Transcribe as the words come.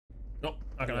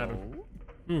Not gonna happen.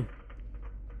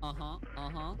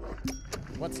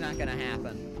 What's not gonna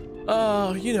happen?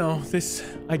 You know, this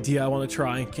idea I want to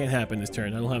try can't happen this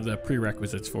turn. I don't have the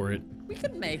prerequisites for it. We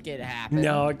could make it happen.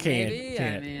 No, it can't. Maybe.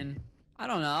 Can't. I mean, I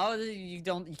don't know. You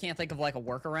can't think of like a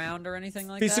workaround or anything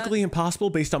like Physically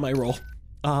impossible based on my role.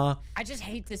 I just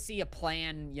hate to see a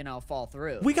plan, you know, fall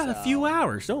through. We got a few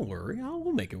hours. Don't worry.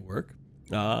 We'll make it work.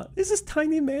 Is this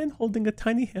tiny man holding a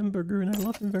tiny hamburger, and I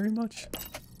love him very much.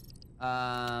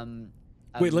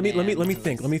 Wait, let me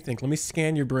think. Let me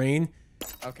scan your brain.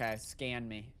 Okay, scan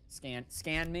me.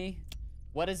 Scan me.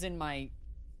 What is in my...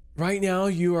 Right now,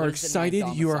 you are excited.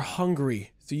 You are hungry.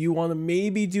 So you want to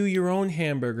maybe do your own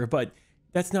hamburger, but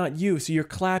that's not you. So you're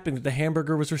clapping that the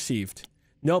hamburger was received.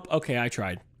 Nope. Okay, I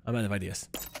tried. I'm out of ideas.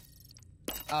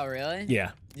 Oh, really? Yeah.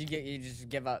 You just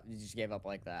give up. You just gave up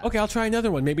like that. Okay, I'll try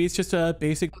another one. Maybe it's just a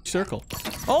basic circle.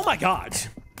 Oh my god.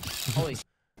 Holy sh**.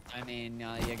 I mean,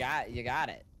 you got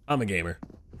it. I'm a gamer.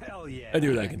 Hell yeah. I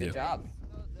do what I can do. Good job.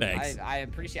 Thanks. I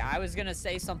appreciate. I was gonna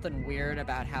say something weird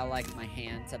about how like my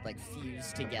hands had like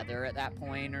fused together at that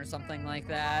point or something like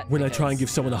that. When I try and give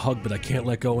someone a hug, but I can't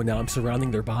let go, and now I'm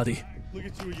surrounding their body. Look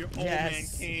at you with your old man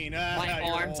cane. My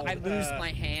arms. I lose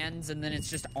my hands, and then it's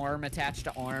just arm attached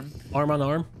to arm. Arm on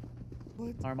arm.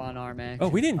 Arm on arm. Action. Oh,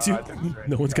 we didn't do.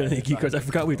 No one's got any key cards. I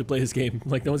forgot we have to play this game.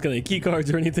 Like no one's got any key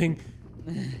cards or anything.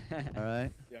 All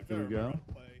right. Here we go.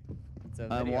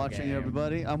 I'm watching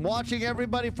everybody. I'm watching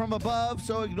everybody from above,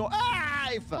 so ignore. Ah,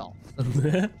 I fell.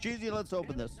 Cheesy, let's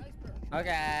open this.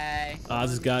 Okay. Oz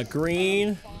has got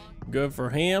green. Good for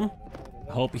him.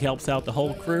 I hope he helps out the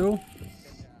whole crew.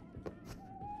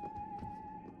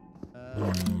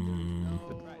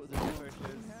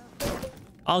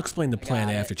 I'll explain the plan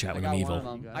after chat when I'm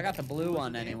evil. I got the blue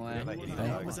one anyway.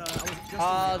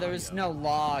 Oh, there was no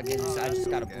log. I just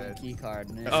got a blue key card.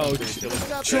 Oh,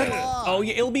 check. Oh,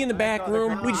 yeah, it'll be in the back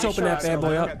room. We just open that bad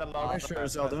boy up. Alright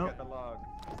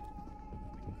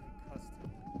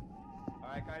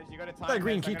guys, you gotta time that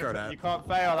green key card out. You can't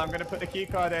fail. I'm gonna put the key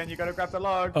card in. You gotta grab the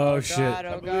log. Oh shit.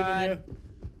 Oh god.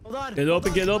 Hold on. Get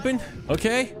open, get open.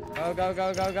 Okay. Go.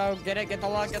 Get it, get the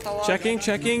log, get the log. Checking.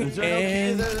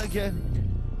 And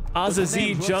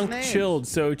Ozzy Junk Chilled.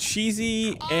 So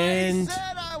Cheesy and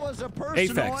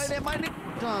Aphex.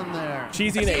 On there.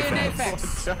 Cheesy and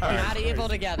Aphex. Not evil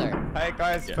together. Hey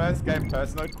guys, first game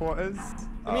personal quarters.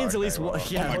 It means at least one.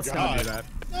 Yeah, let's not do that.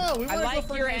 No, we I like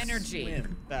your energy,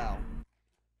 though.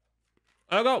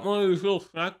 I got one of these little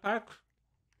snack packs,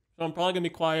 so I'm probably gonna be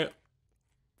quiet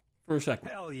for a second.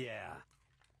 Hell yeah.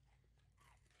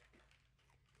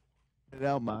 Get it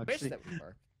out, Moxie.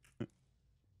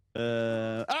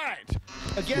 All right.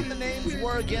 Again, the names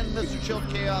were again Mr. Chilled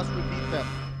Chaos. Repeat them.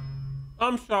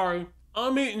 I'm sorry.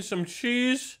 I'm eating some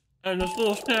cheese and this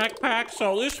little snack pack,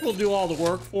 so this will do all the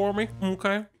work for me.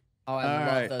 Okay. Oh, I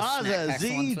love those snack Ozzy, packs,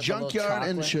 Z, ones with the Junkyard,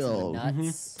 and little Chilled.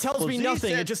 nuts. Tells me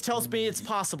nothing. It just tells me it's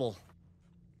possible.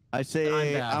 I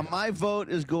say my vote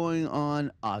is going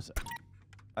on Ozzy.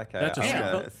 Okay, That's a I'm skip.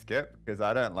 gonna skip because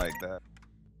I don't like that.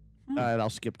 All right, I'll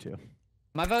skip too.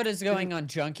 My vote is going on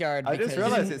Junkyard I because just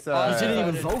realized it's I didn't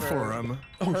even voted vote for him.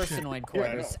 Personoid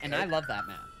quarters, and I love that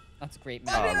map. That's a great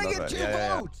map. I get 2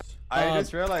 votes. I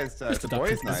just realized it's a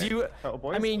boys' night. You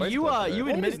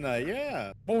admitted.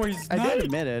 Yeah. Boys' I did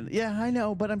admit it. Yeah, I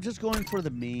know, but I'm just going for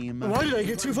the meme. Why did I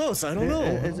get 2 votes? I don't know.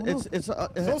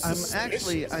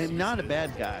 I'm not a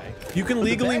bad guy. You can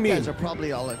legally the bad meme. guys are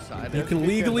probably all excited. You can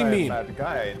legally meme. Bad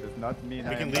guy does not mean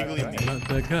I can legally meme. Not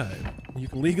that guy. You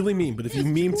can legally meme, but if you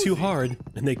meme too hard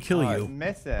and they kill you.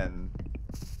 Missing.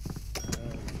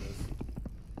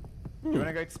 Do you want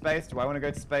to go to space? Do I want to go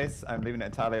to space? I'm leaving it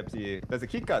entirely up to you. There's a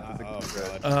key card.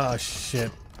 Oh shit.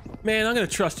 Man, I'm gonna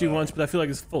trust you once, but I feel like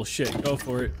it's full of shit. Go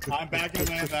for it. I'm backing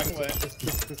away, I'm backing away.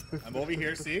 I'm over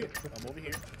here, see? I'm over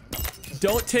here.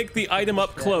 Don't take the item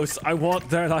up close. I want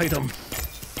that item.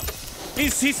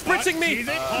 He's spritzing me!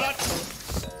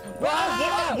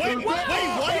 Wow, wait,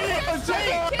 why did you say?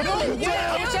 No, I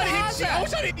was trying to hit you. I was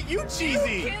trying to hit you,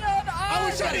 Cheesy. I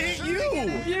was trying to hit you.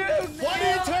 Why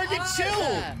did you target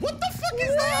Chill? What the fuck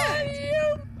is that?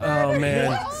 Oh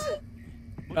man.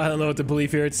 I don't know what to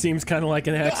believe here. It seems kind of like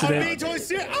an accident. I'm being totally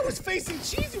serious. I was facing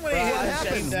Cheesy when it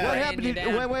happened. What happened?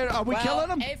 Wait, are we killing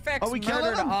him? Aphex Are we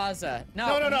killing him? Ozza.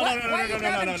 No.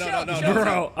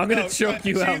 Bro, I'm gonna choke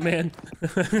you out, man.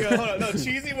 Hold on. No,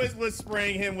 Cheesy was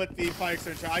spraying him with the fire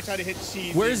extinguisher. I tried to hit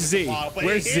Cheesy. Where's Z?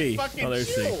 Where's Z? Oh,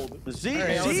 there's Z.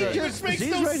 Z's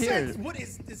right here. What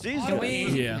is this? Z's Can we?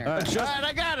 Yeah. All right,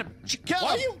 I got him. Kill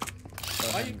him. Go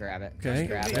ahead and grab it. Okay. Just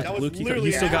grab That it. was Luke, you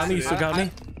literally still got me? You accident. still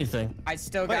got me? Anything. I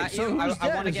still Wait, got so you. who's I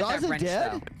dead? want to Is get that Ozzy wrench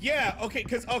dead? though. Yeah, okay,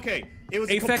 it was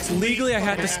Aphex, complete legally I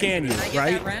have to fucking scan you, Can I get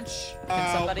right? that wrench?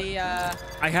 Can somebody,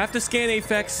 I have to scan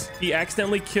Aphex. He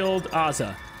accidentally killed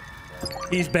Ozzy.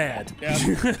 He's bad. Yeah,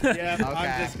 yeah.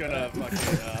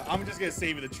 Okay. I'm just gonna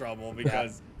save you the trouble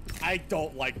because I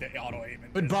don't like the auto aim.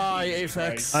 Goodbye, Jesus Aphex.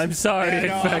 Christ. I'm sorry, Yeah,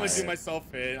 no, I'm gonna Aphex. do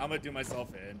myself in. I'm gonna do myself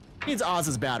in. Means Oz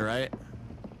is bad, right?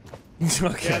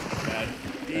 Okay. Yeah, that's bad.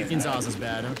 He's Means bad. Oz is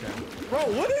bad. Okay. Bro,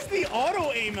 what is the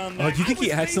auto aim on that? Oh, do you think I he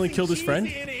was accidentally facing killed his friend?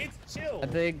 Cheesy and it's chill. I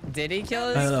think, did he kill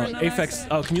his I don't friend know. on Aphex.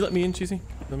 accident? Oh, can you let me in, Cheesy?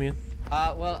 Let me in.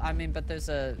 Well, I mean, but there's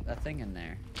a thing in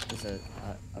there. There's a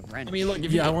wrench. I mean, look.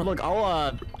 If Yeah, you, I want- look,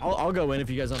 I'll go in if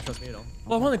you guys don't trust me at all.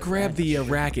 Well, I want to grab the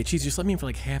racket. Cheesy, just let me in for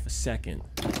like half a second.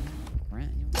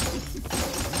 Wrench.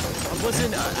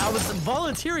 Listen, I was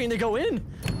volunteering to go in.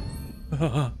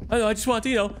 I know. I just want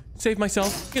to, save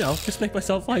myself. Just make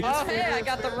myself like. Oh, hey, I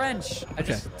got the wrench. I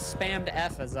Okay. just spammed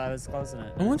F as I was closing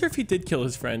it. I wonder if he did kill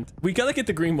his friend. We gotta get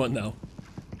the green one though.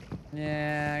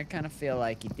 Yeah, I kind of feel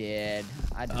like he did.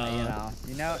 You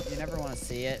never want to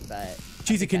see it, but.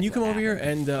 Cheesy, can you come over here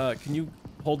and can you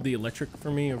hold the electric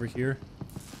for me over here?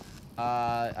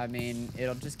 I mean,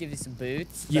 it'll just give you some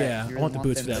boots. but Yeah, you I want the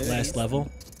really boots for them that last booties.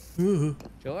 level. Ooh.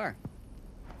 Sure.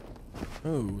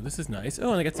 Oh, this is nice.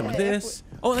 Oh, and I got some of this.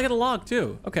 Oh, and I got a log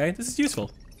too. Okay, this is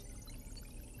useful.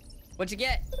 What'd you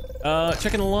get?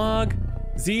 Checking the log.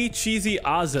 Z Cheesy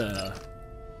Ozzy.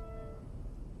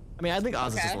 I mean, I think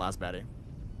Oz is Okay. just the last baddie.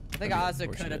 I think That'd be Ozzy could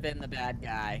unfortunate. have been the bad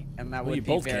guy, and that Well, you would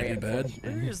be both very can't be bad.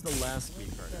 unfortunate. Where is the last key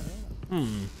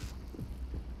card?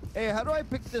 Hey, how do I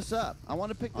pick this up? I want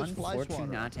to pick this fly swatter.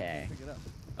 Unfortunate. Pick it up.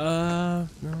 No.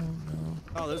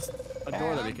 Oh, there's a Hey,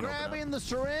 door that we I'm can open grabbing up. the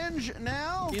syringe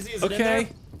now. Easy, is it in Okay.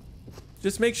 there?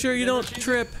 Just make sure you don't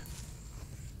trip.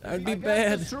 That'd be I got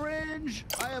bad. the syringe.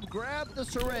 I have grabbed the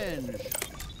syringe.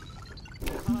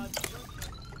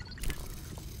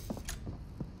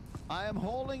 I am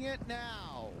holding it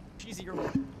now. Cheesy, you're.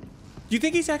 Do you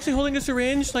think he's actually holding a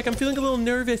syringe? Like, I'm feeling a little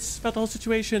nervous about the whole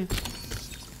situation.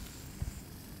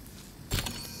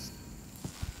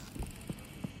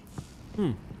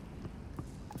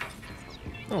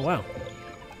 Oh, wow.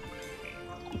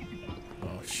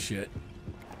 Oh, shit.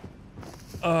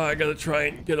 I gotta try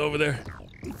and get over there.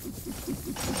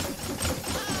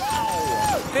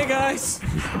 Hey, guys!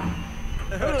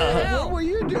 What were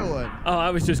you doing? Oh, I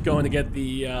was just going to get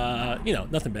the,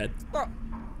 nothing bad.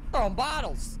 Throwing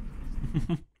bottles.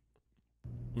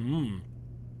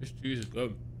 This cheese is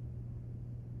good.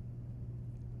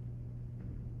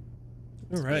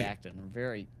 All Be right. acting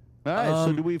very. All right.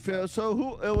 So do we feel? So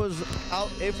who? It was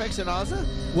Aphex and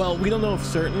Ozzy. Well, we don't know for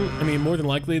certain. I mean, more than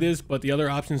likely it is, but the other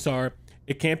options are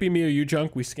it can't be me or you,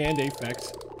 Junk. We scanned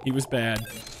Aphex. He was bad.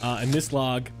 And this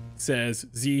log says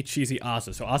Z, Cheesy,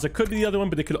 Ozzy. So Ozzy could be the other one,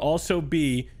 but it could also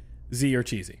be Z or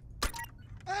Cheesy.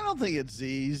 I don't think it's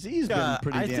Z. Z's been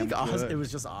pretty I damn think Oz, good. it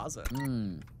was just Oz.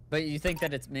 But you think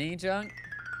that it's me, Junk?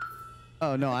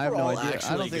 Oh no, I have We're no all idea. I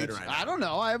actually don't think. good right now. I don't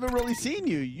know. I haven't really seen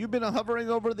you. You've been hovering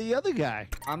over the other guy.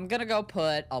 I'm gonna go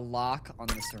put a lock on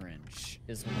the syringe.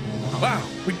 Wow,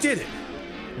 we did it.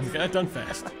 We got it done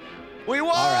fast. We won!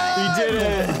 All right. We did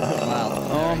it. Well,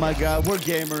 Oh my God, we're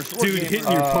gamers. We're Dude, gamers.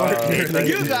 hitting your partner.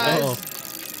 You guys. Oh.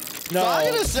 So I'm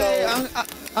gonna say I'm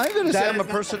gonna say I'm a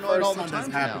person that is all not the the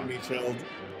first time time that's now. happened to me, Chilled.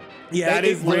 Yeah, That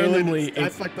it is literally randomly.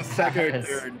 that's like the second or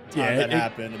third time that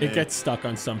happened. to It me. gets stuck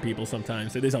on some people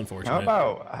sometimes. It is unfortunate.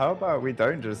 How about we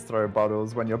don't just throw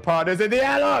bottles when your partner's in the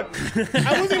airlock?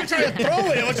 I wasn't even trying to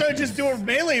throw it. I was trying to just do a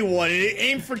melee one. It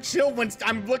aimed for Chill when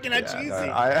I'm looking at Cheesy.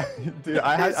 I had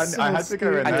to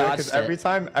go in I there dodged because it.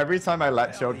 every time I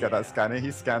let Chilled get that scanner,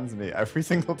 he scans me every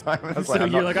single time. And I was So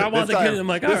like, you're like, I want this the time- kid. I'm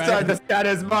like, this all right. time the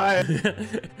scanner's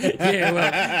mine. Yeah,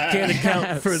 well, can't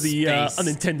account for the Space.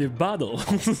 unintended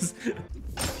bottles.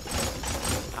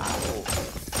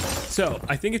 So,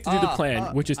 I think you have to do the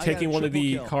plan, which is I got a taking one of triple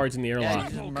the kill. cards in the airlock.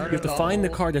 just You murdered have to the find the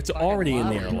whole card that's fucking already in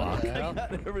the lot.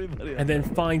 airlock, Everybody. and then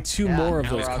find two more of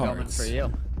now those we're all going cards. for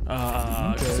you.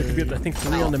 So it could be, I think,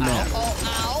 3 on the map.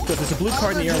 So if there's a blue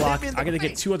card in the you hit airlock, me in I the gotta get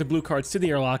face. 2 other blue cards to the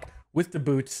airlock with the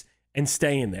boots and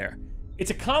stay in there.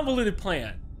 It's a convoluted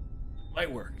plan.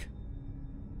 Might work.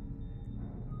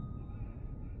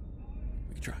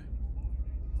 We can try.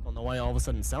 Don't know why all of a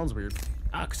sudden it sounds weird.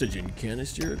 Oxygen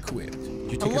canister equipped.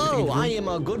 Did you take everything in Hello, the I room? am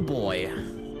a good boy.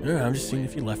 Yeah, I'm just seeing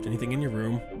if you left anything in your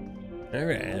room. All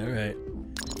right.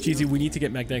 Cheesy, we need to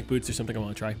get magnetic boots or something I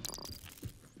want to try.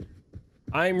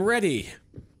 I'm ready.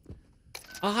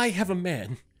 I have a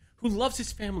man who loves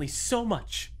his family so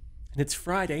much. And it's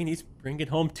Friday and he's bringing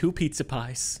home 2 pizza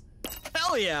pies.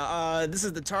 Hell yeah. This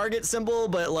is the target symbol,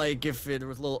 but like if there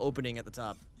was a little opening at the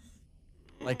top.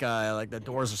 Like the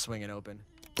doors are swinging open.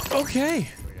 Okay.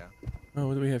 There we go. Oh,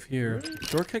 what do we have here?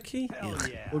 Shortcut key? Hell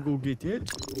yeah. We'll go get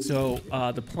it. So,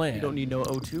 the plan. You don't need no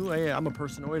O2. I'm a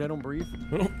personoid. I don't breathe.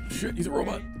 Oh, shit, he's a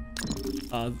robot.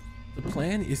 The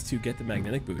plan is to get the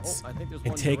magnetic boots I think there's and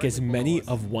one take as directly many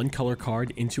below us. of one color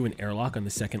card into an airlock on the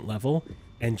second level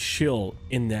and chill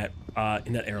in that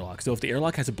airlock. So if the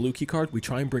airlock has a blue key card, we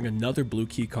try and bring another blue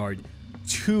key card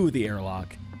to the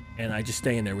airlock, and I just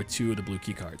stay in there with 2 of the blue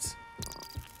key cards.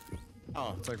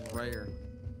 Oh, it's like right here.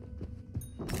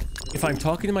 If I'm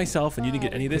talking to myself and you didn't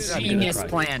get any of this, I'm gonna Genius cry.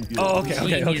 plan. Oh, okay.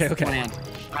 Genius plan.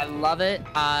 I love it.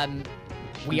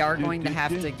 We are going to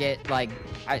have to get like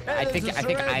I think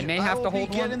I may have to hold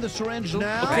one. Get in the syringe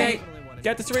now. Okay,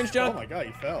 get the syringe, Oh John. my god,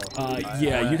 you fell.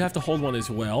 Yeah, you'd have to hold one as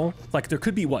well. Like there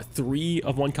could be what 3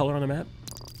 of one color on the map.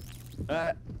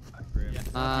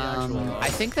 I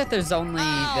think that there's only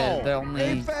the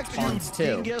only ones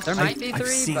 2. There might be 3, I've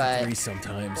seen but 3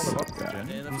 sometimes.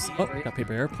 Okay, let me see. Oh, got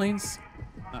paper airplanes.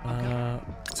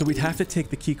 So we'd have to take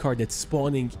the key card that's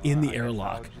spawning in the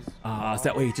airlock. So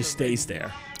that way it just stays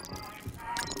there.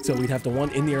 So we'd have the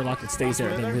one in the airlock that stays there,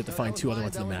 and then we have to find 2 other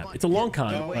ones on the map. It's a long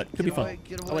con, but it could be fun.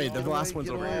 Oh wait, the last one's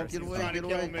over here. Get away, Trying to get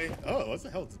kill away. me. Oh, what the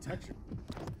hell is the texture?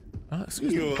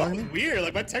 Excuse me. That pardon was me? weird.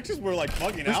 Like my textures were like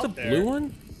bugging Where's out the there. blue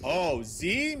one? Oh,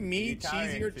 Z, me,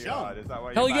 Italian cheesy, or too jump. hard, is that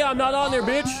why Hell you're yeah, back I'm not there? on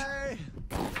there, bitch.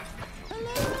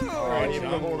 Oh, you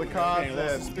have all the cards Getting a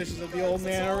little in. suspicious of the old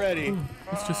man already.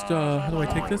 Let's just, how do I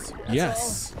take this?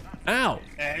 Yes. Ow.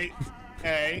 Hey,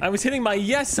 hey. I was hitting my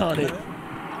yes on it.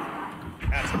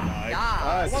 That's a lie.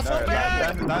 Oh, What's no, up,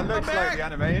 man? that looks like the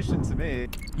animation to me.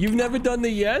 You've never done the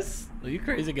yes? Are you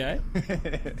crazy guy?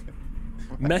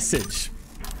 Message.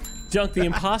 Junk, the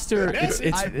imposter, it's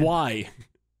Y.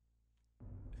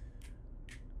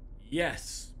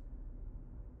 Yes.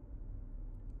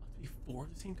 4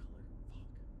 of the same color?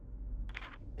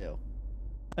 Ew.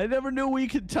 I never knew we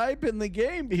could type in the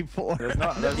game before. There's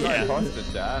not imposter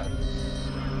chat.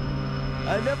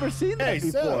 I've never seen that Hey,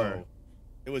 before. so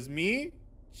it was me,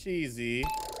 cheesy,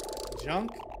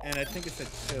 junk, and I think it said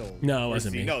chill. No, it Or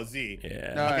wasn't Z. me. No, Z.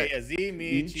 Yeah. Okay, yeah, Z,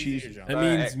 me, cheesy, or junk. That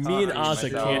means Alright, me and Connor, Ozza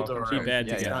myself, can't be bad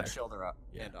yeah, It's together. not Childer up.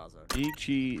 And Ozzo. Eat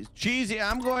cheese. Cheesy,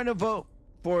 I'm going to vote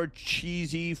for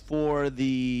Cheesy for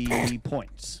the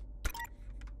points.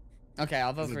 okay,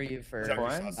 I'll vote for you for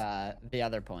Points? the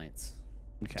other points.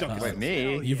 Okay. Junk Wait,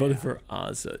 me? You voted for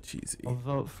Ozza, cheesy. I'll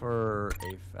vote for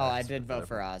a. Oh, I did vote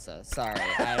for Asa. Sorry,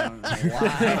 I don't know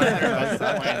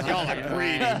why. Y'all are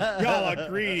greedy. Y'all are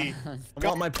greedy. I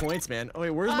want my points, man. Oh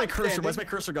wait, where's my cursor? Where's my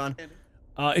cursor gone?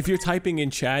 If you're typing in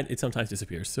chat, it sometimes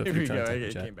disappears. So if Here you're we trying go. to type in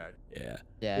It chat, came back. yeah,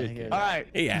 Yeah, I think it All right.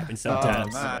 it happens Oh,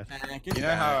 sometimes. man. Get You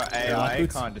know how AI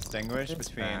boots? can't distinguish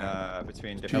between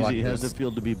different Cheesy has it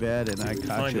feel to be bad, and I caught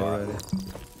Find you it.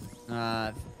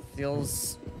 already.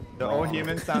 feels. Do all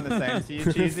humans sound the same to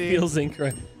you, cheesy? Feels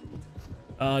incorrect.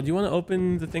 Do you want to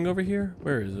open the thing over here?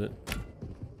 Where is it?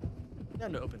 Yeah,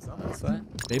 no open stuff. This way?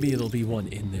 Maybe it'll be one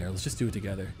in there. Let's just do it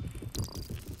together.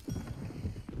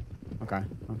 Okay.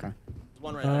 There's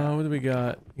one right there. What do we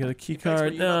got? You got a key Thanks, were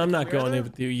card? you No, about I'm to not come here, going in though?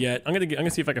 with you yet. I'm gonna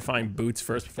see if I can find boots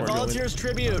first before I go in. Volunteers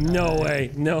tribute. No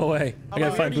way, no way. I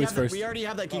gotta find boots first. We already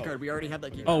have that key card. We already have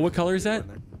that key card. Oh, what color is that?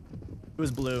 It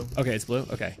was blue. Okay, it's blue.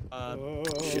 Okay. Shit,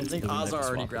 I think blue, Ozza like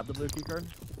already swap. grabbed the blue key card.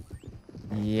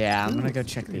 Yeah, I'm gonna go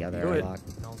check the other Do it. lock.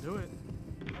 I'll do it.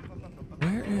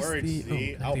 Where is worried, the?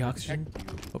 Z. Oh, I'll the oxygen.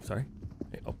 protect you. Oh, sorry.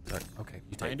 Hey, oh, sorry. Okay,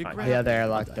 you Trying take to fine. grab- The other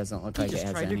airlock doesn't look like it just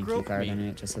has tried to any key grope card me. in it.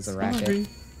 It just has a Sorry. racket.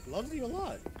 Loves you a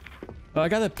lot. Oh, I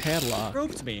got a padlock.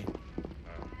 Roped me.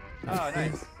 Oh,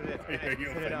 nice. Put it You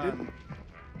on.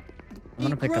 I'm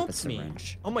gonna pick up a groped me.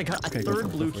 syringe. Oh my god, a Okay, go for third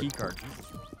it, blue go for key it. card. Jesus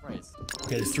Christ.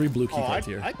 Okay, there's 3 blue key Oh, cards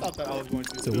here. I thought that I was going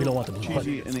to. So we don't want the blue one.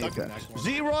 Cheesy and Stuck in Apex. that corner.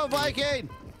 Zero Viking!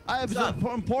 I have some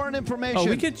important information. Oh,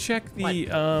 we could check the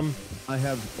I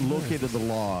have located the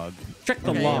log. check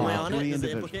the Okay, am I log. on it? Three Does it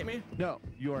individuals. implicate me? No,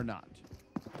 you are not.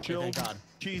 Chill, thank God.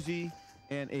 Cheesy,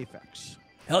 and Apex.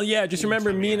 Hell yeah! Just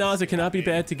remember, me and Ozza cannot be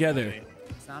bad together.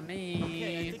 It's not Okay, I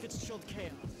me. think it's chilled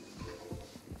chaos.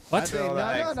 What?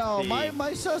 No.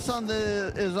 My sus on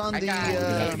the is on I the. got it. We're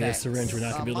gonna have to get a Okay. syringe. We're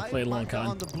not gonna be able to play a long on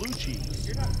con. the blue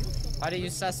cheese. Why do you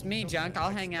sus me, Junk? I'll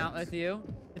hang out with you.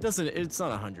 It doesn't. It's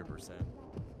not 100%.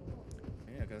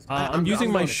 Yeah, 'cause- I'm using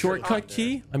I'm my going to shortcut there.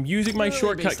 key. I'm using my Really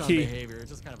shortcut based on key. behavior, it's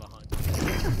just kind of a hunch.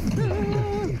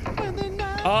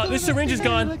 This syringe is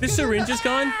gone. This syringe is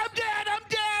gone. I'm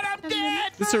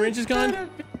dead. This syringe is gone.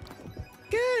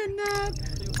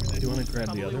 do want to grab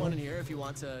Probably the other one one. in here if you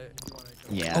want to.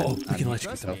 Yeah. Oh, we can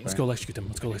electrocute them. Let's go electrocute them.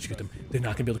 Let's go electrocute them. They're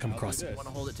not gonna be able to come across. Want to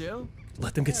hold it too?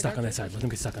 Let them get stuck on that side. Let them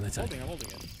get stuck on that side. I'm holding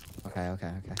it. Okay.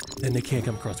 Then they can't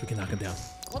come across. We can knock them down.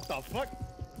 What the fuck?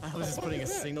 I was just putting a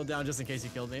signal down just in case you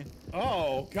killed me.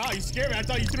 Oh god, you scared me. I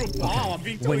thought you threw a bomb. I'm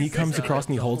being When he comes sick. across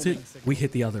and he holds it, we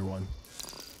hit the other one.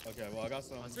 Okay, well I got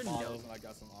some bottles and I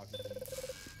got some oxygen.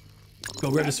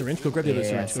 Go grab the syringe. Go grab the other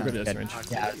Yeah, syringe. Go grab the other sounds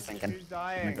syringe. Yeah, I was thinking. Who's I'm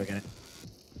dying? gonna go get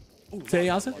it. Say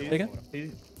Asa. Say again.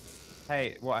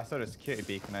 Hey, well, I saw a security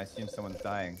beacon. I assume someone's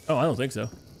dying. Oh, I don't think so.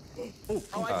 Oh,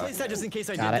 I placed that just in case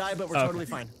I did Got it. die, but we're Okay. totally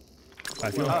fine.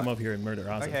 If you want to come over here and murder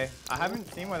Asa. Okay, I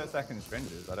haven't seen where the second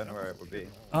syringe is. I don't know where it would be.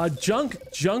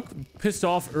 Junk pissed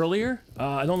off earlier.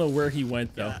 I don't know where he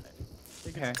went though.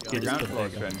 Okay, Yeah, ground just put floor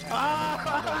it there. syringe.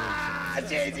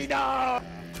 JC, no!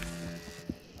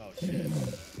 Oh shit.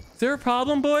 Is there a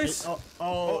problem, boys?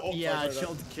 Yeah, sorry.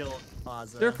 Chilled killed Ozza.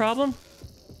 Is there a problem?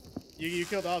 You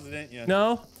killed Ozzy, didn't you?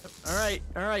 No? All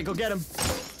right, go get him.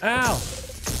 Ow! Oh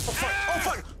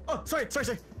fuck! Oh, sorry.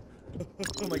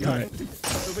 Oh my god. All right.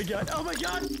 Oh my god. Oh my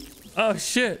god. Oh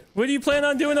shit. What do you plan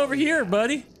on doing over here,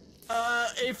 buddy?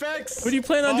 Apex. What do you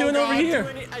plan on doing over God.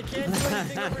 here? I can't do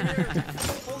anything over here.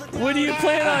 Hold it down. What do you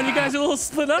plan on? You guys are a little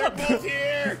split up. Both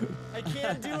here! I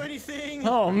can't do anything.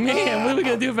 Oh man, what are we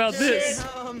gonna do about this?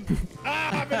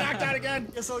 I've been knocked out again!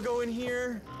 Guess I'll go in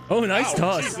here. Oh, nice Ow,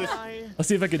 toss. Jesus. Let's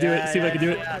see if I can do it. See if I can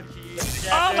do it.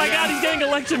 Oh my god, he's getting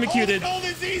electrocuted. Hold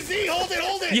it, Z, hold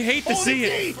it! You hate to Hold see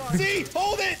it! Z,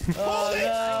 hold it! Hold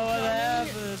it!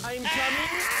 I'm coming.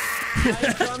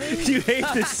 You hate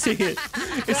to see it.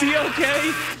 Is he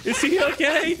okay? Is he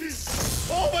okay?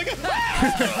 Oh my god!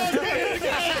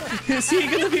 Is he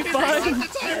gonna be fine? The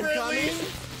timer at least!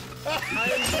 I'm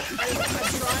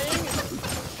trying.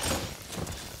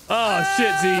 Oh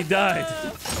shit, Z died.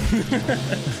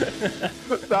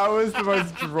 That was the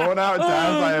most drawn out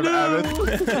dance I have ever.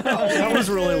 That was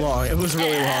really long. It was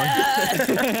really long.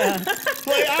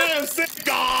 Like, I am sick,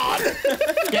 God!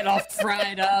 Get all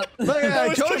fried up. Look,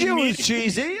 I told you it was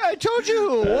cheesy. I told you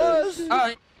who it was.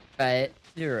 Oh, right.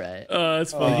 You're right.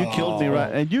 It's funny. You killed me,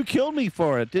 right? And you killed me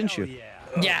for it, didn't you?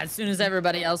 Yeah, as soon as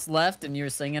everybody else left and you were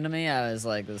singing to me, I was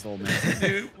like, this old man.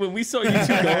 Dude, when we saw you two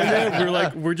going there, we were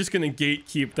like, we're just gonna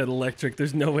gatekeep that electric.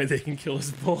 There's no way they can kill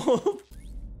us both.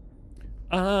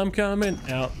 I'm coming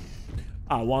out.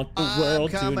 I want the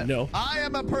world to know. I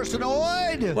am a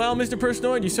personoid. Well, Mr.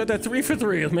 Personoid, you said that 3 for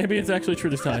 3. Maybe it's actually true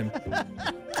this time.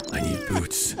 I need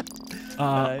boots.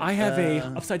 I have a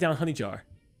upside down honey jar.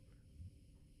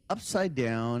 Upside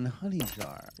down honey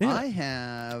jar. Yeah. I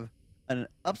have an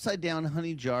upside down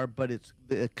honey jar, but it's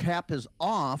the cap is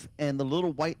off and the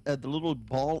little white the little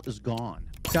ball is gone.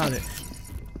 Got it.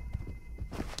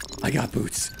 I got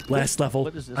boots. Last level.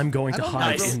 What is this? I'm going I to don't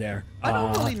hide know. in there. I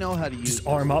don't really know how to use Just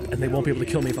arm up, and they won't be able to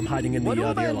kill me if I'm hiding in the What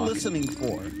am I airlock. listening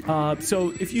for? So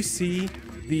if you see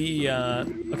the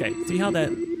okay, see how that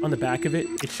on the back of it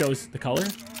shows the color?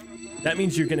 That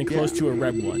means you're getting close to a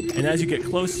red one, and as you get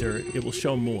closer, it will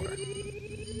show more.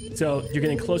 So you're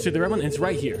getting closer to the red one, and it's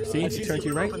right here. See, if you turn to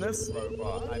your right, Open this.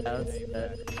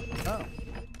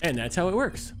 and that's how it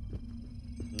works.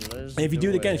 And if you do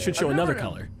it again, it should show another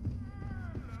color.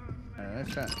 All right,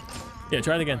 let's try. Yeah,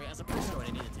 try it again. As a personoid,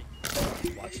 I needed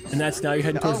to. And that's now you're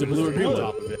heading towards the blue or green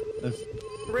one.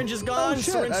 Syringe is gone. shit,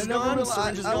 Syringe I is never gone. realized-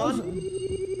 Syringe is I gone. wasn't-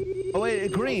 Oh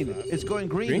wait, green. It's going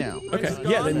green, Green? now. Okay, Syringe is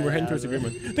yeah, gone. then we're heading towards the green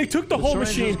one. They took the whole Syringe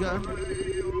is machine. gone.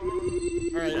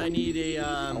 All right, I need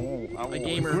a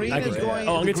gamer. Green I is can, going.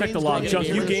 oh, I'm gonna check the log. green's Junk,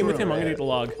 going you in game this with him. room. I'm gonna get the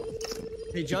log.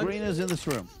 Hey, The Junk, green is in this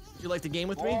room. would you like to game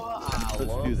with me? Let's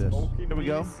do this. Here we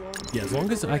go. Yeah, as long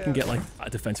as I can get like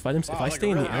defense items. If I stay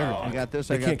in the airlock, I got this.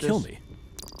 they I got can't this. kill me.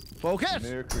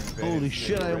 Focus. Holy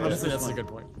shit! I almost That's missed a one. good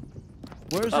point.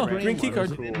 Where's Oh, the green key one?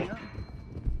 card. Is it in here?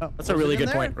 Oh, That's a was really it in good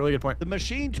there? point. Really good point. The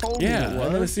machine told Yeah, me I'm it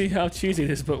gonna was. see how cheesy it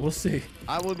is, but we'll see.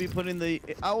 I will be putting the.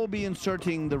 I will be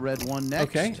inserting the red one next.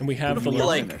 Okay, and we have the We, log.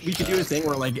 like we could do a thing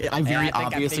where like I very I think I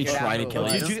obviously figured try out to who kill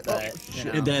it you, Did you? Oh,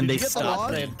 shit. and then Did they you get the stop.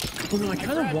 log? Well, no, I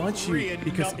kind of want you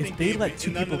because if they let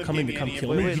 2 people come in to come kill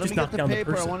me, Wait, you let just me knock get the down the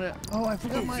paper. I person. want to. Oh, I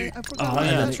forgot my. I forgot And my.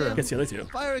 then that's true. gets the other 2.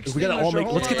 Fire We gotta all make.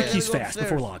 extinguisher. Let's get the Hold on, keys I gotta go fast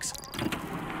before upstairs. logs.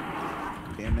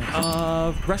 Damn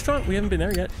it. Restaurant? We haven't been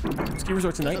there yet. Ski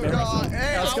Resort's a nightmare.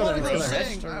 Hey, let's I go want there, to let's go there.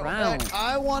 sing. Around.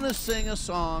 I want to sing a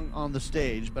song on the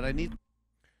stage, but I need.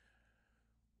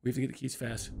 We have to get the keys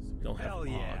fast. So we don't have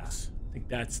logs. I think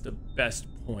that's the best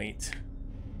point.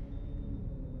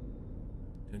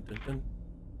 Dun, dun, dun.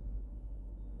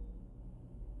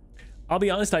 I'll be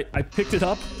honest, I picked it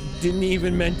up, didn't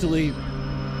even mentally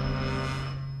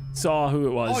saw who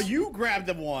it was. Oh, you grabbed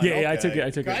them one. Yeah, yeah, I Okay. took it, I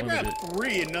took it I when we grabbed did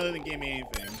 3 and none of them gave me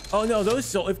anything. Oh no, those.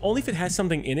 So if only if it has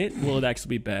something in it, will it actually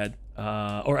be bad?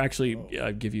 Or actually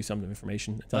give you some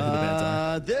information. Tell you who the bads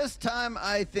are. This time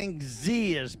I think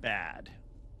Z is bad.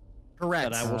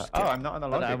 Correct. But I will skip. Oh, I'm not on the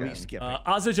log I will again. skip.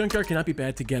 Ozza Junkyard cannot be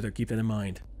bad together. Keep that in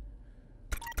mind.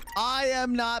 I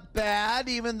am not bad,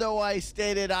 even though I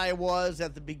stated I was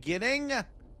at the beginning. One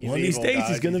of these days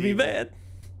he's gonna be bad.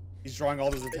 He's drawing all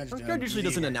this attention to Junkyard him. usually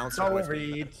doesn't announce it. Oh, always.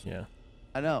 read. Yeah.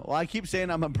 I know. Well, I keep saying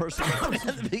I'm a person at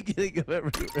the beginning of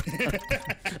every.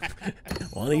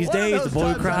 One of these days, the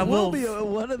boy cry wolf.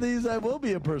 One of these, I will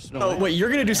be a person. Oh wait, you're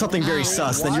gonna do something very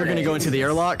sus. Then you're gonna go into the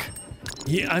airlock.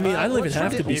 Yeah, I mean, I don't even what's have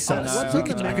on to the- be what's sus. on I the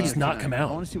could menu just not tonight? come I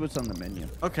out. want to see what's on the menu.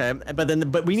 Okay,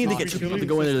 but we need to get 2 people to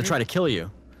go in there to try to kill you.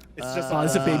 It's just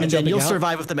There's a baby And then jumping you'll out.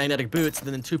 survive with the magnetic boots, and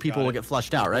then 2 people will get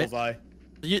flushed out, right? bullseye.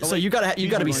 So you gotta be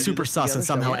wanna do super this sus and together?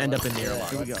 somehow Shall end we? up in the airlock.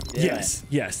 Here we go.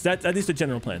 Yes. That is the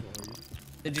general plan.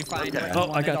 Did you find Okay. what you Oh, I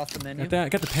wanted got off the menu? that. I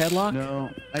got the padlock. No.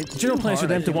 The general plan is for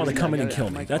them to want to come in and kill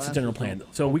me. That's the general plan.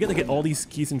 So we got to get all these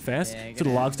keys in fast, so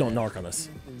the logs don't narc on us.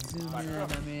 I don't know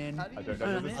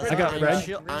who this is. I got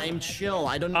red. I'm chill.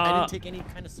 I didn't take any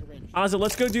kind of syringe. Ozza,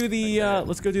 let's go do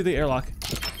the airlock.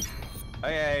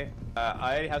 Okay. I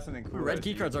already have something cool. Red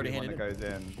key card's already One that handed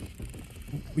goes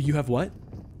in. You have what?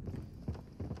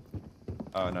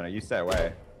 Oh no, you stay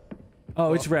away.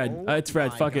 Oh, it's red. It's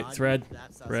red. my Fuck it. God, It's red.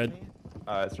 that's sus Red. to me.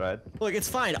 Oh, it's red. Look, it's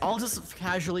fine. I'll just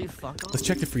casually fuck off. Let's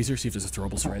check the freezer, see if there's a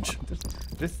throwable syringe.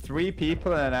 Just 3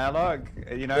 people in an airlock.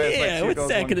 You know, it's like Yeah, 2 what's goals,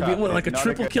 that 1 gonna be? cup. What, like a It's not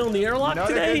triple good- kill in the airlock not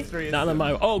a today? good threesome. Not on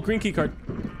my. Oh, green key card.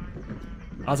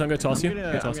 Ozza, I'm gonna toss you. I'm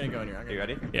Gonna toss gonna you. go in here. Are you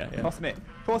ready? Yeah. Toss me.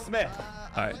 Toss me.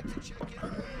 All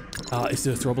right. Is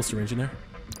there a throwable syringe in there?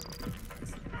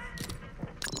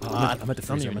 I'm at the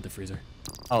freezer. I'm at the freezer.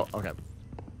 Oh, okay.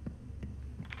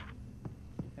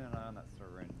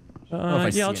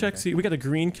 Yeah, I'll check. See, we got a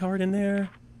green card in there.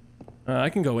 I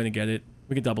can go in and get it.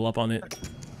 We can double up on it.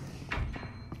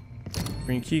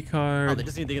 Green key Oh, card. they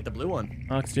just need to get the blue one.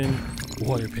 Oxygen.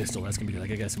 Water pistol. That's gonna be good. I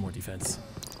gotta get some more defense.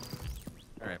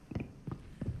 All right.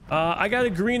 I got a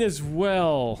green as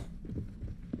well.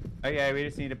 Okay, we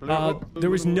just need a blue.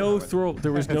 There was no throwable.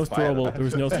 There was no throwable. There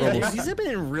was no Yeah, throwable. these have been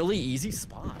in really easy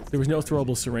spots. There was no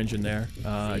throwable syringe in there.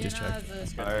 I just checked.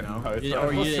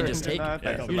 Or you didn't just take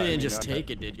it. You didn't just take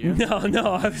it, did you? No,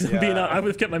 I was being. I would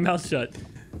have kept my mouth shut.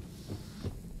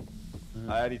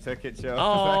 I already took it, Joe.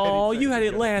 Oh, you had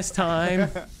it last time.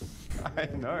 I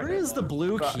know. Where is the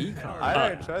blue key card? I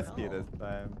don't trust you this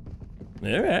time.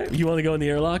 All right. You want to go in the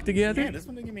airlock together? Yeah, this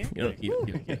one give me.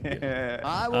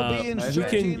 I will be in we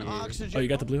 15 can- oxygen. Oh, you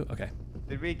got the blue? Okay.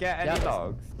 Did we get any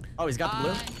logs? Oh, he's got the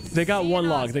blue. They got one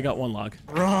log. They got one log.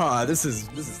 Bruh, this is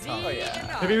tough. Oh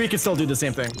yeah. Maybe we can still do the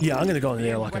same thing. Yeah, I'm gonna go in the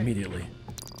airlock immediately.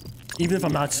 Even if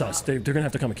I'm not sus, they're gonna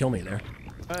have to come and kill me there.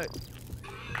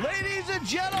 Ladies and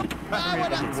gentlemen,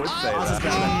 You would say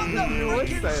that. You would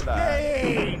say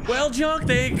that. Well, Junk,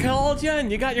 they called you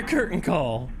and you got your curtain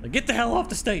call. Now get the hell off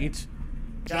the stage.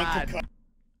 God.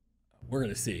 We're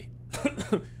gonna see.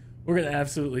 We're gonna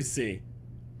absolutely see.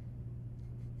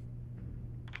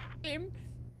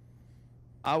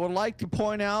 I would like to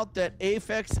point out that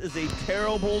Aphex is a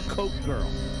terrible coke girl.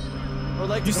 I would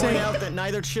like to You point say- out that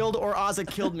neither Chilled or Ozza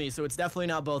killed me, so it's definitely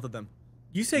not both of them.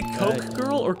 You say Coke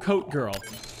girl or Coat girl?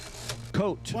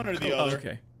 Coat. One or the Oh, other.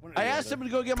 okay. One or the I asked other. him to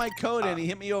go get my coat and he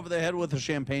hit me over the head with a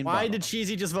champagne Why bottle. did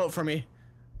Cheesy just vote for me?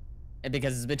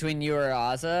 Because it's between you or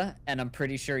Ozza, and I'm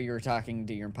pretty sure you were talking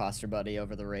to your imposter buddy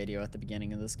over the radio at the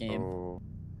beginning of this game. Oh.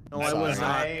 No, I was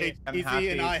not. I am Ethan happy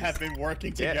and I to have been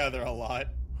working get- together a lot.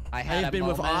 I I had have a been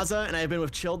with moment- Ozza and I have been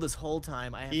with Chilled this whole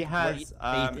time. I have He great has. faith in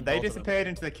They both of them. disappeared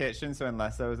into the kitchen, so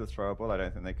unless there was a throwable, I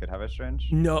don't think they could have a syringe.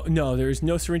 No, there's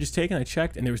no syringes taken. I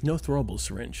checked, and there was no throwable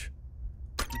syringe.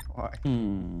 Why?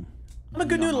 I'm a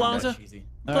good noodle, Ozza. Cheesy.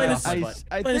 Playing this, I playing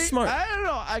think, this smart. I don't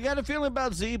know. I got a feeling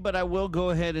about Z, but I will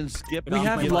go ahead and skip. We and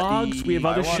have play logs, we have the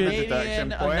other I want shit. the deduction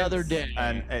Canadian points, another day.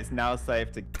 and it's now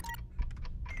safe to.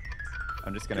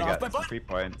 I'm just gonna Get off get my some butt. 3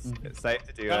 points. It's safe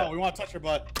to do No, it. we want to touch your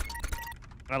butt.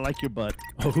 I like your butt.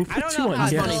 Oh, who I put don't two know on how I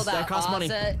yes? feel That about costs money.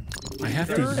 Offset. I have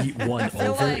to yeet one I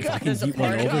feel over. like If I can there's a yeet one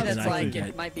part of over, me then that's I like can it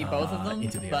get might be both of them,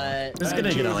 into the but This is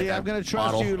gonna get like Cheesy, a I'm gonna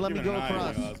trust bottle. you. Let me Keep go an eye on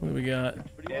across. us. What do we got?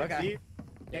 okay.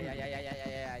 Yeah.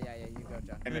 You go,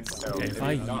 John. And then, so Okay, if if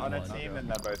I it's not yeet on a one, team, then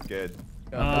they're both good.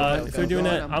 If they're doing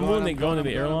that, I'm willing to go into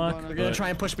the I'm airlock. going, They're gonna but- try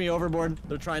and push me overboard.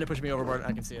 They're trying to push me overboard.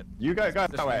 I can see it. You go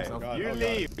that way. himself. God, You oh God.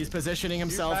 leave. He's positioning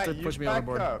himself You to back- push you me back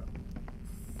overboard. up.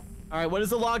 All right, what does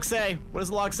the log say? What does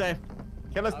the log say?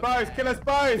 Kill us both. Kill us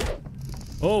both.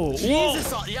 Oh,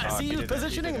 Jesus! whoa. Yeah, Oh, see, he he's didn't-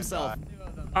 positioning he didn't himself.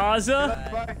 die.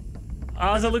 Ozza? Both.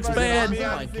 Ozza looks Both. bad.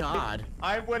 Oh my God.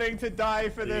 I'm willing to die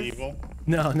for The this. evil.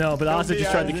 No, no, but Ozzy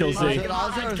just tried to kill Z. Is it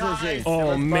Ozzy or is it Z?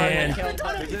 Oh man.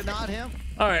 Is it not him?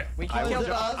 All right. We can kill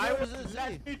Ozzy.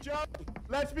 Let me jump.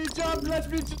 Let me jump.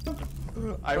 Let me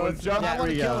jump. I was jumping. There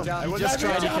we go. You just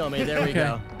tried to kill me. There we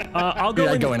go. I'll go Dude,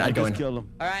 in. I'd go in. I'd go in. Kill him.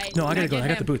 All right. No, I gotta go. get I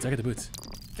got the him. boots. I got the boots.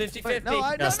 50-50.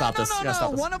 No, stop this. Gotta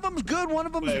stop this. One of them's good. One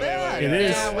of them's bad. It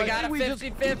is. Yeah, we got a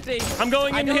 50-50. I'm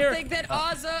going in here.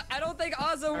 I don't think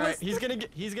Ozzy was. Alright, he's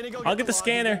gonna go. I'll get the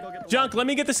scanner. Junk, let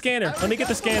me get the scanner. Let me get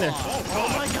the scanner.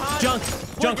 Oh my god.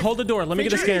 Junk, hold the door. Let me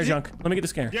get the scanner, Junk. Let me get the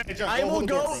scanner. Yeah, John, I will hold the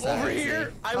door go for a over second.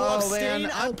 here. I will Oh, abstain.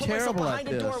 man, I will I'm put myself terrible at behind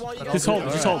a door this. while you Just hold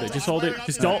it. Just hold it. Just hold it.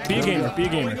 Just don't be a gamer. Be a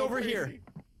I'm going gamer. over here.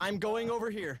 I'm going over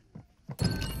here.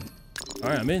 All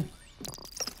right, I'm in.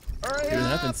 Hurry See what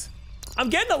up. happens. I'm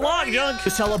getting a lock, Junk.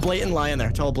 Just tell a blatant lie in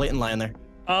there. Tell a blatant lie in there.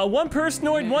 One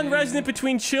personoid, one resident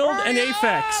between Chilled and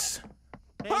Aphex.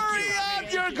 Hurry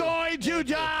up! You're going to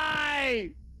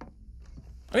die!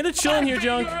 I'm gonna chill in here,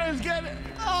 Junk.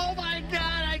 Oh my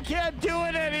god, I can't do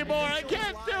it anymore. I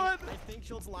can't do it. I think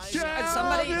Chilled's lying.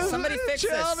 Somebody fix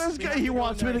this. Guy, he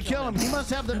wants me to kill him. He must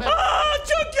have the best. Ah,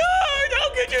 Junkyard! How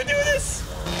could you do this?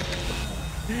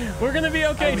 We're gonna be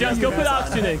okay, Junk. Go put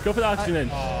oxygen in. Go put oxygen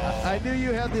in. I knew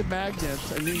you had the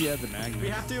magnets. I knew you had the magnets. We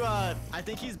have to, I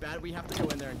think he's bad. We have to go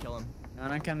in there and kill him.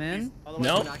 Wanna come in? Otherwise,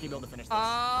 No. we're not gonna be able to finish this.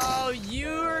 Oh,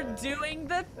 you're doing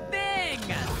the thing.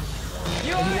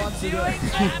 You're doing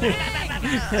the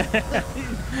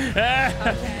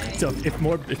thing. So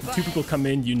if two people come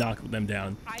in, you knock them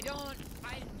down.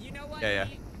 You know what? Yeah.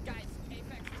 Guys,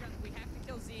 Apex Junk, we have to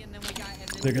kill Z and then we got.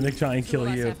 They're gonna try and kill two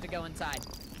of us you. have to go inside.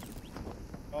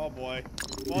 Oh boy.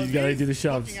 You gotta do the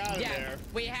shoves. Out of Yeah, there.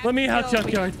 we have Let me to out, kill,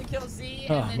 Junkyard. We have to kill Z,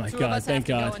 Oh and then my two God, of us thank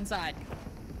have to God. go inside.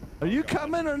 Are you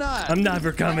coming or not? I'm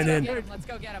never coming in. Let's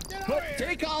go get him.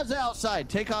 Take Oz outside.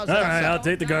 Take Oz All outside. right, I'll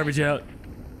take the garbage out.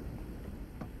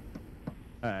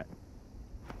 All right.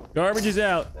 Garbage is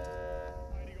out.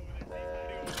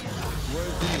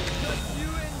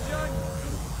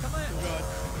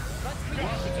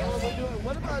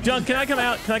 What about Junk, can I come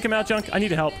out? Can I come out, Junk? I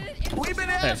need help. We've been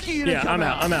Hey, asking you to yeah, come I'm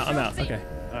out. I'm out. I'm out. Okay.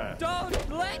 Don't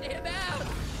let him out.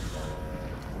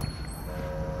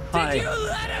 Hi. You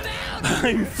let him out.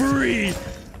 I'm free.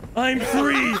 I'm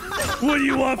free. What do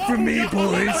you want from me, You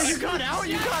boys? got out.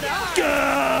 You got out.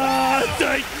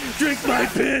 God, drink my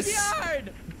piss.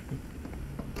 Yard.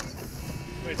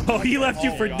 Oh, he left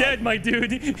you for God. dead, my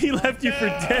dude. He left you for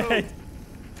dead.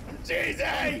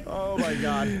 Cheesy! Oh my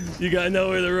god. You got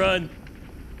nowhere to run.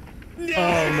 Oh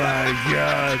my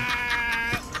God.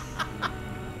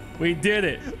 We did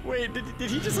it. Wait, did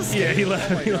he just escape? Yeah, he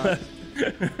left. Oh my He god. left.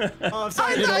 Oh, I'm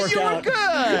sorry. I It didn't thought work you were out. good.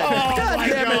 Oh God my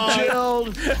damn God. it,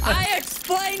 Chilled. I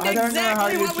explained I don't know how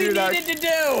exactly you what we do that. needed to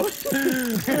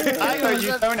do. I know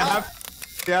you don't have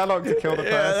dialogue to kill the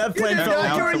person. Yeah, that plan You fell don't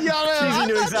out. You were have to- yelling. Cheesy I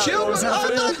knew thought exactly Chill what was was. I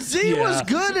happening. thought Z Yeah. was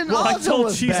good and Well, I Ozzy told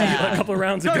was Cheesy a bad. couple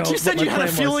rounds ago. Junk, you said what you my had a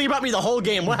plan was. feeling about me the whole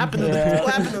game. What happened to that?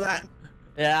 What happened to that?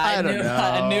 Yeah, I don't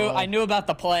know. I knew about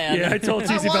the plan. Yeah, I told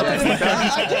Cheesy about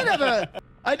that.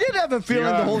 I did have a feeling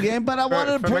the whole game, but I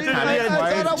wanted to for play it. mechanic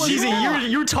I thought I was Cheesy, wrong.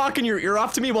 you were talking your ear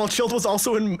off to me while Chilled was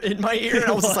also in my ear, and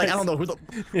I was just like, I don't know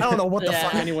what the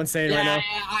fuck anyone's saying right now.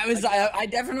 I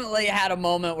definitely had a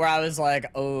moment where I was like,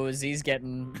 oh, Z's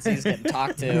getting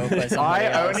talked to by somebody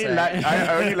I else, only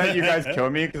right? let you guys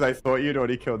kill me because I thought you'd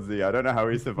already killed Z. I don't know how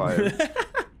he survived.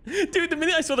 Dude, the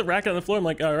minute I saw the racket on the floor, I'm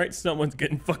like, all right, someone's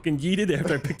getting fucking yeeted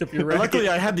after I picked up your racket. Luckily,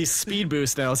 I had these speed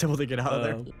boosts, and I was able to get out of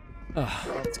there.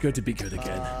 Oh, it's good to be good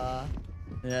again.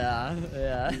 Yeah.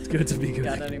 It's good to be good.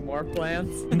 Got any more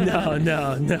plans? No.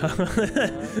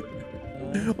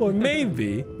 Or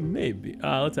maybe.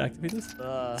 Let's activate this.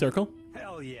 Circle.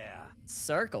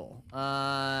 Circle.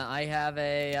 I have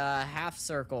a half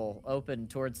circle open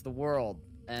towards the world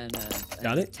and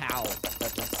Got a it? towel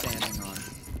that we're standing on.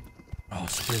 Oh,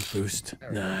 sprint boost.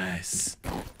 Nice.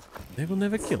 They will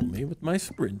never kill me with my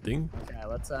sprinting. Okay,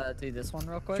 let's do this one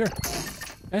real quick. Sure.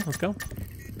 Okay, let's go.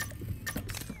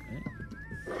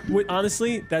 Wait,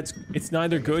 honestly, it's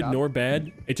neither good nor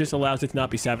bad. It just allows it to not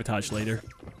be sabotaged later.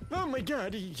 Oh my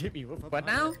god, he hit me. What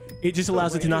now? It just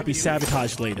allows it to not be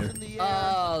sabotaged later.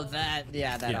 Oh,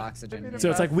 that oxygen. So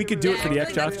it's like we could do it for the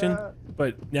extra oxygen,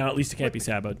 but now at least it can't be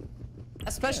saboed.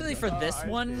 Especially for this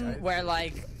one, where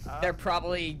like they're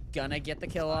probably gonna get the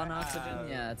kill on oxygen.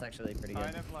 Yeah, it's actually pretty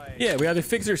good. Yeah, we either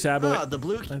fix or sabo Ah, it. the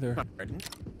blue. Either. card.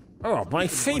 Oh, my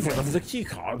favorite of the key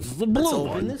cards, the blue Let's open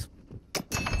one. this.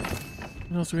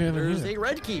 What else do we have in There's here? a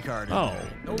red key card. in Oh,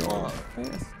 there. No more.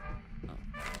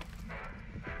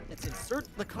 Let's insert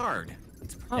the card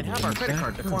and have our credit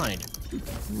card declined.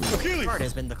 The card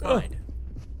has been declined.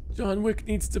 John Wick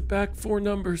needs to back 4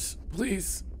 numbers,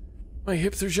 please. My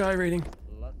hips are gyrating.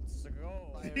 Let's go.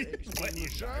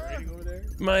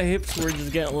 My hips were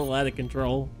just getting a little out of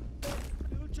control.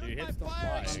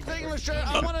 Extinguisher,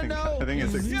 I want to know. I think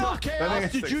it's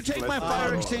Chaos, did you take my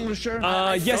fire extinguisher?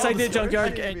 Yes, I did,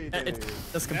 Junkyard.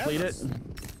 Let's complete it.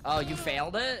 Oh, you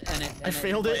failed it, and I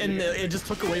failed it, and it just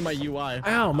took away my UI.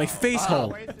 Ow, my face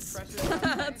hole.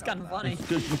 That's kind of funny.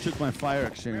 Because you took my fire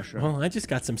extinguisher. Well, I just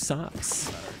got some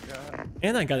socks.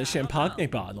 And I got a champagne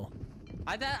bottle.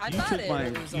 I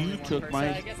thought You took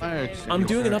my fire extinguisher. I'm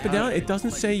doing it up and down. It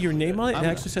doesn't say your name on it. It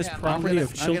actually says property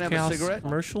of I'm gonna have a ChilledChaos cigarette.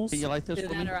 commercials. Can you like this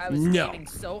for me? No,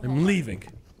 I'm leaving.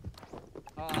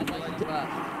 Oh, I'd like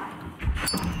to,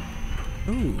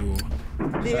 Ooh.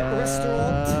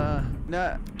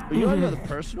 No, you want another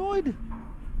personoid?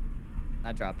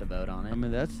 I dropped a vote on it.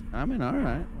 I mean, all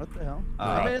right. What the hell?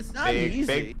 I mean, it's not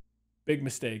easy. Big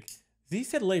mistake. Z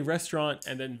said lay restaurant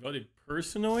and then voted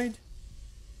personoid.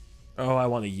 Oh, I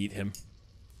want to yeet him.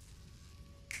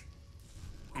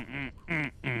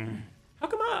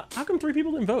 How come 3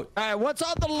 people didn't vote? All right, what's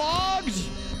on the logs?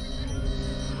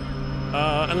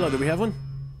 I don't know. Do we have one?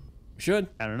 We should.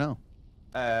 I don't know.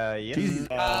 Yes.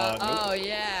 Oh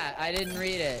yeah, I didn't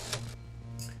read it.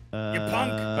 You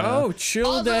punk. Oh,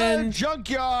 chilled and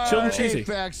junkyard. Chilled and cheesy.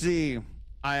 Apex-y.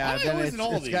 Then it's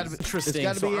gotta be Interesting.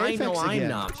 It's gotta be I Apex know I'm again.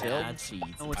 not bad.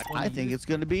 I think it's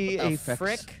gonna be Apex.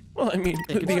 Frick. well, I mean,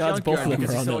 the odds both of them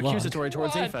are on so that log, accusatory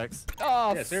towards Apex.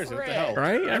 Oh, Yeah, seriously, what the hell?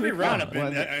 right? Every round I've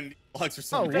well, been and logs are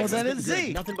so Oh, well, then it's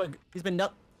Z. Nothing but he's been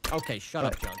Okay, shut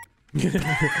up, John. Hit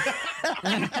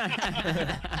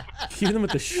him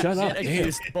with the shut up. Can't Damn.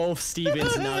 accuse both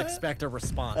Stevens and not expect a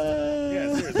response.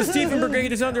 Yeah, seriously. The Stephen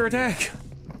Brigade is under attack.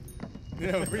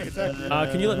 Yeah, bring it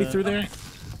back. Can you let me through there?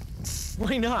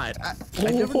 Why not? I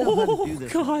never know how to Oh, do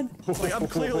this. God. Like, I'm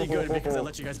clearly good because I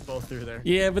let you guys both through there.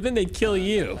 Yeah, but then they'd kill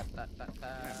you.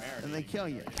 And they kill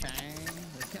you.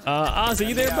 Oz, are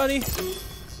you there, buddy?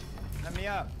 Send me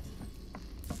up.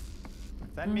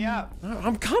 Send me up.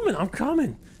 I'm coming.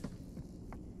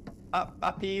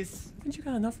 Uppies. Haven't you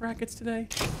got enough rackets today?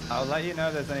 I'll let you know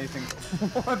if there's anything.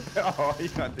 What the? Oh, you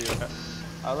can't do that.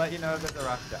 I'll let you know if there's a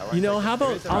racket. I won't You know, take how it. If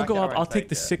about it's a I'll go racket, I up, I'll won't take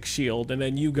the it. 6 shield, and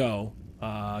then you go.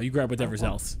 You grab whatever's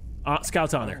else.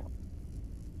 Scout's honor.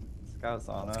 Scouts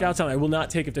on. Scout's honor. I will not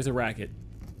take if there's a racket.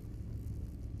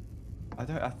 I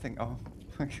think. Oh.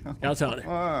 my God. Scout's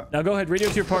honor. Now go ahead, radio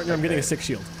to your partner. I'm getting a 6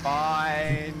 shield.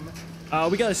 Fine.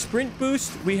 We got a sprint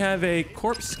boost. We have a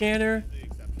corpse scanner,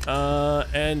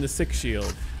 and the 6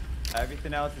 shield.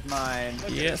 Everything else is mine.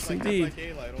 Yes, indeed.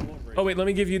 Oh wait, let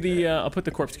me give you the. I'll put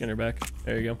the corpse scanner back.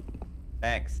 There you go.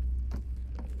 Thanks.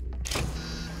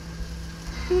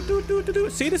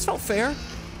 See, this felt fair.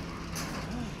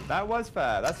 That was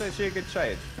fair. That's actually a good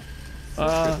trade.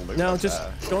 Now just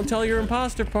don't tell your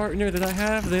imposter partner that I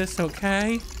have this,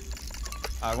 okay?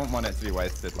 I wouldn't want it to be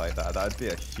wasted like that. That'd be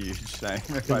a huge shame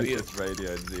if I just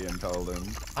radioed Z and told him.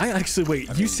 I actually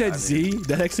wait. You said Z.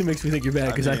 That actually makes me think you're bad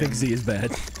because I think mean- Z is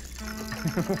bad.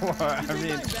 I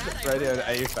mean, radioed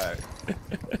Apex.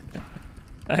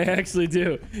 I actually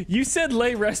do. You said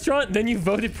lay restaurant, then you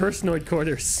voted personoid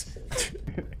quarters.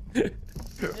 Wait,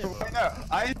 no,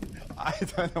 I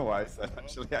don't know why I said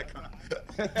actually. I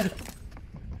can't.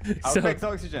 I'll So- fix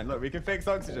oxygen. Look, we can fix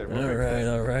oxygen. We'll fix it.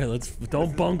 All right. Let's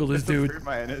don't bungle this, Just to dude. prove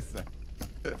my innocence.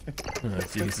 Oh,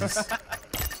 Jesus.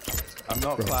 I'm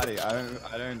not platty.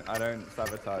 I don't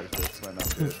sabotage this when I'm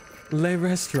good. Lay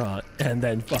restaurant, and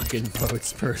then fucking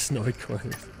votes personoid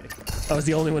quarters. I was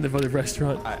the only one that voted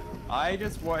restaurant. I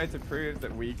just wanted to prove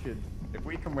that we could, if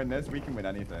we can win this, we can win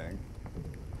anything.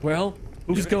 Well,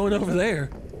 who's going over there?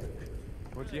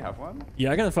 What, do you have one?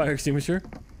 Yeah, I got a fire extinguisher.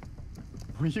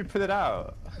 Will you put it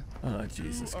out? Oh,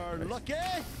 Jesus. Are lucky?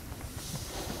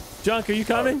 Junk, are you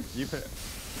coming? You put it.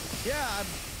 Yeah,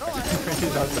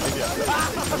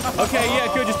 Okay,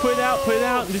 yeah, good. Just put it out.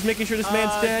 I'm just making sure this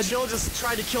man's dead. Chill just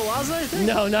tried to kill Ozzy, I think?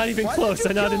 No, not even close.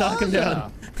 I know how to knock him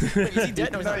down. Wait, is he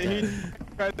dead? No, he's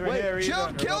not dead. Wait,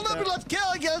 Chill killed him. Let's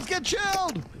kill again. Let's get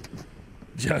chilled.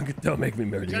 Junk, don't make me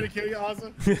murder Trying to you. kill you,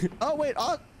 Ozzy? Oh wait,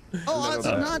 Oz's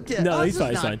not dead. No, he's Oz's fine,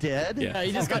 he's not fine. dead. Yeah. Yeah,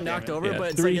 he just got knocked over, Yeah,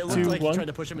 but it's 3, like, it looked 2, like 1. he tried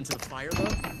to push him into the fire, though.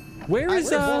 Where is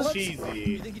Cheesy.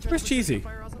 You think he tried Where's to push him Cheesy? into the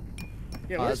fire, Ozzy?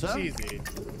 Yeah, where's Ozzy? Cheesy?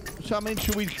 So I mean,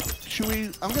 should we?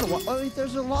 I'm gonna. Oh, wait,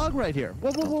 there's a log right here.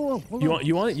 Whoa.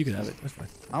 You want it? You can have it. That's fine.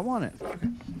 I want it.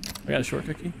 I got a short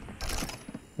cookie.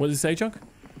 What does it say, Junk?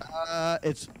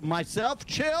 It's myself,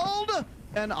 chilled,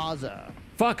 and Ozza.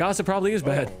 Fuck, Asa probably is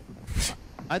bad.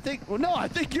 I think. Well, no, I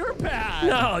think you're bad.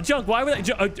 No, Junk, why would I?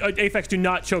 Aphex, do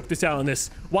not choke this out on this.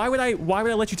 Why would I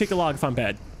let you take the log if I'm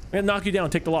bad? I'm gonna knock you down.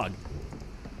 Take the log.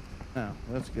 Oh,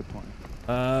 that's a good point.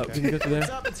 We can go through What's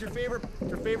there. up? It's your favorite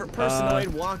personoid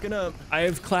walking up. I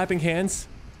have clapping hands.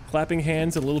 Clapping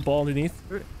hands, a little ball underneath.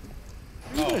 Are you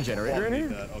doing a generator in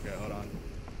here? Okay, hold on.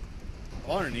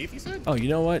 Oh, underneath, you said? Oh, you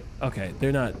know what? Okay,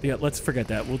 they're not. Yeah, let's forget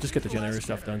that. We'll just get the generator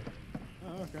stuff done.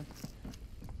 Oh, okay.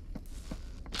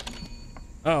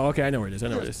 Oh, okay, I know where it is. I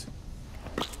know where it is.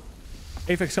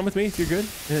 Aphex, come with me if you're good.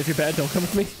 And if you're bad, don't come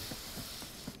with me.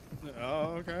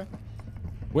 Oh, okay.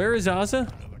 Where is Aza? I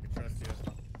don't know if I can trust you.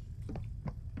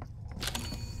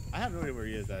 I have no idea where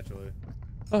he is, actually.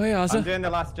 Oh, hey, I'm Aza. doing the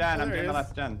last gen. I'm There doing he the is.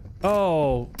 last gen.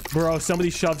 Oh, bro, somebody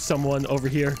shoved someone over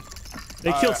here.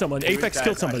 They killed someone. he was Aphex dead,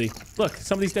 killed somebody. Look,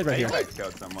 somebody's dead right here. Apex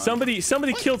killed someone.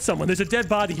 Somebody killed someone. There's a dead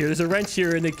body here. There's a wrench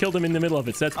here, and they killed him in the middle of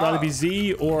it. So that's probably be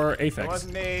Z or It Aphex.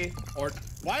 wasn't me. Or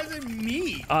why is it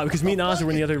me? Because me and Aza were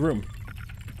in the other room.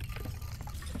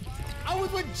 I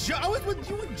was with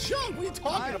you and Junk. What are you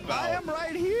talking about? I am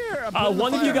right here. I'm putting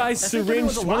One the of you fire. guys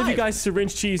syringed. One of you guys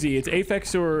syringed Cheesy. It's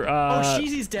Aphex or Oh,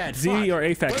 Cheesy's dead. Z Fuck. or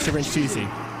Aphex syringed Cheesy.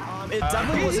 It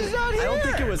definitely wasn't. Cheesy's not I don't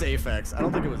think here. it was Aphex. I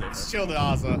don't think it was Aphex. It's Chilled and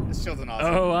Ozza. It's Chilled and Ozza.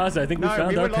 Oh, Aza, I think we No, found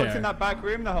we our were locked in pair. that back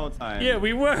room the whole time. Yeah,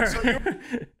 we were.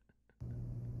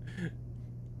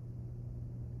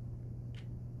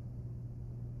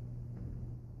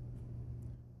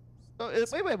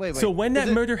 Wait. So when that Is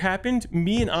it- murder happened,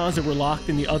 me and Aza were locked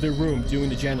in the other room doing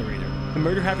the generator. The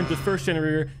murder happened to the first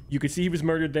generator. You could see he was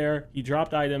murdered there. He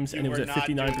dropped items, and it was We're at not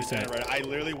doing the 59%. generator. I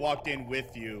literally walked in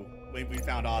with you when we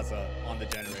found Ozza on the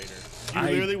generator. You I-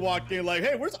 literally walked in like,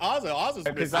 hey, where's Ozza? Ozza's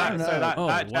Because missing. that Oh,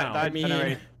 wow. that mean,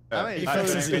 generator. I mean, that Aphex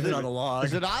is generator- hidden on the log.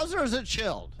 Is it Oz or is it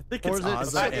chilled? I think Or it's is it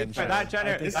Ozza and But that Chilled.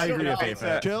 generator. It's I agree with still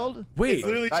Aphex. chilled? Wait,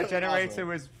 Literally That Chilled and generator Ozza.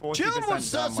 was 40% Chilled was down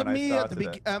sus when of I me at the started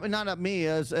it. beginning. Not at me,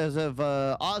 as of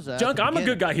Oz. at Junk, the I'm a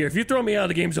good beginning. guy here. If you throw me out,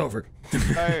 the game's over.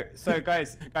 So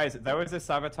guys, there was a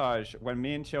sabotage when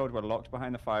me and Chilled were locked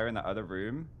behind the fire in that other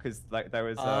room because like there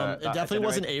was. It that definitely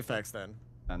wasn't generator- Aphex then.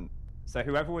 And so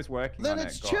whoever was working Then on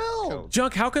it's it got Chilled. killed.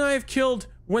 Junk, how can I have killed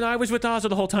when I was with Aza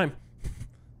the whole time?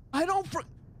 I don't.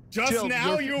 Just Chilled,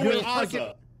 now you're- you were you're with fucking-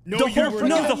 Ozza. No, The you whole were no,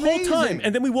 not. the whole time, amazing.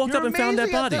 and then we walked You're up and found that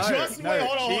amazing body. at that. Just wait,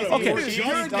 hold on. Okay. Just Cheesy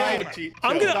died. died.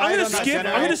 I'm died gonna on that skip. I'm gonna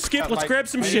generator, skip. Let's like- grab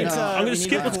some We shit. need to- I'm gonna we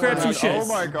skip. need Let's to grab some coordinate. shit. Oh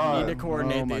my We need god. to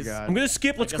coordinate Oh my these. God. I'm gonna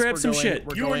skip. Let's guess grab we're some going- shit.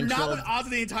 we're You were going not Chilled. with Ozza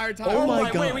the entire time. Oh my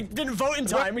Wait, God. we didn't vote in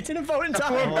time. We didn't vote in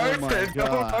time. Oh my god.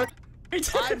 We I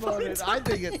didn't vote in voted. I time.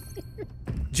 think it.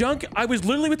 Junk, I was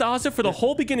literally with Aza for the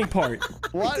whole beginning part.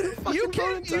 What? You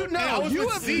can't. You And I know. was You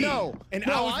with have Z. no. And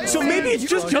no, I was I with So Z. maybe it's you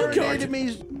just Junkyard. coordinated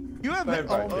me. You have. Oh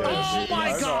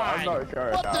my god.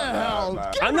 What the hell?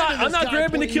 Get I'm rid not. of I'm this not guy,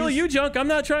 grabbing to kill please. you, Junk. I'm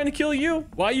not trying to kill you.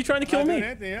 Why are you trying to kill me?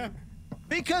 Yeah.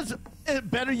 Because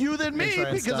better you than me, try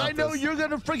and because stop I know this. you're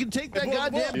gonna freaking take that Well,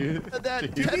 goddamn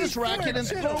that tennis racket and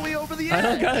throw me over the I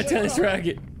don't edge. got a tennis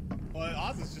racket. Well,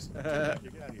 Ozza's just. Get out of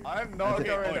here. I'm not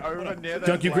going over near that.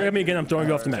 Junk, you grab me again. I'm throwing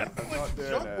you off the map. I'm not doing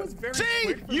Junk it. was very See,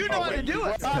 quick for you me. know how to do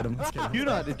it. Get him. Let's get him. You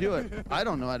know how to do it. I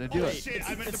don't know how to do Oh, it. shit,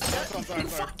 I meant to. I'm sorry.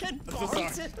 Fucking I'm so sorry.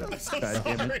 I'm so God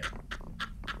damn sorry. it.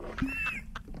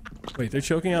 Wait, they're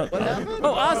choking out. happened?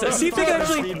 Oh, Aza, see if they can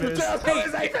actually. Hey,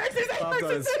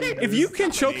 If you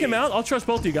can choke him out, I'll trust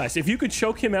both of you guys. If you could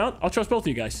choke him out, I'll trust both of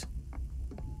you guys.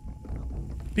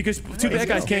 Because two bad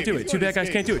guys can't do it. Two bad guys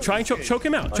can't do it. Try and choke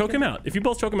him out. Choke him out. If you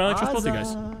both choke him out, I trust both of you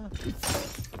guys.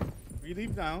 You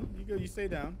leave down. You go. You stay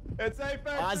down. It's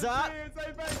Apex. Ozza. It's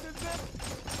Apex.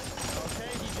 Okay,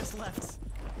 he just left.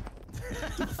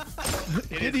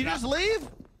 Did he just leave?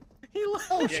 He left.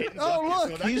 Oh, Yeah, shit. he's Oh, okay, look,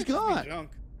 so that he's could just be gone. Junk.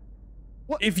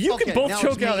 What? If you Okay, can both now it's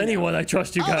choke me out now. anyone, I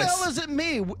trust you How the hell guys. is it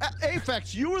me?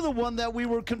 Aphex, you were the one that we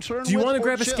were concerned with. Do you want to or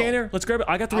grab a Chill? scanner? Let's grab it.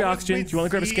 I got 3 I was oxygen. with Do you want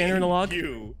to grab a Z scanner in the log?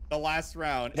 You, the last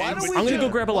round. Why And don't with we I'm gonna do go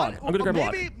it? grab a log. I'm gonna grab a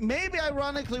log. Maybe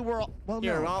ironically we're all, well,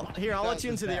 Here, no. I'll let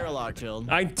you into the airlock, Chilled.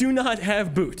 I do not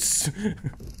have boots.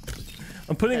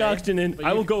 I'm putting oxygen in. But I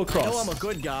you- will go You know across. I'm a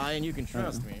good guy, and you can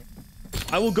trust me.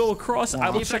 I will go across. I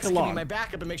will Aphex check a can be log. my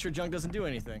backup and make sure Junk doesn't do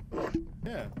anything.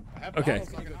 Yeah. I have Okay. bottles,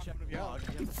 so I can hop into the Log.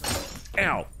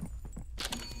 alley.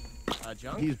 Ow.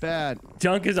 Junk. He's bad.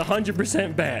 Junk is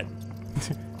 100% bad.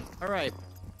 All right.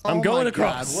 I'm Oh going my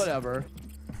across. God, whatever.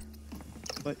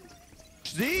 But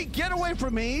Z, get away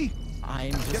from me.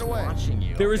 I'm just Get away. watching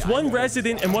you. There is Okay, I one know.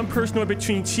 resident and one person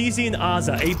between Cheesy and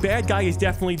Ozza. A bad guy is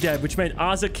definitely dead, which meant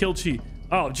Ozza killed Cheesy.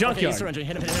 Oh, Okay, he's Junkyard. surrendering.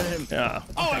 Hit him. Yeah.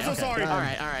 Oh, I'm so sorry. All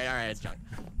right. It's Junk.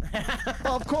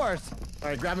 Well, of course. All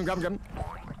right, grab him. God damn it.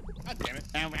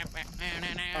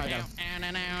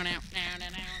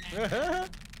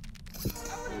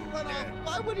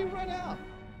 Why would he run out?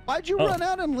 Why'd you Oh. run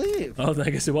out and leave? Oh, I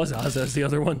guess it was Ozza. That's the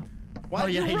other one.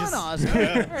 Why'd yeah, you he run, just- Ozzy? All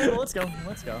right, well, let's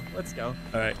go.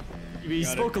 All right. You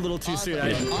spoke a little too soon.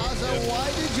 Ozzy,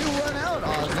 why did you run out,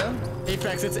 Ozzy?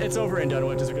 Apex, it's over and done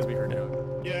with just because we heard it.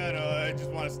 Yeah, no, I just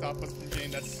want to stop us from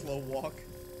getting that slow walk.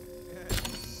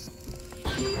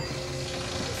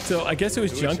 So I guess it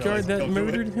was Junkyard that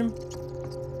murdered him?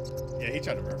 Yeah, he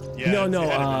tried to murder. Yeah,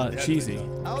 no, Cheesy.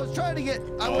 I was trying to get.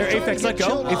 Here, Apex, let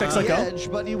go. Apex, let go.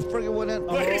 Edge, but you friggin' wouldn't.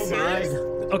 Are you serious?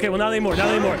 Okay, well, not anymore. Not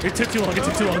anymore. It took too long. It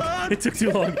took too long. It took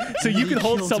too long. So you can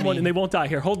hold someone and they won't die.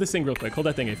 Here, hold this thing real quick. Hold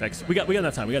that thing, Apex. We got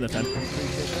enough time. We got enough time.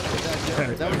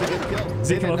 That was a good kill.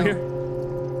 Zeke, come over here.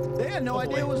 They had no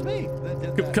idea it was me.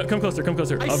 Come closer. Come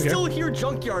closer. I Over still here. hear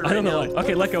Junkyard I don't know right now. why.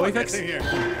 Okay, let go, Apex. Here.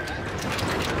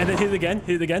 And then hit it again.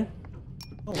 Hit it again.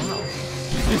 Oh, wow.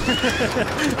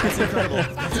 That's incredible.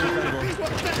 That's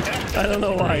incredible. I don't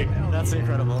know why. That's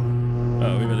incredible.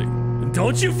 Oh, we better.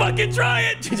 Don't you fucking try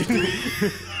it!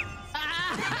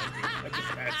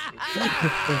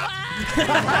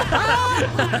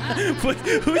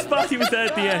 Whose body was that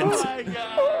at the end? Oh my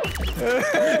god.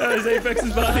 That was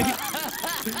Apex's body.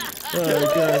 Oh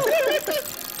god.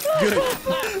 Good.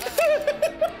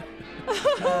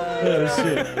 Oh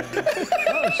shit.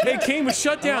 Hey, Kane was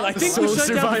shut down. I think we shut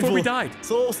down before we died.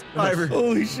 Soul survivor.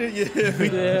 Holy shit, yeah.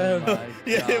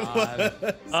 Yeah, it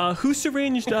was. Who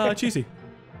syringed Cheesy?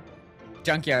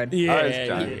 Junkyard.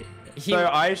 Yeah. So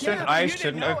I shouldn't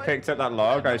didn't have picked up that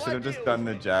log. I should have just done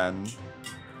the gen.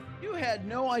 You had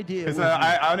no idea. Because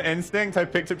on instinct, I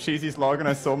picked up Cheesy's log and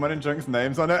I saw Mon and Junk's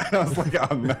names on it, and I was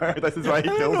like, oh no, this is why he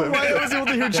killed him. Why I was able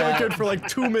to hear Junkyard for like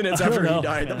 2 minutes after he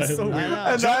died. That was so weird.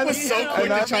 And Junk was so quick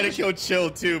to try to kill Chill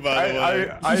too, by the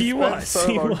way. I He spent was, so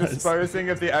he long was. disposing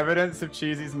of the evidence of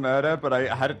Cheesy's murder, but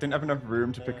I didn't have enough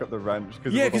room to pick up the wrench.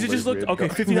 Yeah, because it just looked okay.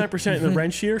 59% in the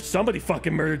wrench here. Somebody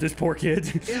fucking murdered this poor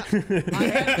kid. Yeah,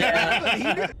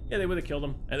 they would have killed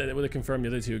him, and then they would have confirmed the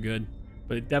other two good.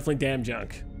 But it definitely damn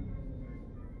Junk.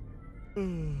 I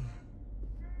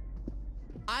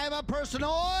am a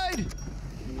personoid.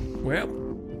 Well,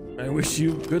 I wish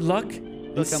you good luck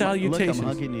and salutations. Look,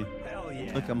 I'm hugging you. Hell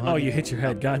yeah. Look, I'm hugging Oh, you hit your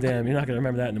head. Goddamn, you're not gonna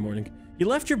remember that in the morning. You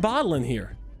left your bottle in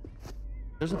here.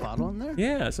 There's a bottle in there?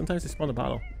 Yeah, sometimes they spawn a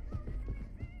bottle.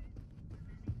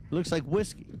 Looks like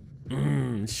whiskey.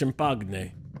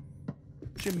 Champagne.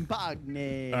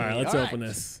 Champagne. All right, let's open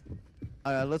this.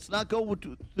 Let's not go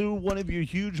through one of your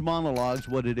huge monologues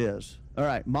what it is. All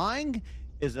right, mine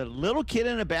is a little kid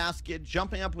in a basket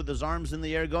jumping up with his arms in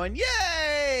the air going,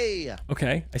 yay!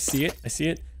 Okay, I see it. I see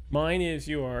it. Mine is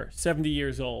you are 70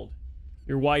 years old.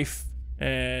 Your wife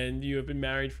and you have been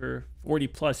married for 40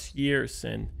 plus years,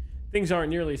 and things aren't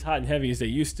nearly as hot and heavy as they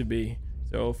used to be.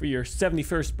 So for your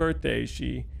 71st birthday,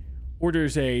 she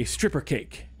orders a stripper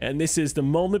cake, and this is the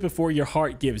moment before your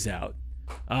heart gives out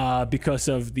because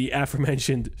of the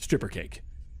aforementioned stripper cake.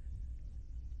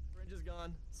 Syringe is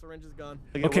gone. Syringe is gone.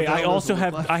 Okay, I also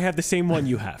have I have the same one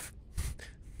you have.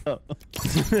 Oh, oh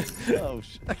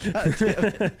shit. God damn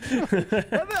it.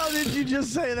 How the hell did you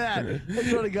just say that? I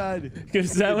swear to God.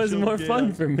 Because that was more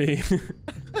fun for me.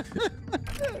 I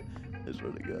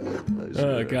swear to God.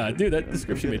 Oh god, dude, that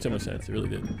description made so much sense. It really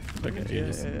did. Okay,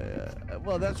 Jesus. Yeah.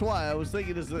 Well, that's why I was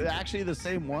thinking it's actually the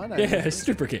same one. Yeah,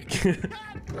 stripper cake.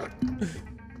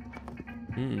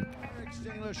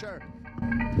 Extinguisher.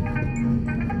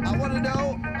 I want to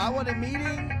know. I want a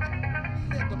meeting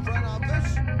at the front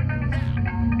office.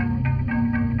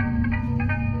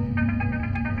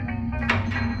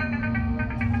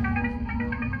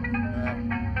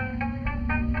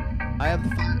 I have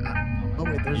the fire. Oh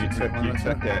wait, there's You took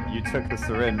it. You took the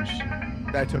syringe.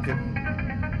 I took it.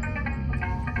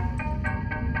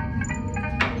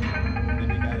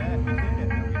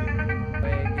 We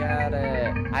got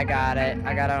it. I got it.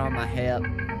 I got it on my hip.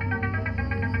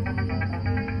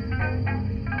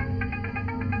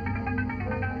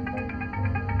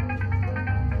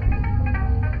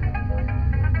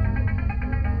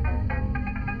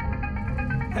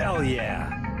 Hell yeah.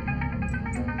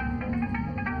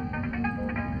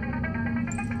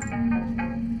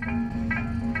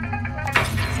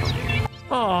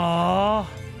 Aww.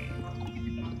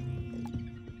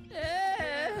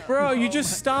 Bro, you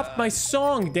just stopped my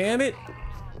song, damn it.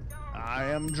 I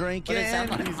am drinking. What does it sound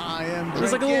like? I am drinking.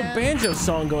 There's like a little banjo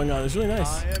song going on. It's really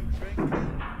nice. I am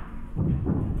drinking.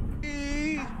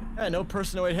 Yeah, no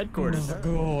personoid headquarters.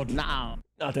 God. Now.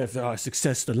 Not after our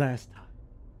success the last time.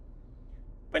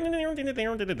 It's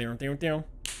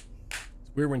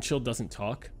weird when Chilled doesn't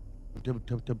talk. So it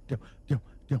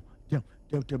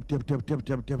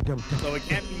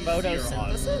can't be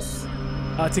Photosynthesis?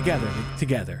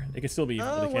 Together. They can still be evil,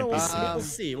 but they can't be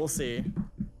evil. We'll see.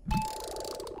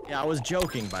 Yeah, I was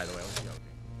joking, by the way. I was joking.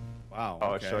 Wow.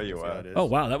 I'll show you what. Oh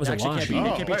wow, that was a Actually, lie.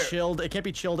 it can't be chilled. It can't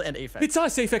be chilled and Aphex. It's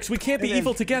us, Aphex. We can't be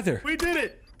evil together. We did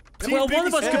it. Well, one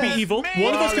of us could be evil.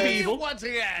 One of us could be evil. Once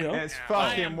again. No. It's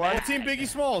fucking one. Team Biggie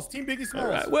Smalls. Team Biggie Smalls.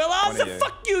 All right. Well, also, of you.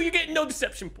 fuck you. You get no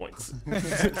deception points.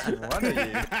 One of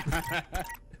you.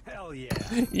 Hell yeah.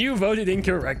 You voted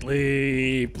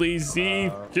incorrectly. Please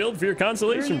see Chilled for your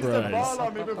consolation prize.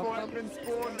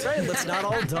 Right, let's not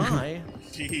all die.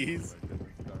 Jeez.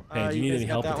 Hey, do you need guys any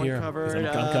got help that with one here? covered.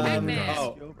 'Cause I'm coming in. Pac-Man.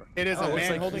 Oh, it is a looks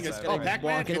man like holding he's his. gonna Oh, be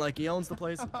Pac-Man. walking like he owns the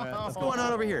place. All right, what's going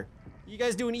on over here? You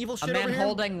guys doing evil A shit over man here?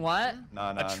 holding what? No.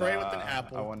 A tray with an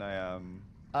apple. I want a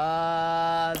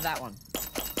That one.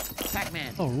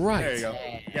 Pac-Man. All right. There you go.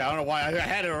 Yeah, I don't know why I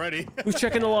had it already. Who's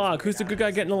checking the log? Who's the good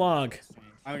guy getting the log?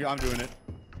 I'm doing it.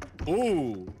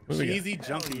 Ooh, What do we got? cheesy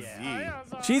junky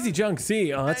Z. Cheesy Junk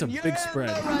Z. Oh, that's a big spread.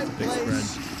 Big spread.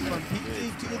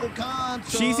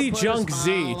 Cheesy Junk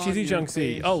Z. Cheesy Junk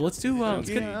Z. Oh, let's do. Let's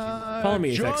get. Follow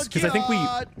me, Apex, because I think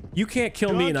you can't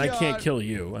kill me and I can't kill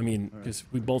you. I mean, because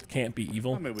we both can't be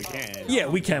evil. I mean, we can. Yeah,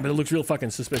 we can, but it looks real fucking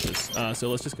suspicious. So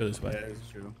let's just go this way. That is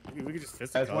true. We could just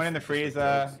fist There's one in the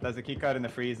freezer. There's a keycard in the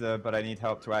freezer, but I need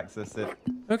help to access it.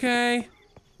 Okay.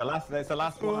 It's the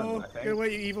last one, Oh, I think. get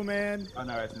away, you evil man. Oh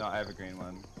no, it's not. I have a green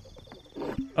one.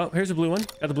 Oh, here's a blue one.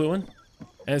 Got the blue one.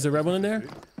 And is there a red one in there?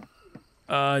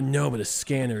 No, but the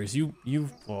scanners.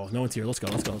 Oh, no one's here. Let's go.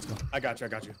 I got you.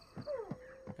 Got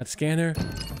the scanner.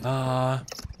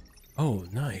 Oh,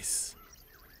 nice.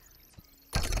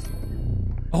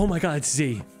 Oh my God, it's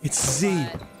Z. It's Z.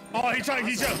 Oh, he tried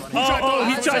He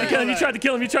tried to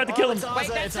kill him. Wait,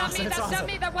 that's not me. That wasn't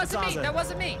me. That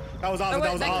wasn't me. That was Ozzy.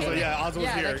 That was Ozzy. Yeah, Ozzy was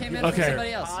Yeah, here. that came in Okay. from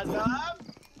somebody else.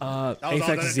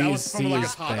 Apex Z that is was from like a Z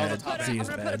is top- that was a bad. top Z I'm is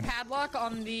gonna put a bad. padlock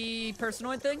on the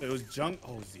personoid thing. It was junk.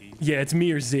 Oh, Z. Yeah, it's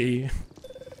me or Z.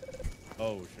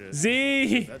 Oh, shit.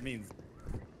 Z. That means.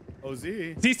 Oh,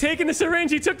 Z. He's taking the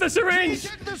syringe. He took the syringe.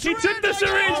 He took the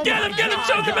syringe. Get him.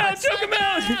 Choke him out.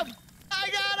 I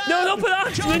got him. No, don't put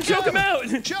oxygen. Choke him out.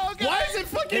 Choke him. Why is it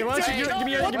fucking Hey, why don't you dead? give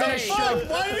me a What the shot? fuck?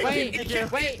 Why did Wait,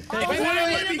 it wait. Why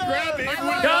let me grab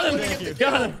it?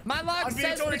 Got him. My log I'm being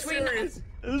says totally between. serious.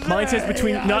 Mine says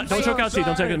between. Not. Don't choke out Z. Don't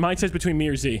choke sorry. it. Mine says between me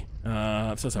or Z.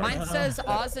 I'm so sorry. Mine says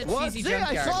Oz at What? Cheesy Z? I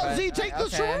Junkyard. saw but- Z take the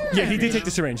okay. syringe. Yeah, he did take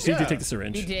the syringe. Z did take the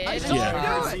syringe. He did.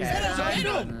 Yeah.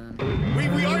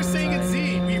 We are saying it's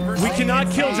Z. We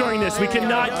cannot kill during this. We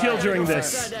cannot kill during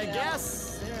this. That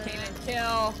gas. Can't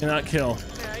kill. Cannot kill.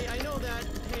 Hey, I know that.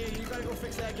 Hey, you gotta go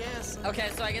fix that gas. Okay,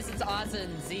 so I guess it's Oz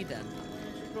and Z then.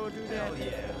 Go do that.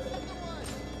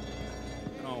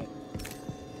 No.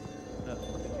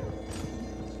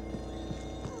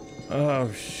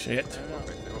 Oh shit.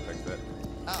 We'll fix it.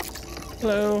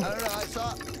 Hello. I don't know. I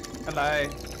saw.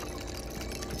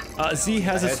 Hello. Z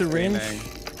has a Head syringe. screaming.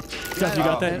 Jeff, you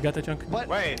got that? You got that, Junk? What?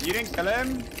 Wait, you didn't kill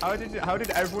him? How did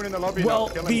everyone in the lobby Well,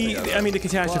 not kill him together? I mean, the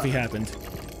catastrophe happened.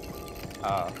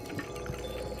 Oh.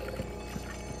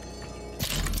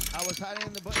 I was hiding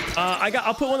in the bush.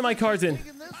 I'll put one of my cards in.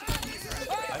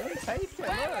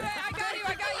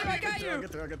 I got you.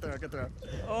 Get through.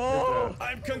 Oh,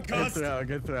 I'm concussed.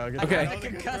 Get through. Okay. I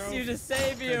can cuss you to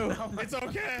save you. It's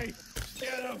okay.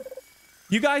 Get him.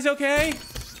 You guys okay?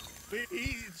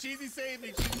 Cheesy saved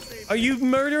me. Cheesy saved me. Are you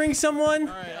murdering someone?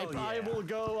 All right, I will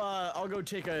go. I'll go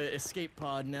take a escape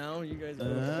pod now. You guys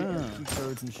go keep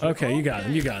codes and shit. Okay, you got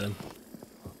him. You got him.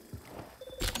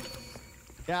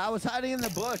 Yeah, I was hiding in the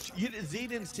bush. Z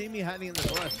didn't see me hiding in the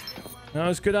bush. No,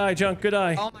 it's good eye, Junk. Good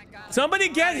eye. Oh my god. Somebody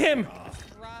get him.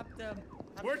 Dropped him.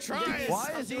 We're trying.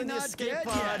 Why is he doing the not escape dead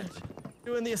pod. yet?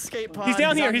 Doing the escape pod. He's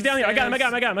down here. He's down here. I got him. Okay,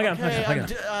 I got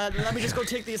him. let me just go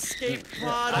take the escape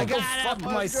pod. I'll I go got fuck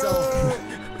myself.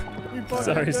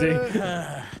 Sorry, Z.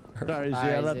 Sorry, Z.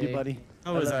 I love you, buddy.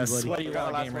 That was a love you, buddy. sweaty Got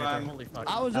the log game last right there. one. Holy fuck.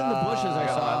 I was in the bushes. I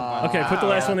saw him. Okay, put the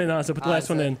last one in, Asa. Put the last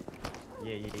one in.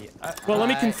 Yeah. Well, let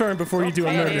me confirm before you do a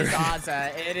It murder. is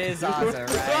Ozza. It is Ozza,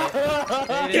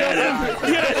 right? It is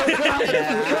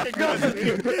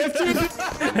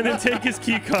Ozza. And then take his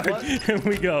key card, and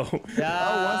we go. Oh,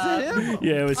 was it him?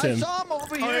 Yeah, it was I him. saw him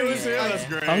over here. Oh, it was him. That's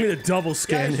great. I'm gonna double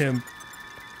scan him.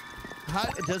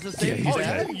 Does it say Yeah, he's he's Oh,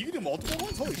 dead? dead. you do multiple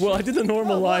ones? Holy well, I shit. did the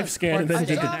normal live scan and then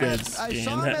did the dead I scan.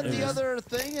 saw him That at the is- other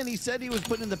thing, and he said he was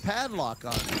putting the padlock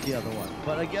on the other one.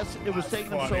 But I guess it was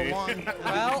taking him so funny. long.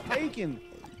 Well, Taking.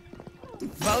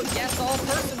 vote yes, all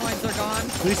personoids are gone.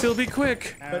 At least it'll be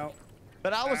quick. Ow.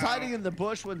 But I was hiding in the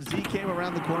bush when Z came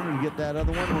around the corner to get that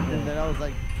other one, and then I was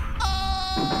like,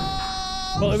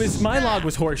 oh! Well, it was my log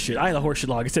was horseshit. I had a horseshit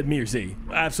log. It said me or Z.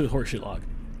 Absolute horseshit log.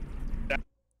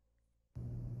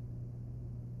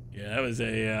 Yeah, that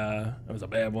was a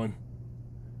bad one.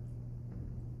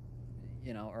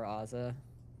 You know, or Ozza.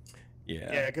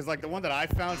 Yeah, because like the one that I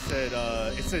found said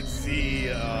it said Z,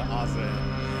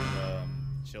 Ozza,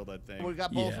 and chilled, I think. We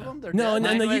got both of them. They're No,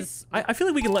 dead. no, no. was- I feel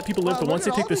like we can let people live, but Wow, once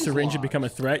they look at take the all these syringe and logs. become a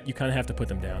threat, you kind of have to put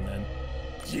them down then.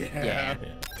 Yeah.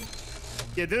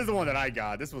 Yeah, this is the one that I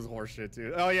got. This was horseshit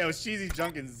too. Oh yeah, it was Cheesy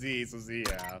Junk and Z. So Z,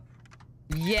 yeah.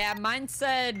 Yeah, mine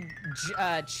said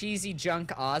cheesy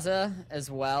junk Ozza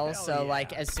as well. Hell So yeah.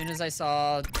 like, as soon as I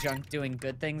saw Junk doing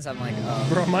good things, I'm like, oh.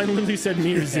 Bro, mine literally said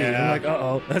me or Z. Yeah. I'm like,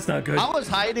 uh-oh, that's not good. I was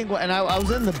hiding and I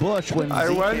was in the bush when I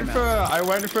Z went came for out. I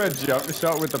went for a jump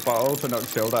shot with the bottle to knock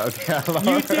Chilled out of the airlock.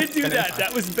 You did do that.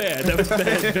 That was bad. That was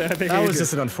bad. That was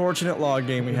just an unfortunate log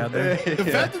game we had there. The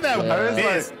fact that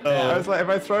I was like, if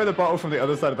I throw the bottle from the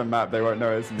other side of the map, they won't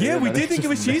know it's me. Yeah, and we then did it's think it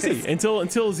was just cheesy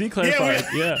until Z clarified.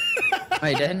 Yeah,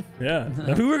 I did. yeah.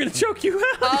 We were gonna choke you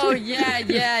out. Oh yeah.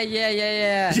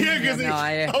 Yeah, because No,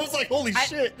 I was like, holy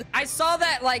shit. I saw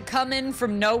that like come in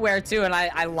from nowhere too, and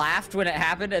I laughed when it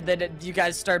happened, and then you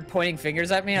guys started pointing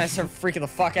fingers at me, and I started freaking the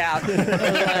fuck out.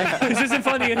 This isn't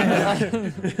funny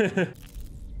anymore.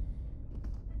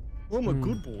 I'm a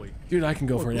good boy. Dude, I can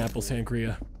go for an apple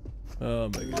sangria. Oh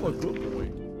my god. I'm a good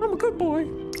boy. I'm a good boy.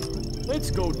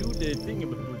 Let's go do the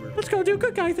thingamaboober. Let's go do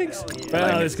good guy things.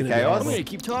 Well, this is gonna be chaos. I'm gonna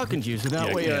keep talking to you, so that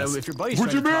Yeah, way, yes. if your buddy's trying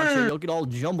to talk to you, you'll get all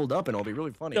jumbled up and it'll be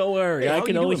really funny. Don't worry, Hey, I how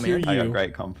can you only doing, hear man? I got you.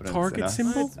 great confidence Target in us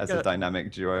symbol? as a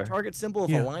dynamic duo. Target symbol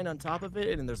with Yeah. a line on top of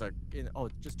it, and there's a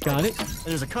just Got it. And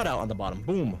there's a cutout on the bottom.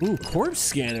 Boom. Ooh, corpse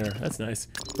scanner. That's nice.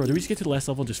 Bro, do we just get to the last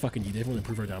level and just fucking eat everyone and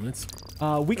improve our dominance?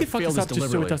 We can fuck failed this this up just so it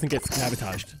deliberately. doesn't get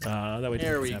sabotaged. That way it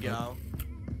There doesn't we get sabotaged. go.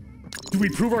 Do we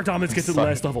prove our dominance, get to the Sorry.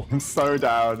 last level? I'm so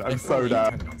down. I'm so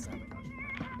down.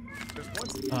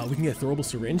 We can get throwable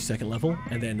syringe, second level,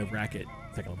 and then the racket,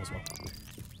 second level as well.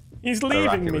 He's The leaving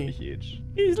racket would be me. huge.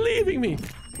 He's leaving me.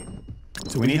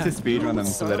 So We need to have- speedrun them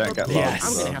so they don't get Yes. I'm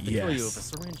lost. gonna have to kill you Yes. with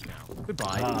a syringe now.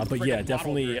 Goodbye. But yeah, Freaking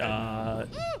definitely, bottle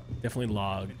definitely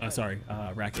log.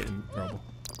 Racket and throwable.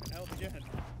 Hell yeah.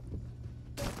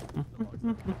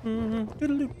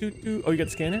 Oh, you got the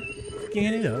scanner?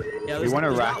 Scan it up. Yeah, We want to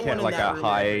there's not racket one in like that a room.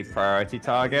 high priority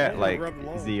target, like rub it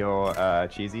along. Z or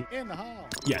Cheesy. In the hall.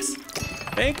 Yes.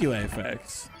 Thank you,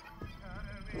 AFX.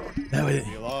 That way,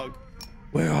 Log.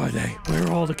 where are they? Where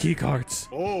are all the key cards?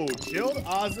 Oh, Chilled,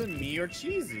 Ozza, me, or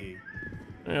Cheesy.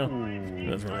 Yeah, it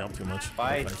doesn't really help too much.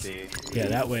 Spicy. Yeah,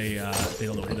 that way they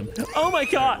don't know hit them. Oh my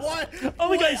god! What? Oh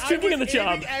my god, he's drinking in the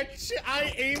job.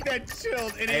 I aimed at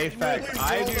Chilled, and it Apex, really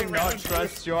I rolled do around not me.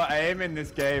 trust your aim in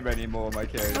this game anymore, my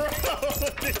kid. Bro,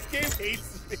 this game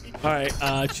hates me. All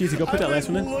right, Cheesy, go put that last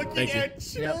one in. Looking Thank you. at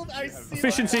Chilled, I see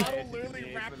Efficiency. my bottle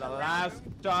literally wrapped For the around. last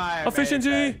time.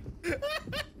 Efficiency. Apex.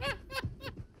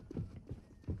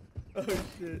 Oh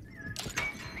shit.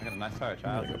 I got a nice fire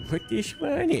child. Put this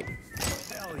one in.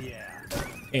 Hell yeah.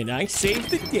 And I saved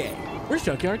the day. Where's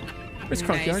Junkyard? Where's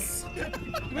Crunkyard? Nice.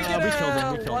 We killed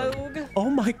him. We killed him. Rogue. Oh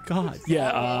my god.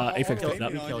 Yeah, Apex picked it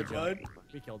up. We killed him.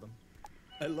 We killed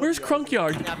him. Where's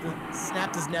Crunkyard?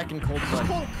 Snapped his neck in cold blood.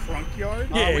 Called Crunkyard?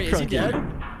 Yeah, Oh, wait, is he dead?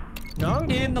 Crunkyard. No?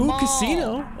 In the Ooh, mall.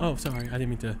 casino. Oh, sorry, I didn't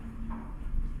mean to.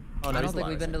 Oh, no, I he's don't think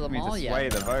we've been to the We mall just sway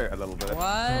yet. the vote a little bit. What?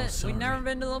 Oh, sorry. We've never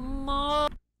been to the mall.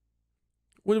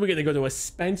 What are we gonna go to? A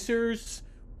Spencer's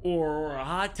or a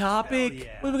Hot Topic? Hell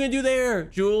yeah. What are we gonna do there,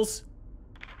 Jules?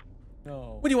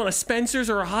 No. What do you want? A Spencer's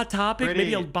or a Hot Topic?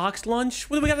 Maybe a Pretty- boxed lunch?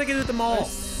 What do we have to get at the mall?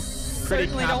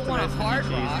 Certainly don't want a hard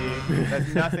rock.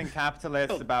 There's nothing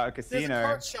capitalist about a There's a casino.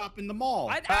 cart shop in the mall.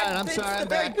 I'm It's sorry, the I'm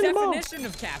very back. definition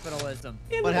of capitalism.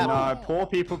 What happened? No, poor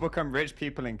people become rich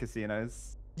people in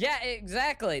casinos. Yeah,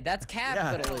 exactly. That's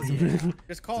capitalism.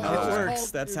 Just call How it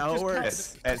works. That's how it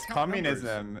works. It's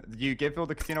communism. You give all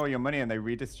the casino all your money and they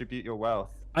redistribute your wealth.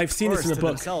 I've seen this in the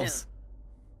book. Themselves.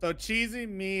 So Cheesy,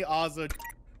 me, Ozza,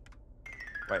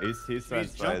 Wait, who's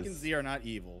first? Junk, and Z are not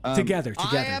evil. Together.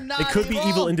 I am They not could be evil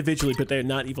evil. individually, but they're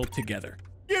not evil together.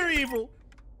 You're evil.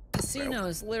 Casino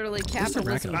is literally the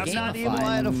capitalism racket? I'm not evil.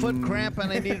 I had a gamified. foot cramp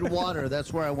and I needed water.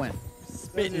 That's where I went.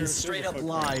 Spitting straight up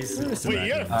lies. Wait, you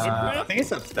got a foot I cramp? think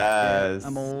it's upstairs.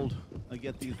 I'm old. I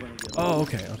get these when I get Oh, old.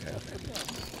 okay.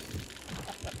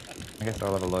 I guess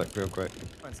I'll have a look real quick.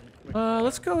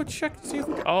 Let's go check to see if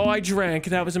we. Oh, I drank.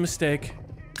 That was a mistake.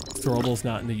 Throwable's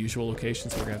not in the usual location,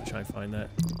 so we're gonna have to try and find that.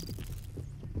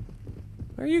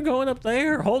 Where are you going up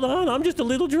there? Hold on, I'm just a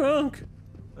little drunk.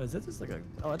 Is that just like a?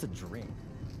 Oh, that's a drink.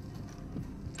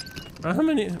 How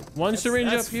many? One syringe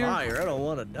That's up here. fire. I don't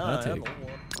want to die. I'll I take don't it.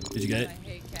 want- Did you get I it?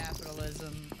 hate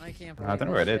capitalism. I can't I believe don't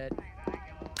know where it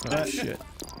this is. shit. Oh shit.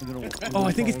 I'm gonna- Oh,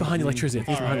 I think it's behind electricity. I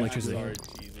think it's behind Alright, electricity. I'm sorry,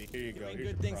 Cheesy. Here you go. Here's your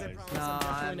Good things I prize. promise.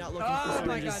 I'm definitely not looking for Oh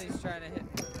my god, syringes. he's trying to hit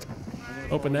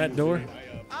me. Open that door.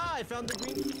 Ah, I found the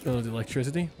green. Oh, the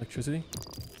electricity. Electricity.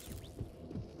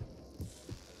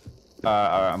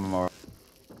 Alright, I'm alright.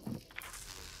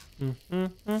 Hell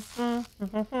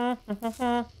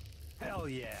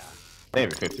yeah. They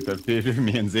have a 50-50,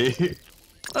 me and Z.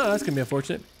 Oh, that's gonna be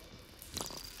unfortunate.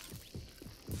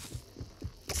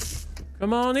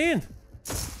 Come on in.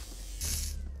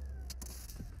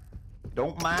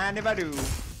 Don't mind if I do.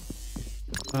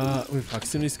 We have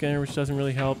proximity scanner, which doesn't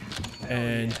really help,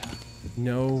 and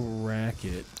no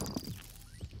racket,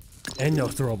 and no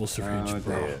throwable syringe,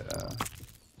 bro.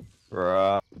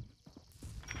 Bruh.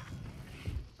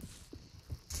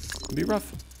 It'd be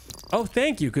rough. Oh,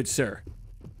 thank you, good sir.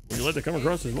 Would you like to come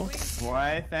across as well?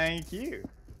 Why, thank you.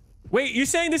 Wait, you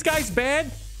saying this guy's bad?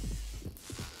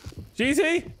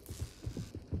 GZ?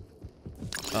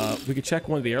 We could check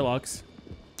one of the airlocks.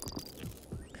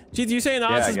 GZ, you saying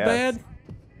Oz is bad?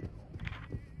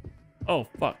 Oh,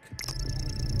 fuck.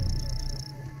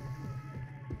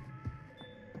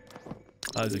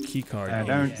 Oh, there's a key card. I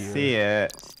don't see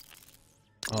it.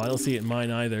 Oh, I don't see it in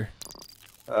mine either.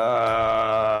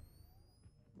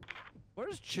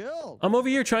 Where's Chilled? I'm over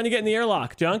here trying to get in the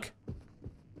airlock. Junk?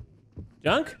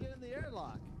 Junk? Get in the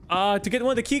airlock. To get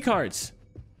one of the key cards.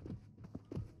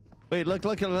 Wait, look,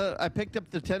 I picked up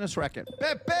the tennis racket.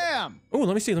 Bam! Bam! Oh,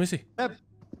 let me see. Bam.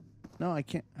 No, I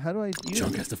can't. How do I use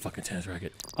Junk it? has the fucking tennis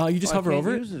racket. You just hover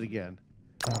over it? Use it again.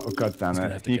 Oh, god damn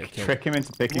it. Can you trick him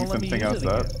into picking Won't let me something use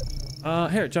else it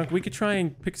up? Here, Junk, we could try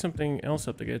and pick something else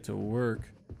up to get it to work.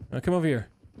 Come over here.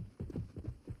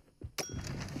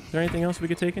 Is there anything else we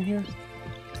could take in here?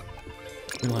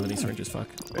 We don't have any syringes, fuck.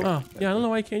 Oh, yeah, I don't know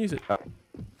why you can't use it.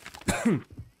 It's Are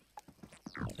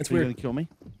you weird. gonna kill me?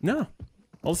 No.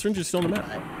 All the syringes are still on the map.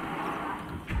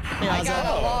 I got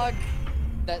a log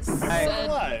that said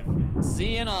Alive.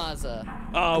 Z and Ozza.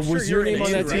 Was your name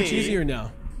on that too, Cheesy, or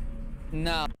no?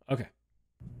 No. Okay.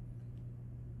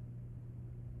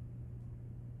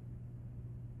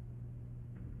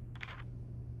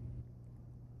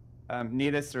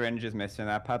 Neither syringe is missing.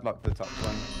 I padlocked the top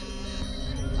one.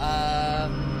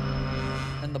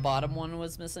 And the bottom one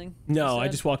was missing? No, you I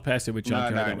said? just walked past it with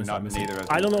Junkyard. No, That was not missing. neither of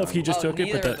I don't know if he just Oh, took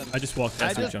it, but neither of I just walked I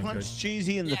past it with just Junkyard. punched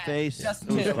Cheesy in the face. just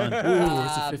It was two. fun.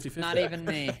 Ooh, it's a 50-50. Not even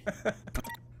me.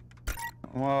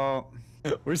 Well,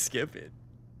 We're skipping.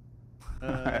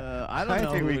 I don't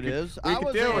know who it is. We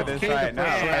could deal with this right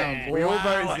now. We all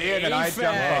vote Z and then I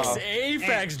jump off.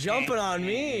 Apex jumping on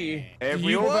me. If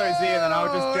we all vote Z and then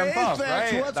I'll just jump off,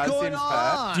 Apex, right? what's That going seems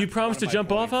on? Do you promise to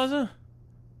jump off, Ozza?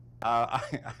 I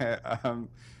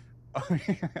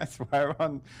swear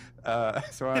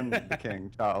on the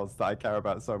King Charles that I care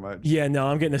about so much. Yeah, no,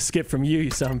 I'm getting a skip from you, you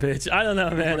son of a bitch. I don't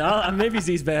know, man. Maybe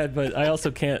Z's bad, but I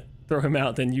also can't throw him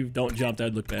out. Then you don't jump.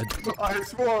 That'd look bad. I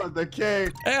swore on the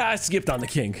King. I skipped on the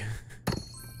king.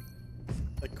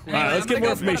 Like, All right, let's get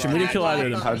more information. We didn't kill either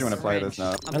of them. How do you want to play this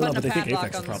now? I don't know, but they think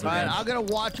Apex is probably All right, bad. I'm gonna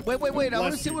watch. Wait. I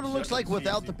want to see what it looks like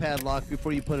without the padlock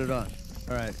before you put it on.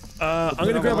 All right. I'm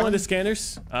gonna grab one of the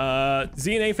scanners. Z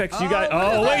and Apex, you got.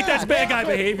 Oh wait, that's bad guy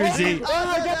behavior, Z.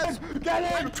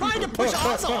 I'm trying to push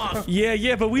us off.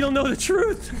 Yeah, but we don't know the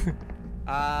truth.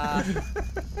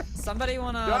 Somebody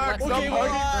wanna? Okay, well,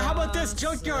 how about this,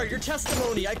 Junkyard? Your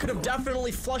testimony. I could have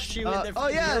definitely flushed you in the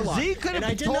airlock, Z could and I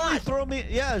have did totally not. thrown me.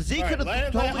 Yeah, Z could have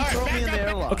all totally right, thrown me in the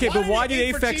airlock. Okay, but why did did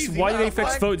you vote for Apex? Cheesy? Why did Apex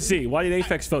What? vote Z? Why did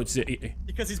Apex vote Z?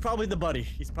 Because he's probably the buddy.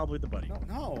 He's probably the buddy.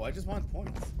 No, I just want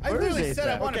points. I Where is literally said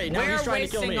I Apex? wanted Okay, points. now he's We're trying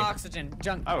to kill wasting me. oxygen.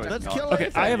 Junk. Oh, Let's not. kill Okay,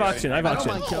 Apex. I have oxygen. I don't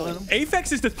mind killing him.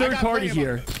 Apex is the third got party plenty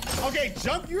of here. Okay,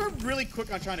 Junk, you're really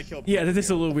quick on trying to kill people. Yeah, this is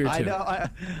a little weird I too. know.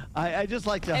 I just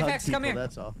like to hug Apex, come people. here.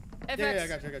 That's all. Yeah, I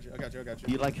got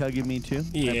you. You like hugging me too?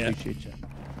 Yeah. I appreciate you.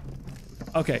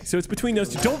 Okay, so it's between those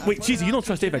two. Don't wait, Cheesy. You don't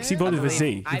trust Apex. He voted with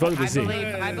Z. He voted with Z.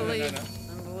 I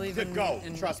believe in. Go.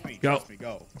 Trust me. Go. Trust me.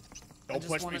 Go. Don't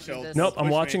push me, Chill. Nope, I'm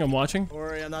Push watching. me. I'm watching. Don't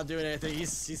worry, I'm not doing anything.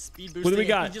 He's speed boosting. What do we He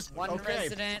got? just, One okay.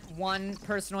 resident, one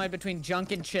personoid between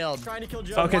Junk and Chilled. Trying to kill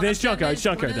Joe. Okay, then it's Junkyard. It's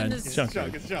One Junkyard of them then. is- It's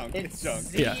Junkyard. It's Junk. It's Junk.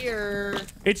 Z Yeah. or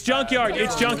It's Junkyard.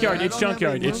 It's Junkyard. It's I don't have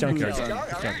Junkyard. any It's Junkyard. room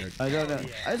It's Junkyard. I don't know.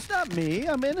 It's not me.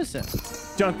 I'm innocent.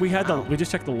 Junk, we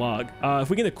just checked the log. If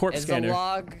we get a corpse is a scanner.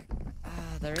 log.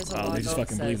 There is a log. Oh, they just that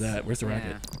fucking believe says- that. Where's the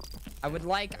racket? I would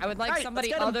like Hey, somebody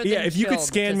let's get him. other than Yeah, if you could Chilled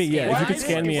scan to me, yeah, if you scan could me.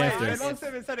 scan me Wait, after. I don't say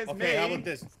it said it's Okay, me. how about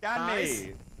this? Scan Nice.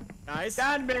 me. Nice.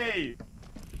 Scan me.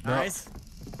 Nice.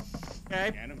 Okay.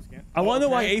 Scan. I want to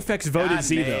know why Apex voted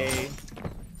Z though.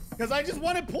 Because I just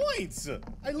wanted points.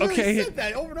 I literally Okay. said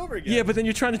that over and over again. Yeah, but then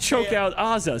you're trying to choke out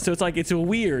Ozza, so it's like it's a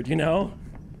weird, you know?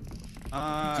 Do you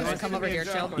want to come over here,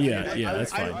 Chilled? Yeah,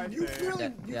 that's fine. You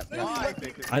literally, Yep.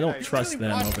 I don't trust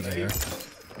them over there.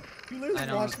 You literally I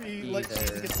don't watched me let either.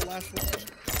 Cheesy get the last one.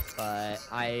 but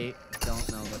I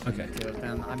don't know between the two of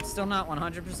them. I'm still not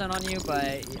 100% on you,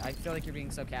 but I feel like you're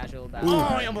being so casual about it. Oh,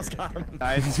 I almost got him.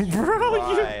 Nice.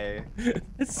 Bro, try.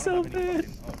 it's so bad.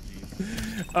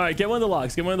 All right, get one of the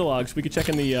logs. Get one of the logs. We could check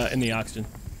in the oxygen.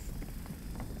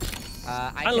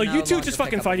 I don't know. You two just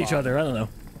fucking fight each other. I don't know.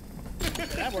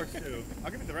 That works too. I'll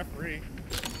give it the referee.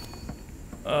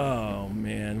 Oh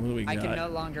man, what do we got? I can no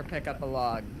longer pick up a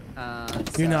log.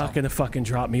 You're not gonna fucking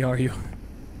drop me, are you?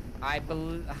 I'm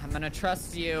gonna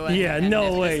trust you. And, yeah, and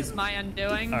no if way. This is my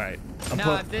undoing. All right.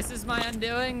 No, if this is my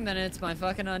undoing, then it's my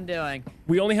fucking undoing.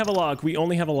 We only have a log. We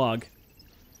only have a log.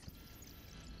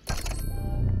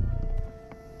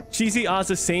 Cheesy,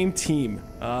 Ozza, same team.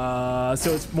 So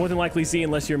it's more than likely Z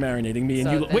unless you're marinating me and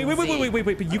So you. Wait.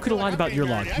 But you could have lied about your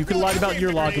log. You could have lied about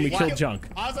your log and we killed Junk.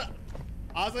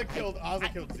 Ozza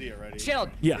killed Z already. Chilled.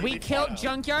 Yeah. We killed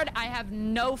Junkyard. I have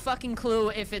no fucking clue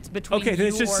if it's between Okay, then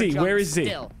it's just Z. Where is Z?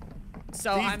 Still.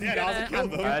 So Z's I'm dead. gonna. Ozza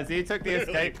killed him. Z took the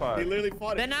escape pod. He literally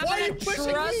fought it. Then I'm Why are gonna you pushing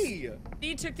trust. me?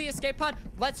 He took the escape pod.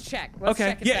 Let's check. Let's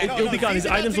Okay. check Yeah, it'll be gone. His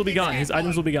items will be gone. His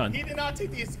items will be gone. He did not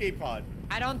take the escape pod.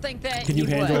 I don't think that. Can you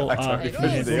he handle? would. No,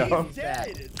 He's Z's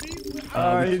dead.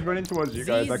 he's running towards you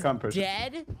guys. I Z's can't push.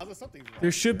 dead. Something's wrong.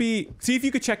 There should be. See if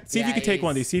you could check. See if you could take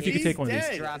one of these. See if you could take one of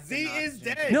these. Dead. Z is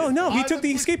dead. No, he Ozza took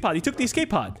the pushed- escape pod. He took the escape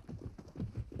pod.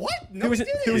 What? No, There was an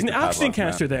Padlock, oxygen man.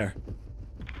 canister there.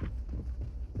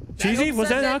 Cheesy, was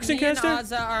that an oxygen Me and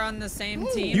canister? Ozza are on the same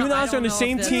team. You and I Ozza are on don't the know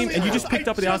same if team, this- and you just picked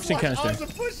up the oxygen canister.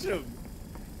 Ozza pushed him.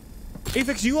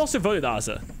 Aphex, you also voted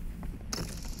Ozza.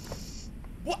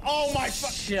 What? Oh my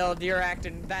fuck. Chilled, you're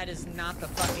acting. That is not the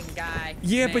fucking guy.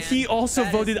 Yeah, but he man. also That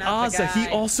is voted not the Ozza. He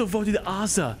guy. also voted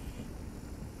Ozza.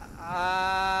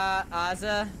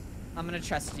 Ozza, I'm gonna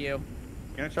trust you.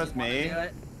 You gonna trust Do me?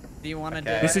 it? Do you want to do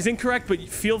Okay. it? This is incorrect, but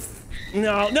feel.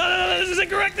 No, this is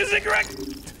incorrect. This is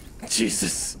incorrect.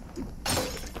 Jesus.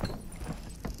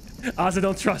 Ozza,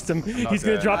 don't trust him. He's gonna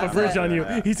doing drop a that. bridge on you.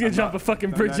 He's gonna drop a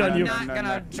fucking bridge on you. I'm not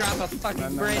gonna drop a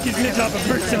fucking bridge. He's gonna drop a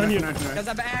bridge on you. Because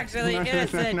I'm actually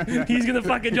innocent. He's gonna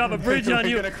fucking drop a bridge on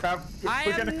you. We're gonna crab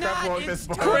walk this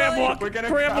boy. Crab walk. We're gonna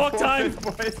Crab walk time.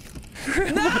 this boy.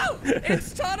 No!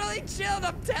 It's totally chilled,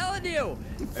 I'm telling you!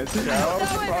 It's No,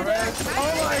 promise.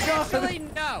 oh my god! Actually,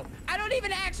 no. I don't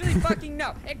even actually fucking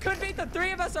know. It could be the three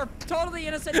of us are totally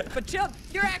innocent, but chill,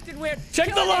 you're acting weird. Check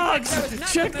the Killing logs. Apex there was not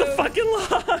Check the move. fucking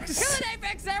logs. Killing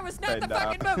Apex there was not Hey, the nah.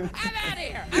 fucking move. I'm out of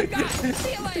here. I'm gone.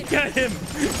 See you later. Get him.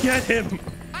 Get him.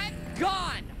 I'm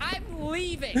gone. I'm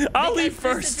leaving. I'll because leave this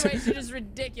first. situation is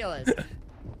ridiculous.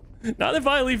 Not if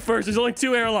I leave first. There's only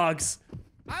 2 air logs.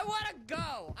 I want to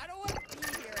go. I don't want to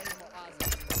be here anymore,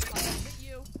 Ozzy. I'll hit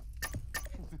you.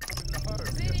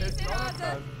 Is it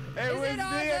Ozzy? It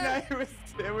was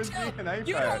Z and it was Z and Apex.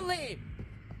 You don't leave.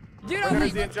 You It don't was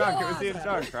leave. Z and Junk. It was Z and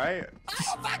Junk, right? I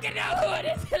don't fucking know who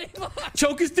it is anymore.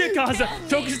 Choke his dick, Ozza. Kill me.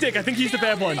 Choke his dick. I think he's the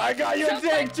bad one. I got your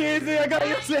dick, Cheesy. I got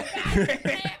your dick. Damn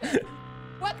it.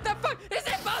 What the fuck? Is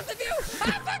it both of you?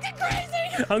 I'm fucking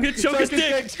crazy. I'm gonna choke his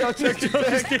dick. Choke his dick. Choke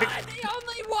his Am dick. I the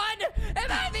only one?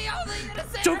 Am I the only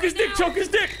innocent? Choke his right dick. now? Choke his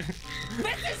dick.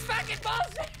 This is fucking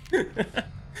bullshit.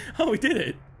 Oh, we did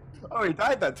it. Oh, he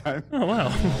died that time. Oh,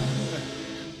 wow.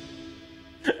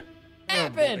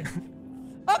 Happened.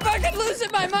 I'm fucking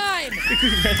losing my mind.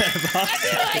 I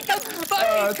feel like a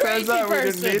fucking Turns crazy out we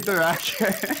didn't person. need the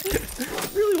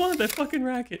racket. Really wanted that fucking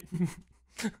racket.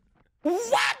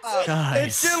 What?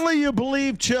 It's instantly you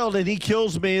believe Chilled and he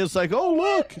kills me. It's like, oh,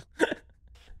 look.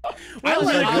 I let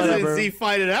like, Ozza whatever. and Z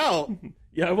fight it out.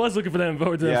 Yeah, I was looking for them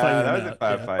forward to them Yeah, fighting that them was a out.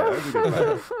 bad Yeah. fight. That was a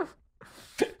good fight.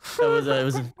 It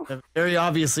was a very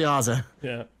obviously Ozza.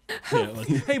 Yeah. Like,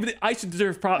 hey, but I should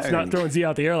deserve props for not throwing Z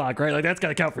out the airlock, right? Like, that's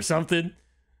gotta count for something.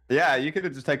 Yeah, you could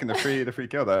have just taken the free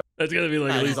kill there. That's gotta be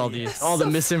like at least. All the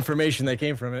misinformation that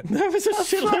came from it. That was a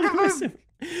shitload of missing.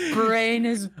 Brain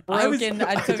is broken.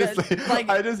 I took it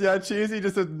like Cheesy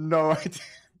just had no idea.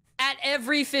 at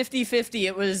every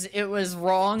 50-50 it was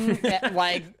wrong.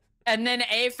 Like, and then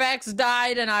Aphex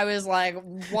died and I was like,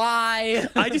 why?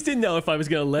 I just didn't know if I was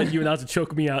gonna let you and Ozza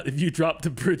choke me out if you dropped the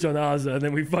bridge on Ozza and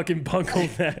then we fucking bungled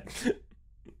that.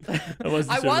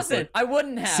 I wasn't. I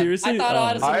wouldn't have. Seriously? I thought Oh.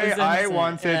 Ozza was I innocent.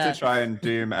 wanted Yeah. to try and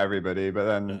doom everybody, but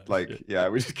then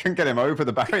we just couldn't get him over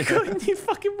the barrier. You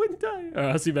fucking wouldn't die. All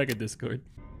right, I'll see you back at Discord.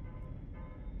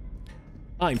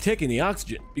 I'm taking the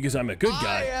oxygen because I'm a good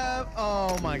guy.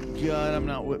 Oh my god,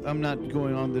 I'm not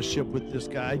going on this ship with this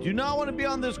guy. I do not want to be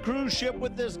on this cruise ship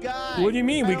with this guy. What do you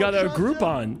mean? We I got don't a trust group him.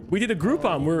 on. We did a group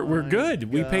on. We're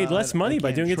good. We paid less money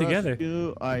by doing it together.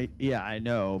 Yeah, I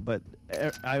know, but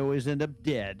I always end up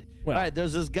dead. Well. All right,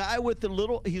 there's this guy with the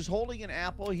little. He's holding an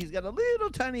apple. He's got a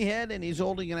little tiny head, and he's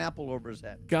holding an apple over his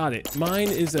head. Got it. Mine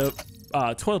is a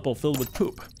toilet bowl filled with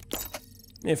poop.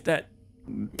 If that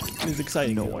is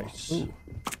exciting. Nice. Ooh.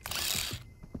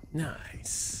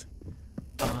 Nice.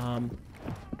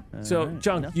 So,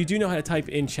 Junk, you do know how to type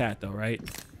in chat, though, right?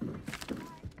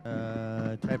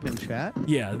 Type in chat.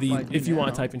 Yeah, if you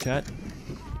want to type in chat.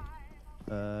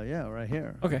 Yeah, right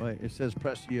here. Okay. Wait, it says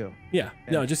press U. Yeah.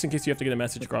 No, just in case you have to get a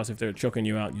message across if they're choking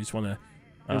you out, you just want to.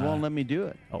 It won't let me do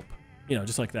it. Help. You know,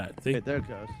 just like that. See? Wait, there it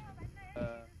goes.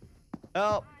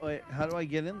 Oh, wait. How do I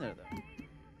get in there,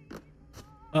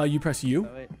 though? You press U.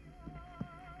 Oh, wait.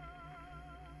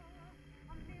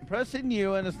 I'm pressing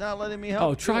U, and it's not letting me help.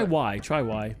 Oh, try do it. Y. Try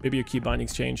Y. Maybe your key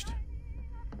binding's changed.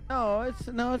 No, it's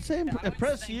saying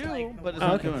press U, but it's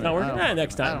not Okay. doing it. No, we're I don't-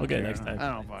 next I time. don't We'll get it care. next time. I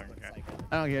don't fucking care.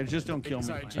 I don't care. Just don't kill me.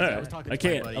 Sorry, All right. I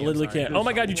can't. I literally can't. Oh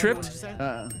my God! You tripped.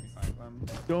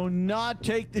 Do not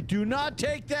take the. Do not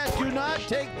take that. Do not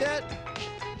take that.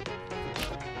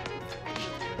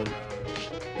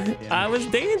 I was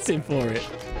dancing for it.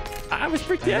 I was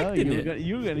protecting it.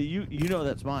 You know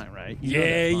that's mine, right? You know Yeah,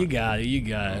 that's you mine. got it. You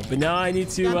got it. But now I need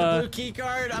Got to. the blue key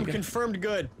card. I'm confirmed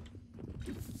good.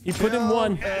 You put in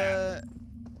one.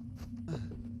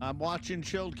 I'm watching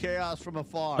Chilled Chaos from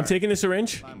afar. I'm taking the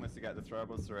syringe. Mine was to get the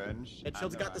throwable syringe. Yeah,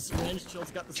 Chill's got the syringe. Chill's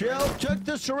got the Chill syringe. took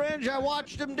the syringe. I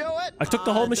watched him do it. I took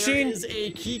the whole There machine. is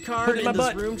a key Put card it in in my this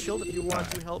butt. room. Chill, if you want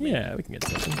to help me. Yeah, we can get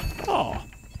something. Oh,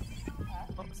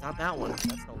 Oh, it's not that one. That's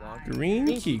no longer. green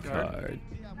key card.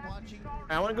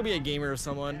 I want to go be a gamer of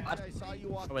someone. I saw you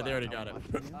walk Oh wait, they by. already got it.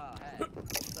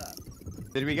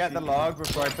 Did we get the log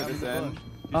before I put this in?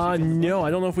 No,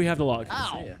 I don't know if we have the log.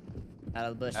 Out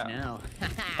of the bush now.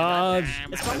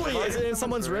 It's probably is it in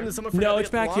someone's room? Did someone No, forget to it's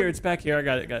get the back log? here. It's back here. I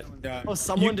got it. Got it. Oh,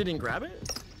 someone didn't grab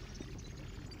it?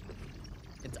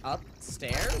 It's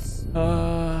upstairs? it's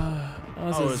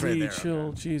right there,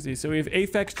 Chill, cheesy. So we have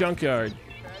Aphex Junkyard.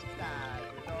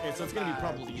 Okay, so it's gonna be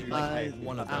probably like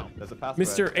one of them. There's a password.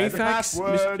 Mr. There's a Aphex,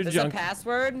 password. Mr. Is the Junk.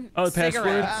 password? Oh, the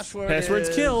password. Cigarette. Password's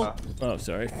is- kill. Oh,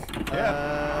 sorry. Tony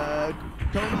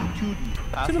Tootin.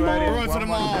 Password mall. is To the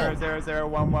mall.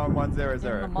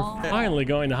 110001100. Finally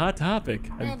going to Hot Topic.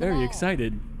 I'm very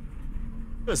excited.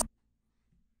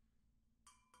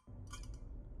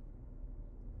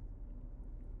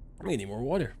 I need more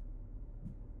water.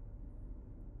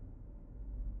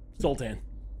 Zoltan.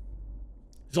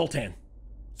 Zoltan.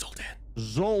 Zoltan.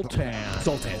 Zoltan.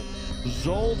 Zoltan.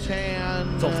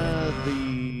 Zoltan. Zoltan.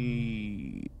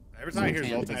 The. Every time I hear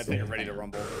Zoltan, I think I'm ready to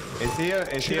rumble. Is he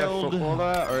a Chilled.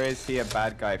 footballer or is he a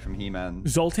bad guy from He-Man?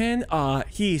 Zoltan,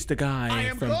 he's the guy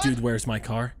from Dude, Where's My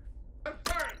Car?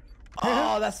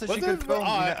 Oh, that's such a What's good that? film. Oh,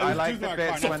 I like choose the my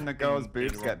bits car. when the girls'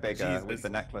 boobs get bigger Jesus. with the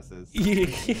necklaces.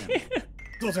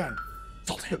 Zoltan.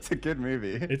 It's a good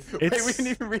movie. It's- Wait, we didn't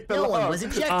even read the No one log. was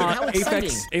ejected. How exciting!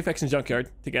 Aphex and Junkyard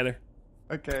together.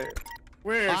 Okay.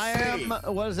 Where's I am. City?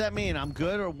 What does that mean? I'm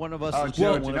good, or one of us Oh, is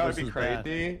Jill, good, do one you know of what'd us be is bad?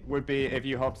 crazy? Would be if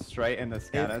you hopped straight in the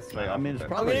scanner straight I off mean, of it's it.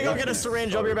 probably- I'm gonna go get a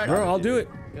syringe. I'll be right back. Bro, I'll do it.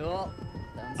 Cool.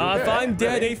 If I'm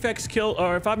dead, Aphex killed,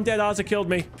 or if I'm dead, Ozza killed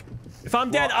me. If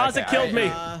I'm dead, Well, Ozza okay, killed me.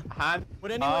 Hand.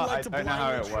 Would anyone like to I don't know how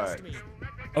blindly it trust works. me?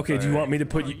 Okay, do you want me to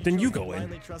put you? Then you go in.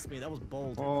 Blindly trust me. That was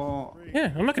bold. Oh,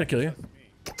 Yeah, I'm not gonna kill you.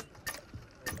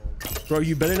 Bro,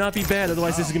 you better not be bad,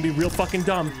 otherwise this is gonna be real fucking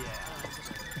dumb.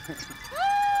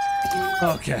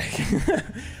 Okay.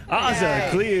 Ozza,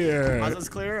 clear. Ozza's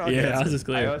clear? Okay, Yeah, that's Ozza's I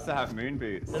clear. also have moon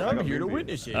boots. good. I I'm got here to moon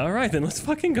witness it. All right, then let's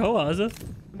fucking go, Ozza.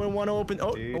 Anyone want to open?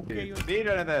 Oh, boots. okay. Need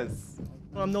one of this.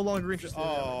 Well, I'm no longer interested.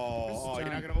 Oh, you're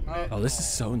not gonna open it? Oh, this is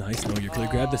so nice. No, you're clear.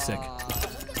 Grab the sick.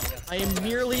 I am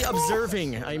merely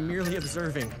observing. I'm merely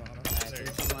observing.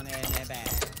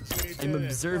 I'm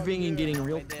observing and getting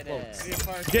real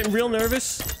close. Getting real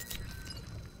nervous.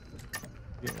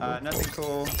 Nothing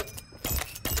cool.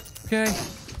 Okay.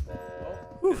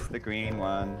 It's the green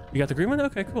one. You got the green one?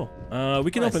 Okay, cool.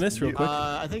 We can open this real quick.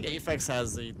 I think Aphex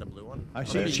has the blue one. I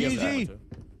see Maybe he has that one Cheesy. too.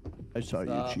 I saw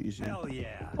you, Cheesy. Hell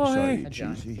yeah. Oh, Saw hey. you,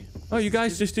 Cheesy. Oh, you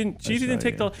guys just didn't. Cheesy didn't saw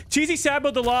take the. Cheesy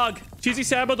saboed the log. Cheesy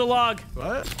saboed the log.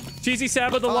 What? Cheesy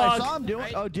saboed the Oh, I saw log. him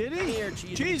doing. Oh, did he? Here,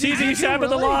 Cheesy. Cheesy, Cheesy, you did you saboed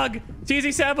the really? log. Cheesy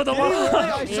saboed the Did he really? I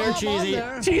log. saw Here, him on Cheesy.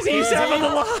 there. Cheesy, you saboed the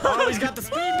Oh, log. he's got the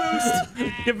speed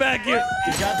boost. Get back here. Got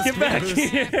the Get speed back boost.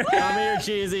 here. Come here,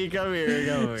 Cheesy. Come here.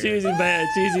 Come here. Cheesy bad.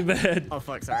 Cheesy bad. Oh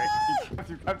fuck, sorry.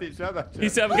 You grabbed each other. He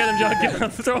said, "Get him, John. Get him.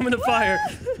 Throw him in the fire."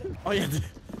 Oh yeah.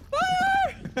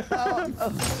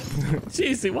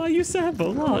 Cheesy, why you sabo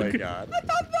Oh log? my god.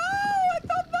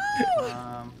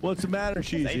 What's the matter,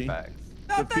 Cheesy? Apex.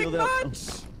 You feel that?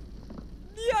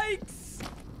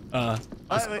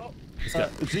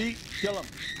 Z, kill him.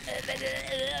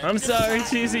 I'm sorry,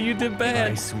 Cheesy. You did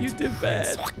bad. You did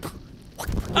bad.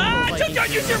 Ah!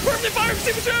 Junkyard, use your permanent fire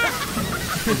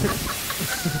extinguisher!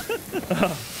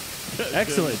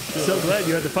 Excellent. So glad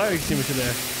you had the fire extinguisher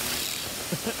there.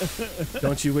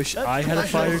 Don't you wish I had a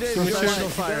fire extinguisher?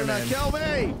 Fireman. Kill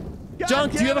me!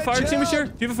 Junk, do you have a fire extinguisher?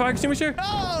 Do you have a fire extinguisher?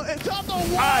 No, it's on the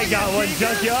wall. I got one,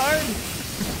 Digger. Junkyard.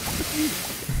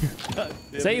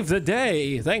 Save the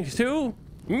day, thanks to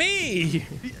me.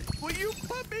 Will you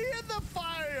put me in the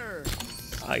fire?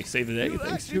 I save the day, You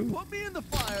thanks actually to. put me in the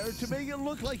fire to make it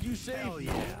look like you saved me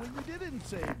when you didn't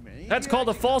save me. That's called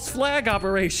a false flag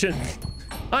operation.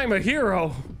 I'm a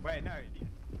hero. Wait,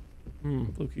 no.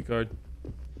 Blue key card.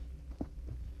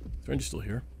 Syringe is still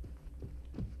here.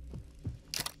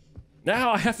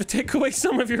 Now I have to take away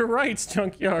some of your rights,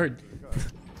 Junkyard.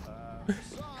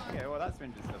 Okay, well that's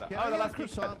been just for that. Can Oh, I the get last a key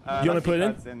croissant? card. You wanna put it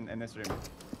in? It's in this room.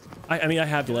 I mean, I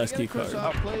have the last key Can I get a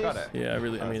card. croissant, Oh, got please? it. Yeah, I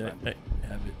really, I mean, That's I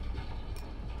have it.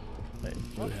 I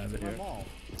really have it here.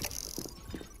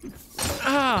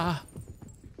 Ah!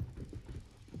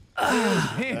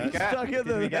 Stuck in Did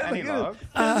we the- get any look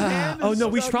at logs? Oh no,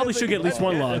 we probably should get at least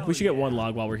one log. We should get one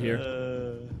log while we're here.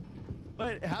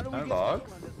 Wait, how do we No get logs?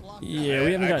 this one? It's locked Yeah,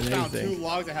 we haven't gotten I found anything. 2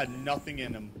 logs that had nothing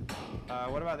in them.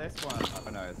 What about this one? Oh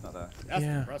no, it's not there. That's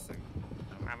Yeah. depressing.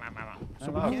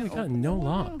 So we got no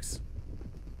logs.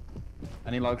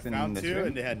 Any logs in Found this 2 room?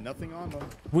 and they had nothing on them.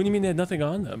 What do you mean they had nothing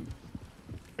on them?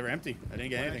 They were empty. I didn't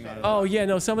get anything on them. Oh yeah,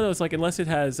 no, some of those, like, unless it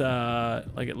has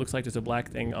like it looks like there's a black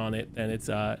thing on it, then it's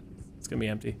gonna be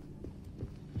empty.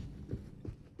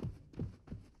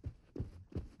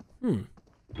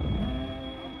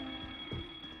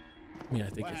 I mean, I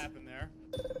think What it's happened there?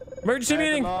 emergency There's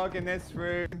a meeting. log in this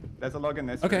room. There's a log in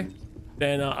this Okay, room.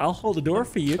 then I'll hold the door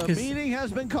for you The because meeting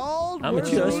has been called. I'm a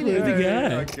Where's the trustworthy meeting?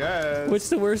 guy. I guess. What's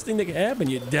the worst thing that can happen?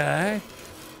 You die.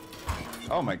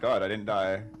 Oh my god, I didn't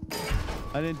die.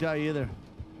 I didn't die either.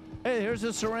 Hey, here's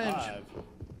a syringe. 5.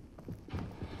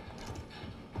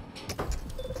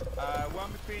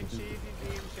 One between Cheesy, Z,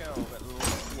 and Chill, but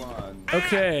one.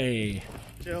 Okay,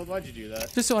 Chilled, why'd you do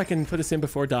that? just so I can put us in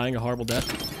before dying a horrible death.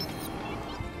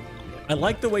 I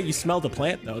like the way you smell the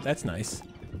plant, though. That's nice.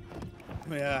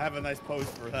 Yeah, I have a nice pose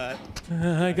for that.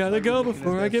 I gotta go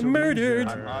before I get murdered.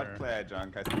 I'm not clear,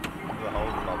 Junk. I think the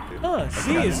whole log did. Oh,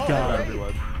 Z is gone.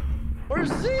 Everyone. Where's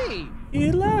Z?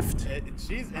 He left.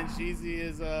 Cheesy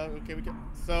is okay.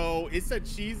 So it said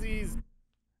Cheesy's.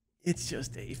 It's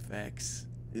just Aphex.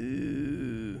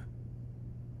 Ooh.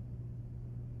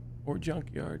 Or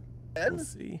Junkyard. We'll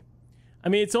see. I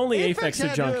mean, it's only Aphex or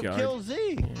had to have Junkyard. killed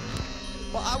Z.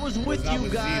 Well, I was with Not you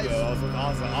with guys. Z, though. I was with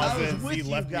Ozzy. I Ozzy was and with Z you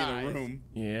left me in guys. the room.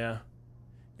 Yeah.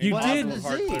 And You Ozzy did. was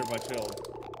hard Z. clear by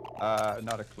Chilled.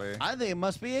 Not a clue. I think it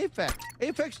must be Aphex.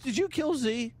 Aphex, did you kill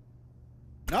Z?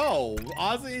 No,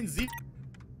 Ozzy and Z.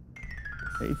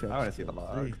 Aphex. I want to see the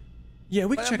log. Yeah,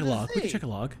 we can What check a happened to log. We can Z? check a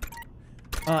log.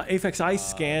 Aphex, I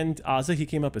scanned Ozzy. He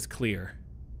came up as clear.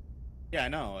 Yeah, I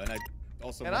know, and I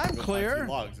also. And went to I'm go clear. find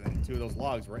 2 logs, and 2 of those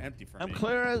logs were empty for I'm me.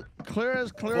 clear as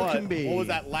clear But can be. what was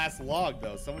that last log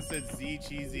though? Someone said Z,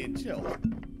 Cheesy, and Chill.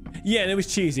 Yeah, and it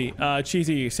was Cheesy.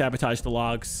 Cheesy sabotaged the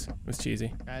logs. It was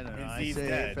Cheesy. I don't know. And I Z's say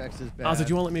dead. Aphex is bad. Ozzy, do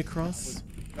you want to let me across?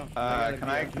 Can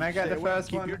I get the first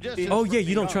keep one? your distance. Oh, yeah,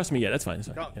 you don't trust me yet. That's fine. That's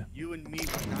fine. Come, Yeah. you and me.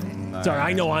 Sorry,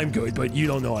 I know I'm good, but you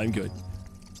don't know I'm good.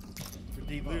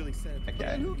 He literally said. Okay.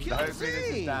 And who killed Hopefully this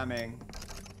Z? is damning.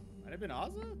 Might have been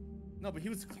Ozzy? No, but he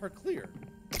was hard clear.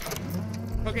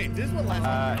 Okay, this is what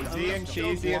last. Z and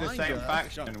Cheesy are the same Junk,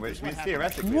 faction, Junk, which this is means what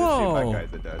theoretically the Whoa. two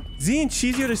bad guys are dead. Z and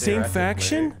Cheesy are the same Theoretically.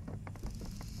 faction?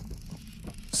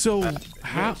 So,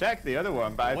 how? We'll check the other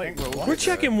one, but I Wait, think we're all We're good.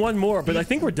 checking one more, but I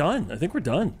think we're done. I think we're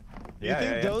done. Yeah,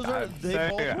 think yeah, those yeah. are- they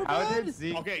both were How dead? did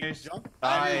Z Okay, finish Junk. How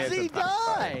die did as Z a bad guy?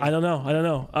 die? I don't know. I don't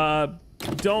know.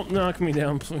 Don't knock me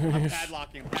down, please.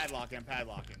 Padlocking.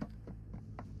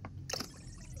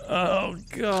 Oh,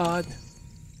 God.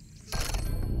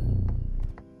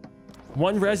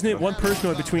 One resident, one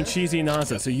personoid between Cheesy and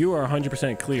Naza, so you are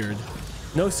 100% cleared.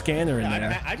 No scanner in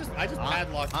there. I just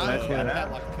padlocked the I'm clear.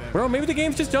 thing. Bro, maybe the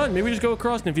game's just done. Maybe we just go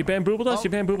across, and if you bamboozled us, you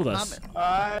bamboozled us. I'm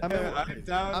I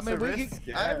down mean, to we risk can,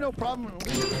 it. I have no problem.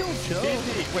 We can kill Chill.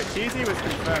 Cheesy, wait, Cheesy was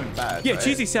confirmed bad. Yeah, right?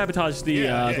 Cheesy sabotaged the he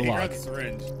log. grabbed the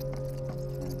syringe.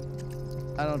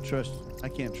 I don't trust. I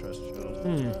can't trust Chill.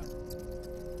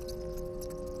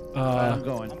 I'm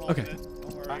going. I'm Okay. holding it.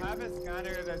 Don't worry. I have a scanner.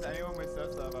 If there's anyone with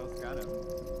sub, I'll scan him.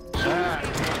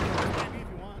 Maybe if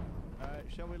you want. All right,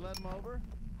 shall we let him over?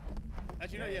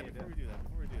 Actually, no, Yeah, yeah. you Before do.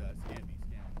 we do that, scan me.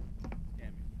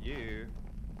 You.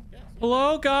 Yeah.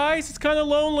 Hello, guys. It's kind of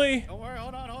lonely. Don't worry.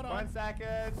 Hold on. 1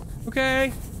 second.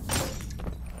 Okay.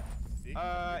 See?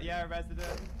 Yeah,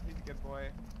 resident. He's a good boy.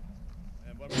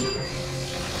 And what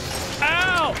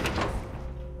Ow!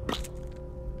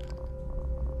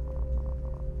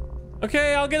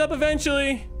 Okay, I'll get up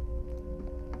eventually.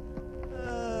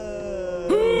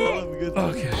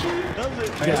 Okay.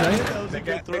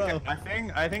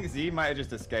 I think Z might have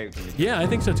just escaped. Yeah, I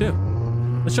think so too.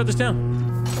 Let's shut this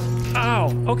down.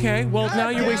 Ow. Okay. Well, now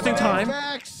you're wasting time.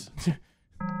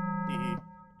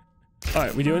 All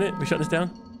right, we doing it? We shut this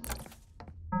down?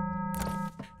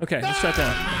 Okay, let's shut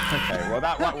down. Okay. Well,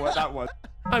 that was.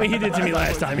 I mean, he did to me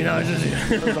last time, you know.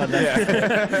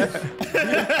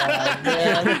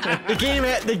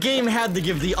 The game had to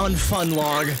give the unfun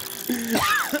log.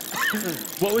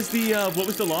 What was the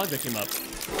log that came up?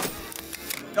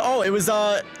 Oh, it was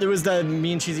the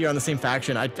me and Cheesy are on the same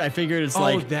faction. I figured it's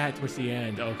like. Oh, that was the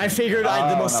end. Okay. I figured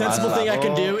the most sensible thing I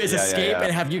could do is escape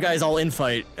and have you guys all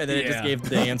infight, and then it just gave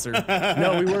the answer.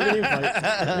 No, we were gonna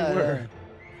infight. We were.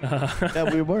 Yeah,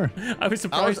 we were. I was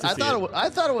surprised. I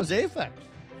thought it was Apex.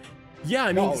 Yeah,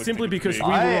 I mean, simply because we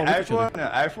were all with each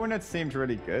other. Everyone had seemed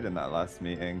really good in that last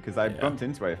meeting because I bumped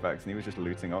into Apex and he was just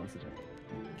looting oxygen.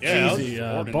 Yeah, Easy,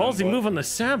 ballsy move on the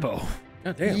Sambo.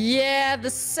 God damn. Yeah, the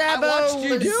Sabo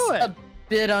was a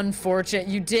bit unfortunate.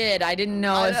 You did. I didn't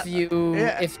know if you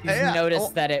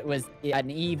noticed that it was an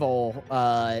evil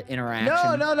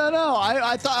interaction. No.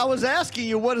 I thought I was asking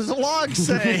you what does the log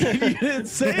say. You didn't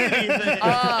say anything.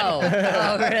 Oh,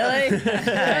 really?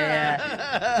 Yeah.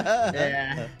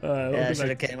 I should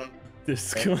have came up.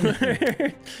 Discord.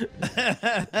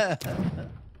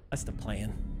 That's the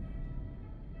plan.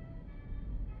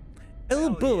 Oh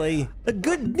boy, a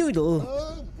good noodle.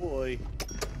 Oh boy.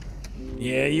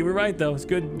 Yeah, you were right though. It's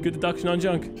good deduction on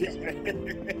junk.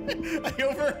 I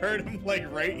overheard him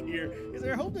like right here. Because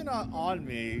they're holding on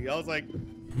me. I was like,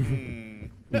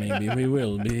 Maybe we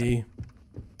will be.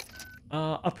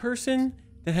 A person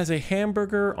that has a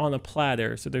hamburger on a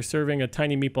platter. So they're serving a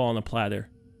tiny meatball on a platter.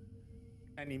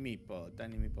 tiny meatball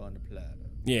on the platter.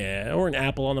 Yeah, or an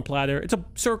apple on a platter. It's a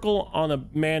circle on a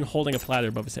man holding a platter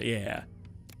above his head. Yeah.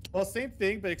 Well, same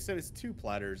thing, but except it's 2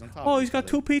 platters on top. Oh, he's got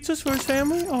 2 pizzas for his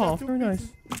family? Oh, very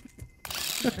nice.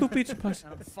 Got 2 pizza pies.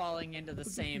 I'm falling into the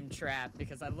same trap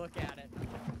because I look at it.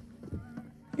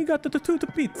 He got the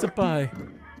pizza pie.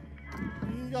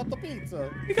 You got the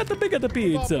pizza. He got the big of the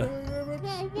pizza.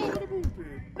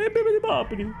 Hey, bibbidi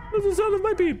boppity. That's the sound of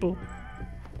my people.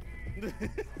 This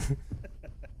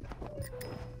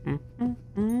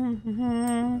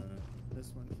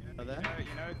one. You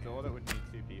know a door that would need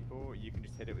 2 people, you can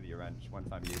just hit it with your wrench one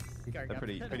time use. They're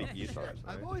pretty useful actually.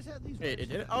 I've always had these. Wait, it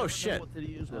did it? Oh shit.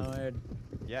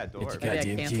 Yeah, door.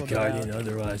 Goddamn key card and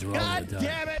otherwise wrong God with the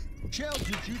damn it! Chill,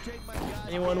 did you take my guy?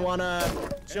 Anyone wanna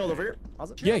chill over here?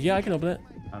 Yeah, I can open it.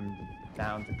 I'm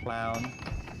down to clown.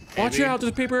 Watch out,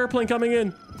 there's a paper airplane coming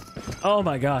in. Oh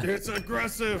my god. It's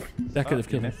aggressive. That could have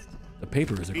killed me. The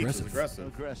paper is aggressive.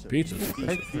 Aggressive. Pizza.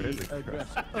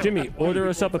 Aggressive. Jimmy, order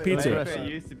us up a pizza. Paper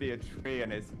used to be a tree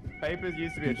and it's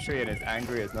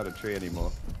angry it's not a tree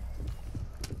anymore.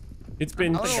 It's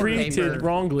been I don't know what treated paper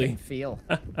wrongly. can feel.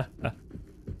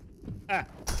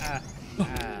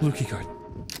 Blue key card.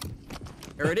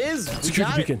 There it is. We Secure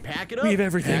got the it. beacon. Pack it up. We have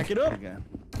everything. Pack it up. Okay.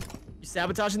 You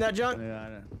sabotaging that junk?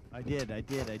 Yeah, I did.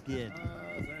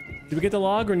 Did we get the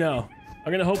log or no?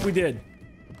 I'm gonna hope we did.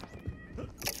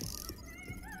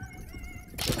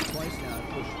 Twice now I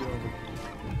pushed you over.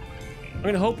 I'm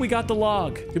gonna hope we got the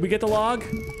log. Did we get the log?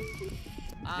 Yes,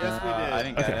 we did. I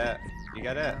didn't get it. You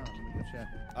get it?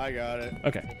 I got it.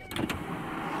 Okay.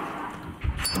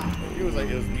 He was like,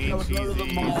 it was me, Cheesy,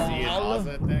 Z, and Oz,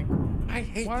 I think. I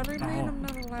hate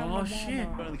Oh shit.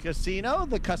 Go to the casino.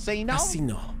 The casino.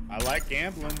 Casino. I like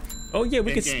gambling. Oh yeah,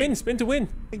 we Big can game. spin to win.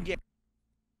 Game.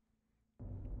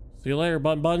 See you later,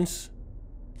 buns.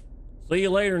 See you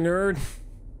later, nerd.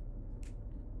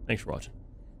 Thanks for watching.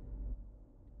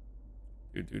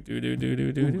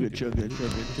 Good chug.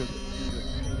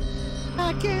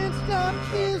 I can't stop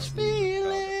this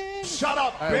feeling. Shut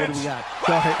up, bitch. What do we got?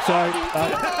 Sorry.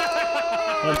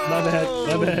 My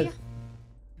bad.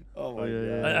 Oh my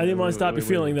yeah, god. I didn't want to stop your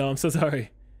feeling though. I'm so sorry.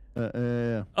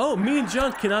 Yeah. Oh, me and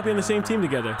Junk cannot be on the same team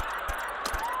together.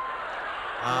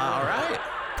 All right.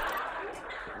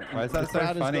 Why is The that so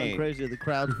crowd is going funny? crazy. The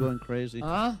crowd's going crazy.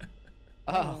 Huh?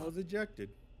 I was ejected.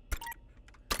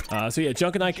 So yeah,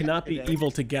 Junk and I cannot be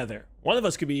evil together. One of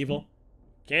us could be evil.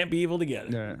 Can't be evil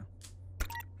together.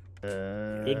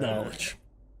 Good knowledge.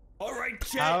 All right,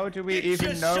 Chad. How do we get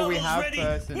even your know we shovels have ready.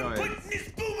 We're personoids? putting this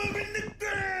boomer in the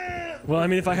ground. Well, I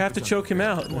mean, if I have to choke him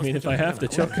out, I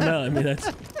mean, that's.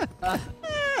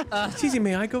 It's easy.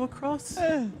 May I go across?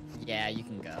 Yeah, you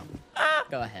can go.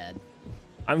 Go ahead.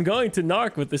 I'm going to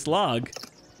narc with this log.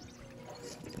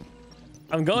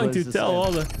 I'm going What to does this tell say?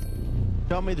 all the.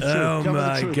 Tell me the truth. Oh Tell me the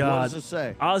my truth. God. What does it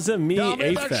say? Aza me Tell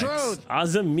me the Aphex. truth.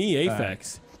 Aza me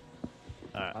Aphex.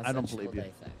 All right, I don't believe you.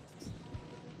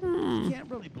 You can't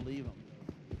really believe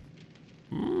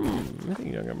him. I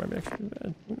think you're gonna remember extra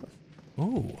bad. Who knows?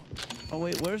 Oh. Oh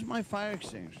wait, where's my fire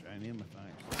extinguisher? I need my fire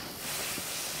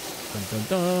extinguisher. Dun, dun,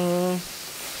 dun.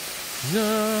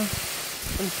 Yeah.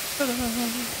 Dun, dun,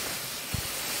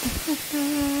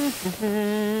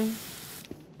 dun.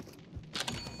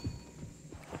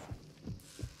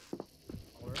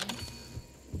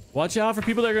 Watch out for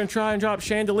people that are gonna try and drop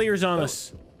chandeliers on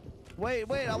us. Wait,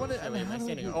 I want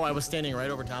to. Oh, I was standing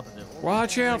right over top of it.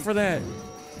 Watch out for that.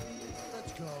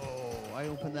 Let's go. I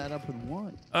opened that up in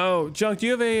one. Oh, Junk, do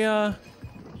you have a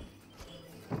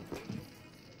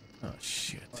Oh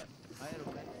shit.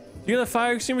 Do you have a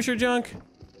fire extinguisher, Junk?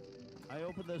 I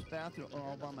opened this bathroom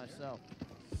all by myself.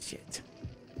 Shit.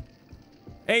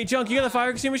 Hey, Junk, you got a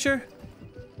fire extinguisher?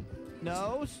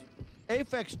 No,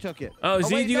 Aphex took it. Oh,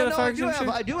 Z, wait, do you no, got a fire extinguisher?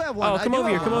 I do have one. Oh, come over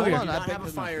here, come over here. I have a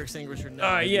fire extinguisher now.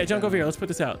 All right, yeah, Junk over here. Let's put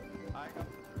this out.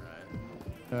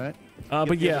 All right. But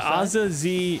the yeah, other side? Aza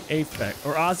Z Aphex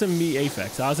or Aza me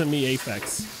Aphex. Aza me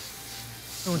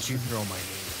Aphex. Don't you throw my name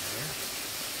in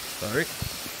there. Sorry.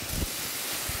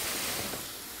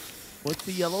 What's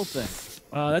the yellow thing?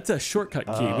 That's a shortcut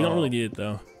key. We don't really need it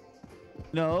though.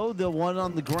 No, the one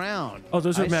on the ground. Oh,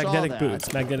 those are I saw magnetic that.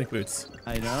 boots. Magnetic boots.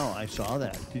 I know, I saw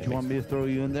that. Did you want me to throw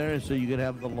you in there so you could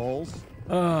have the lulls?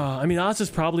 I mean, Aza's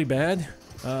probably bad.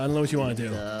 I don't know what you want to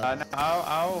do.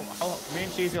 No, me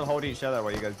and Cheesy will hold each other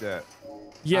while you guys do it.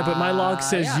 Yeah, but my log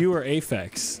says yeah. you are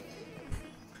Aphex.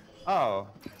 Oh,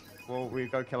 well, we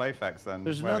go kill Aphex then.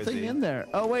 There's Where is nothing he? in there.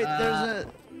 Oh wait,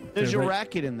 there's your right-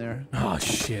 racket in there. Oh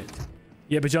shit.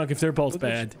 Yeah, but Junk, if they're both Look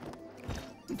at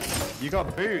bad. You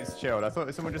got boots, Chilled. I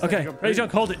thought someone just said Okay, you got ready, boots.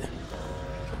 Junk, hold it.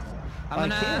 I'm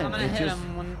gonna It hit just-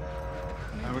 him when.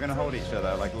 And we're gonna hold each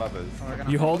other like lovers.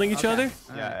 You holding each other?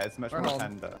 Yeah, it's much We're more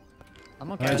holding. tender.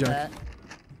 I'm okay Alright, with Joe. that.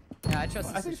 Yeah, I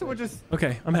trust. I think someone just.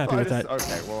 Okay, I'm happy with that.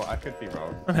 Okay, well, I could be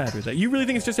wrong. I'm happy with that. You really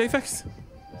think it's just Aphex?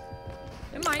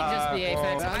 It might just be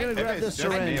Aphex. Well, I'm gonna if grab it's this just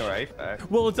me syringe. or Aphex.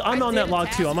 Well, it's, I'm I on did that log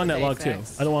a too. I'm on task that with log too.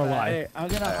 Aphex. I don't want to lie. Hey, I'm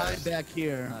gonna hide back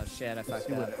here. Oh shit, I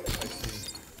fucked up.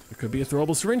 There could be a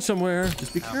throwable syringe somewhere.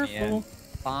 Just be Count me careful. in.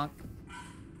 Bonk.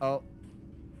 Oh.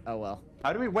 Oh well.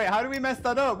 How do we mess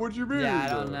that up? What do you mean? Yeah, I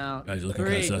don't know. Guys, you're looking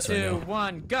 3, kinda sus right 2, now.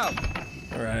 1, go.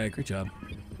 All right, great job.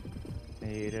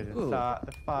 Needed to Ooh. start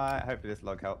the fight. Hopefully this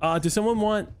log helps. Does someone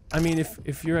want? I mean,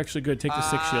 if you're actually good, take the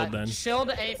 6 shield then. Shield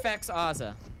Aphex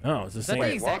Aza. Oh, it's the that same.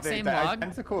 the exact What? same The log?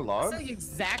 identical log? It's the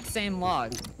exact same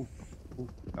log.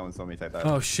 No one saw me take that.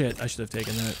 Oh shit! I should have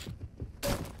taken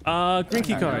that. Green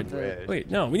key card. Weird. Wait,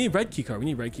 no, we need red key card. We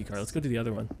need red key card. Let's go to the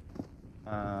other one.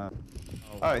 Oh,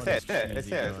 it's here. It's here. It's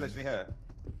here. It's literally here.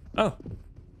 Oh,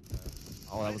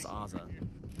 Oh, that was Aza.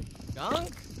 Gunk?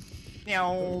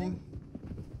 Meow.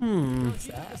 You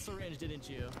took the syringe, didn't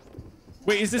you?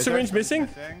 wait, is the syringe missing?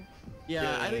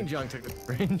 Yeah, I think Junk took the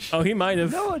syringe. Oh, he might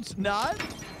have. No, it's not.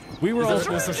 We were all.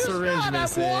 There's a syringe not. I'm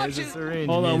missing. There's a watching. syringe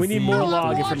Hold on, we need missing. more No,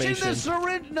 log I'm watching information. this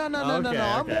syringe. No. Okay,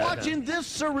 I'm okay, watching this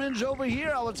syringe over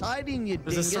here. I was hiding you.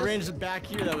 There's a dingus. syringe back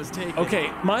here that was taken. Okay,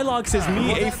 my log says me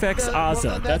Well, Aphex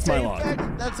Aza. That's my log.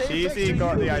 That's Aphex Cheesy to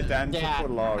got you. the identical Yeah,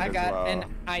 log I as got well. an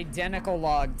identical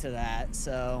log to that,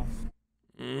 so.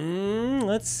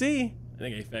 Let's see. I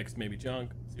think Aphex maybe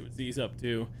Junk. See what Z's up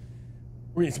to.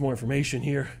 We need some more information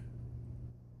here.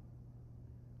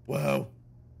 Whoa.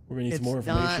 We're gonna need some more It's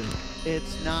not. information.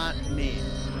 It's not me.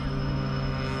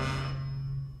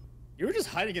 You were just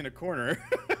hiding in a corner.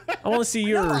 I want to see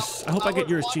yours. I hope I get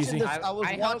yours, watching Cheesy. this. I was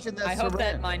watching that I hope that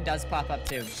syringe. mine does pop up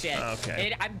too. Shit.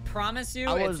 Okay. I promise you,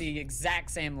 I it's was- the exact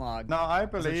same log. No, I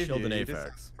believe shield you. and You just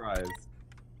Aphex. surprised.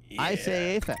 I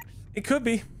say Aphex. It could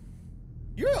be.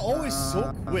 You're always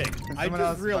so quick. Can I someone else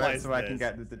just vote realized so I can this.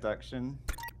 get the deduction.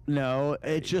 No,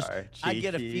 it's you just go, I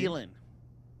get a cheeky. feeling.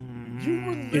 You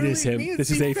were It is literally- him. me and This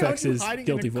is Steve found you Aphex's hiding in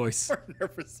guilty a voice. corner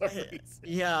for some reason.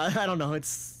 Yeah, I don't know.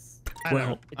 It's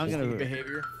Well, I'm gonna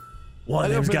behavior. one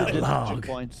of them's for the got a deduction log.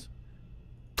 points.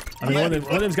 I mean, one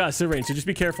of them's got a syringe, so just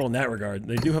be careful in that regard.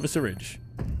 They do have a syringe.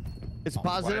 It's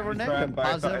positive or Why don't we throw negative. them both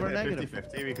off? Positive or Is it negative.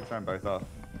 50-50? We could throw them both off.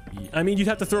 I mean, you'd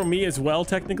have to throw me as well,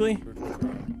 technically.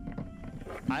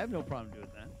 I have no problem doing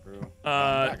that.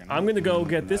 I'm gonna go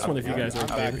get this one if you guys are I'm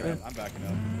okay backing with up. it. I'm backing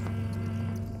up.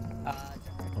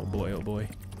 Oh boy, oh boy.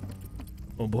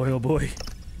 Oh boy, oh boy.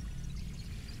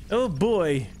 Oh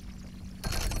boy.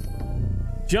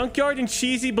 Junkyard and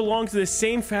Cheesy belong to the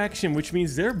same faction, which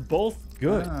means they're both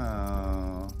good.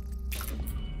 Oh.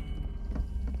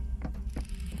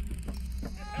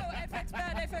 Oh, Aphex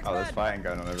bad, Oh, there's fighting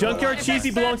going on over Junkyard there.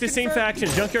 Cheesy belong to the same faction.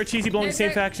 Junkyard Cheesy belong to the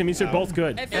same faction. Means they're both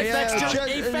good.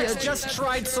 Aphex just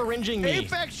tried syringing me.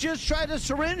 Aphex just tried to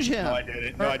syringe him. No, I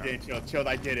didn't. No, I didn't. Chilled.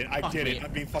 I did it. I did it.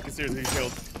 I'm being fucking seriously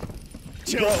chilled.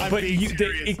 Bro, but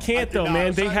it can't though,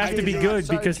 man. They have to be good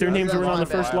because their names were on the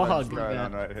first log.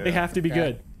 They have to be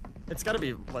good. It's gotta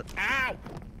be what? Ow!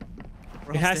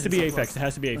 It has to be Aphex. It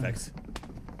has to be Aphex.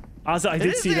 Ozza, I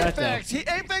did see that though.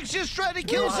 Aphex just tried to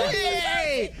kill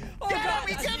CA!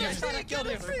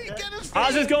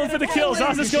 Ozza's going for the kills.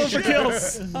 Ozza's going for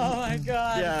kills. Oh my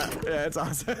god. Yeah, it's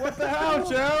awesome. What the hell,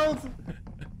 Chilled?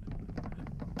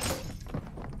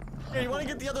 Hey, you want to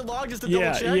get the other log just to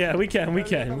double check? Yeah, we can.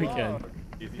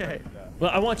 Okay.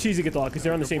 Well, I want Cheesy to get the log because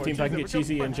they're on the same team, so I can get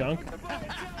Cheesy and Junk.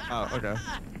 Oh, okay.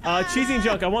 Cheesy and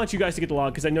Junk, I want you guys to get the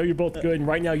log because I know you're both good, and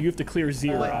right now you have to clear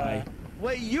Xenai.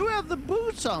 Wait, you have the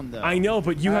boots on though. I know,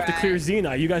 but you have to clear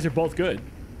Xenai. You guys are both good.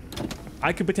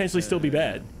 I could potentially still be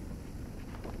bad.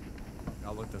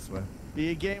 I'll look this way. Be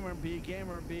a gamer, be a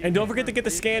gamer, be a And don't forget to get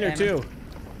the scanner too.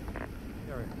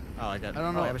 Oh, I got it. I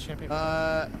don't know. I have a champagne.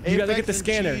 You gotta get the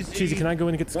scanner. Cheesy, can I go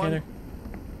in and get the scanner?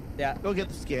 Yeah. Go get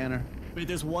the scanner. Wait,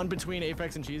 there's one between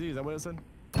Aphex and Cheesy. Is that what it said?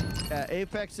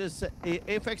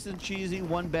 Aphex and Cheesy,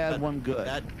 one bad, one good.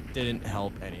 That didn't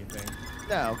help anything.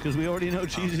 No, because we already know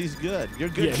Cheesy's good. You're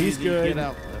good. Yeah, he's Cheesy. good. Get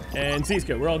out. And Z's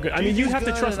good. We're all good. I mean, you Cheesy's have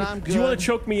to good trust me. and I'm Do you want good. to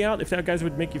choke me out if that guys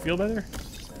would make you feel better?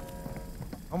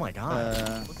 Oh my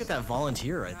god. Look at that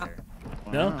volunteer right there.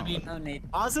 No? Wow. No need.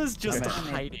 Ozza's just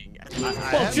hiding.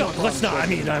 Well, Junk, let's not. I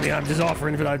mean, I'm just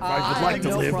offering that I would like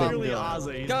to live. Clearly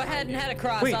Ozza. Go ahead and head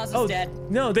across. Wait, Ozza's dead.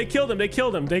 No, they killed him. They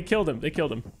killed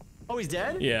him. Oh, he's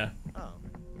dead? Yeah. Oh.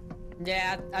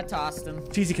 Yeah, I tossed him.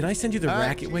 Cheesy, can I send you the All right,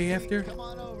 racket way after? Come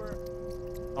on over.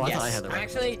 Oh, I Yes. thought I had the right.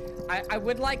 Actually, I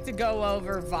would like to go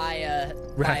over via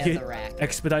the racket.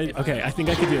 Expedite. Okay, I think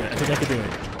I can do it.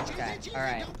 Okay. All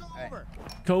right.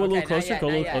 Go a little Okay, closer. not Go a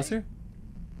little yet. closer.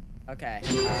 Okay.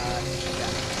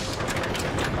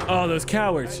 Oh, those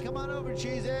cowards. Come on over,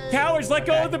 Cheesy. Cowards, let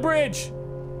go of the bridge.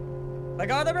 Let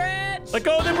go of the bridge. Let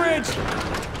go of the bridge.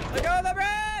 Let go of the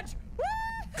bridge.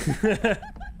 Woo!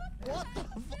 What the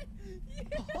fuck?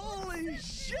 Holy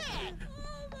shit!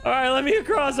 All right, let me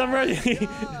across. I'm ready.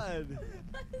 God.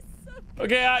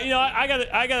 Okay,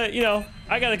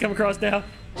 I gotta come across now.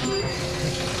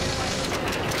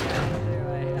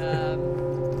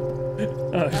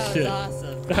 Oh That shit. was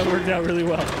awesome. That worked out really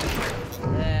well.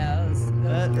 Yeah,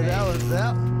 That was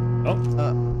that.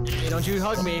 Oh. Hey, don't you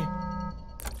hug me.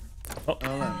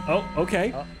 Oh,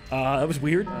 okay. That was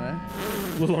weird. A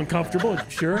little uncomfortable,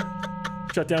 sure.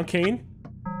 Shut down Kane.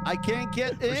 I can't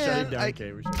get in. Shut it down,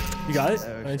 okay. We're shutting You got it?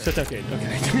 And shut down Kane.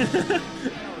 Okay.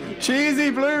 Cheesy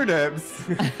blue nips.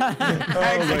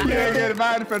 Executed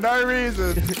man for no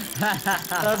reason.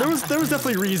 there was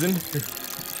definitely reason.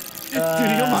 Dude,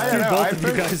 he almost threw both of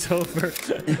you guys over.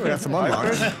 We got some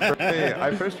unlocks.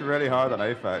 I pushed really hard on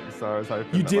Aphex, so I was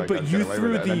hoping You that, did, like, but I'd you get away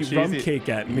threw with it. And the then rum Cheesy- cake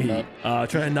at me, trying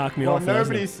to knock me Well, off.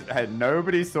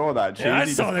 nobody saw that. Yeah, I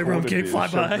Cheesy saw just that rum cornered cake me fly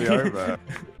and shoved me by. over.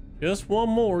 Just one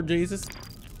more, Jesus.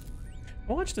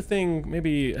 I watched the thing,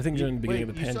 maybe, I think during the beginning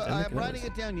of the pandemic. I'm writing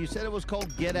it down. You said it was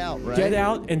called Get Out, right? Get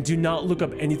Out, and do not look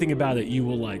up anything about it. You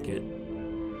will like it.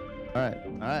 All right,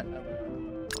 all right.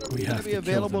 We It's have gonna be to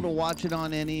available kill to watch it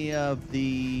on any of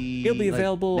the. It'll be like,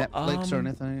 available, Netflix or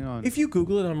anything. On. If you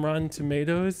Google it on Rotten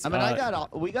Tomatoes, I mean,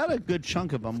 we got a good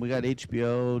chunk of them. We got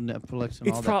HBO, Netflix, and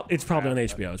all that. It's probably on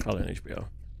HBO. It's probably on HBO.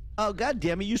 Oh god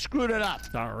damn it! You screwed it up.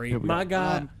 Sorry, my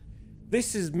God.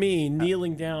 This is me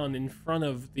kneeling down in front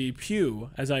of the pew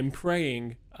as I'm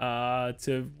praying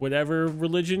to whatever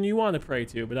religion you want to pray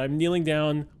to, but I'm kneeling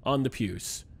down on the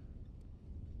pews.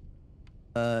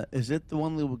 Is it the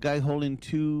one, the guy holding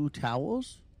two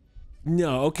towels?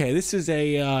 No, okay. This is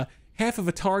a half of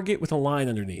a target with a line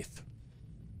underneath.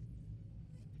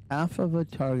 Half of a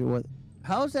target. What?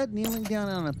 How is that kneeling down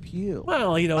on a pew?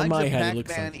 Well, you know, in Mine's my a head it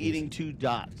looks Pac-Man like eating two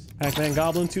dots. Pac-Man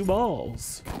gobbling 2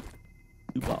 balls.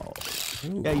 2 balls.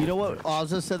 Ooh. Yeah, you know what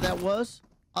Ozza said that was?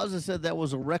 Ozza said that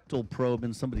was a rectal probe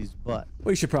in somebody's butt.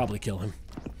 We should probably kill him.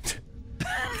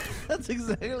 That's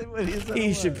exactly what he said.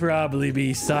 He should probably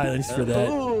be silenced for that.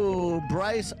 Oh,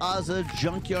 Bryce, Ozza,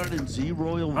 Junkyard, and Z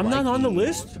Royal. I'm not on the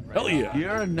list? Hell yeah.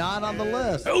 You're not on the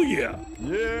list. Hell yeah.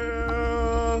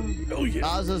 Yeah. Hell yeah.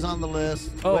 Ozza's on the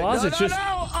list. Oh, Wait, Ozza's just...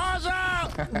 No,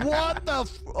 Ozza! What the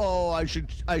oh, I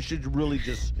should really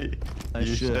just...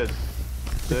 You should.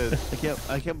 Dude.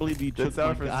 I can't believe you took It's my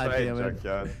self-restraint, goddamn it.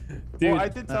 Junkyard. Dude. Well, I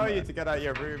did tell you to get out of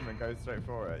your room and go straight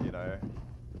for it, you know.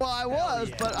 Well, I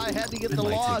was, but I had to get the might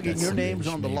take log, that and your name's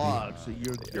sandwich, on the maybe. log, so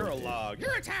You're a log.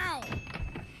 You're a towel.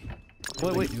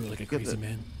 Wait, You like a crazy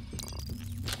man.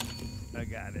 I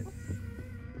got it.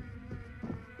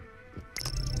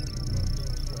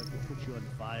 So I can put you on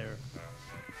fire.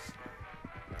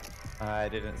 I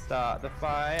didn't start the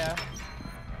fire.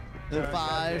 The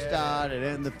fire started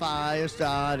and the fire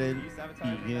started.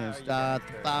 You can start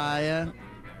the fire.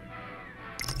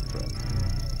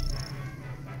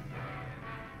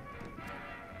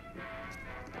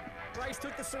 Bryce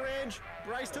took the syringe.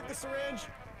 Bryce took the syringe.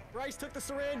 Bryce took the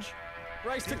syringe.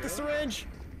 Bryce took the syringe.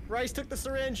 Bryce took the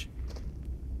syringe.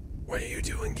 What are you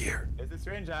doing here? Is the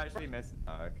syringe actually missing?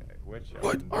 Oh, okay. Which?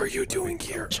 What are you doing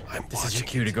here? I'm This is your watching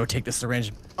cue to go take the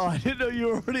syringe. Oh, I didn't know you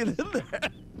were already in there.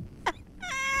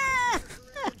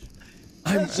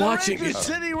 I'm watching You're it.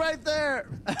 sitting right there.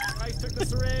 Bryce took the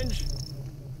syringe.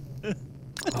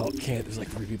 Oh, it can't. There's like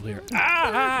 3 people here.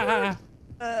 Ah!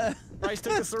 Bryce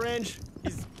took the syringe.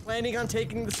 He's planning on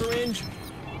taking the syringe.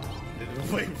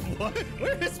 Wait, what?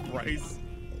 Where is Bryce?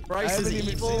 Bryce is haven't even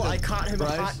evil. seen I him. caught him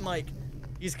Bryce? a hot mic.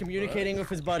 He's communicating with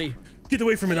his buddy. Get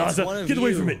away from it, It's Ozza. one of Get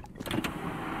away you. from it.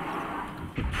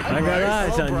 I got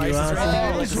eyes on Bryce you, is right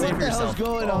there. Ozza. Like, What save the hell's yourself.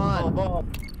 going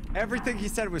on? Everything he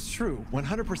said was true.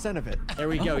 100% of it. There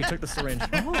we go. He took the syringe.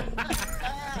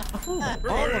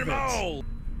 Oh.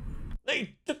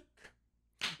 They took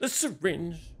the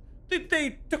syringe.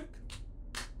 They took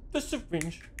the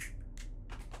syringe.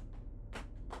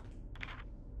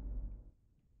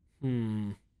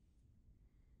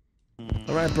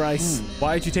 All right, Bryce.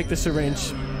 Why did you take the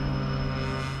syringe?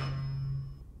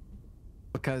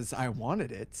 Because I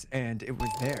wanted it, and it was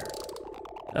there.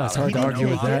 Oh, it's hard to argue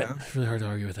with that. Yeah. It's really hard to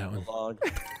argue with that one.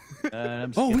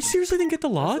 I'm Oh, we seriously didn't get the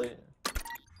log?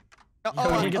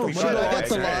 Oh, shit, I got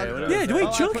the log. Yeah,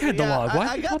 wait, Junk had the log. Why?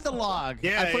 I got the log.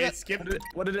 Yeah, I forgot. it skipped it.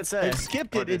 What did it say? It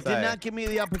skipped it. It did not give me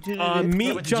the opportunity.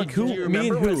 Me, But Junk, do you who? Me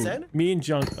and remember what it who? said? Me and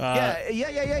Junk. Yeah.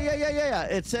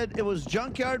 It said it was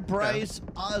Junkyard, Bryce,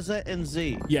 Ozza, and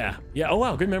Z. Yeah. Oh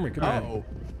wow, good memory. Good memory. Oh.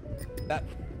 That.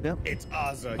 It's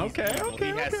Ozza. He's Okay, evil. okay,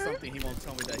 He has okay. something he won't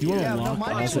tell me that You he wanna has. Yeah, no, lock my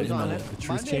name Ozza was in on the it. truth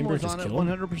My name chamber, was just on it kill him?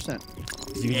 100%. You can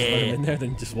just let him in there,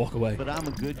 then just walk away. But I'm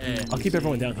a good bean. I'll keep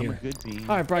everyone down I'm a here. good bean.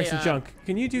 All right, Bryce and Hey, Junk,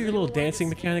 can you do your little dancing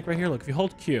mechanic right here? Look, if you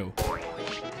hold Q,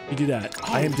 you do that.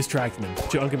 I am distracting them.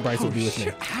 Junk and Bryce will be with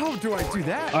me. How do I do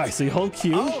that? All right, so you hold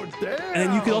Q, Oh, damn. and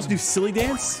then you can also do silly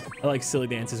dance. I like silly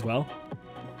dance as well.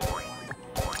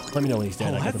 Let me know when he's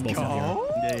dead. I got Let's them both down here. go.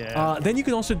 Yeah. Then you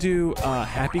can also do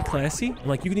happy classy. And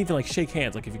like you can even like shake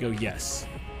hands. Like if you go yes,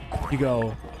 you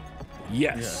go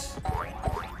yes,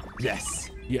 Yes.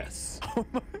 yes.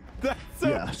 That's so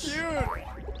Yes. cute.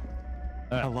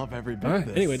 I love every bit All of right.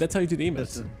 this. Anyway, that's how you do the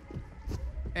emotes.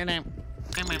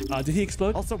 Did he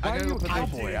explode? Also, why are you a I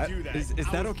cowboy? didn't do that. Is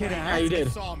I that was okay to playing. ask? you did.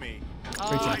 He saw me.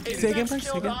 Say again, Bryce.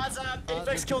 Say again.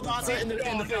 Apex killed Ozza in the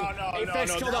thing.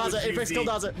 Apex killed that was Ozza. Apex easy. killed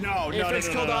Ozza. Apex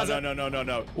killed Ozza.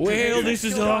 No. Well, this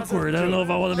is awkward. I don't know if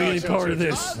I want to be any part of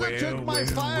this. Ozza took my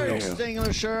fire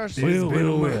extinguisher. Well.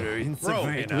 Bro,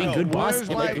 Doing good, boss. Where's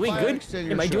Am my I doing fire good?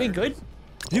 extinguisher? Am I doing good?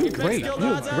 Doing great. killed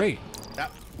Doing Ozza? great.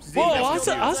 Z, Whoa, that's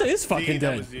Ozza is Z, fucking that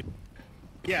dead. was Z.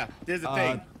 Yeah, there's the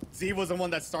thing. Z was the one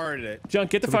that started it. Junk,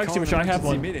 get the fire extinguisher. I have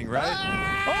one. Meeting, right?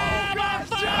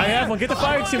 I have one. Get the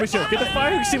fire extinguisher. Get the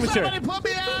fire extinguisher. Put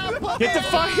me out! Get the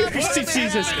fire extinguisher.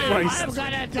 Jesus Christ.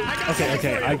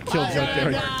 Okay. I killed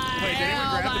Junkyard. Wait, did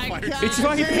anyone grab the fire? It's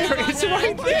right there. It's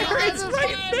right there. It's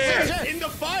right there. It's in the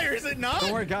fire, is it not?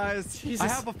 Don't worry, guys. I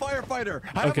have a firefighter.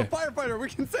 I have Okay. a firefighter. We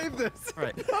can save this. All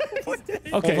right. Okay,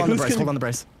 Hold on to who's Bryce. gonna? Hold on to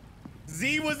Bryce.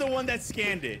 Z was the one that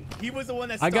scanned it. He was the one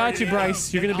that I started got you, it.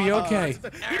 Bryce. You're gonna be okay.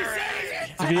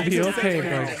 You're gonna be okay,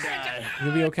 Bryce. You're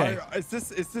gonna be okay. Is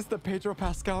this the Pedro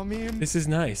Pascal meme? This is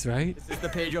nice, right? This is the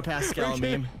Pedro Pascal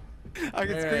meme. I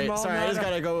can All scream right. all Sorry, I night. just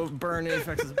gotta go burn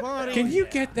Aphex's body. Can you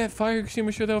get that fire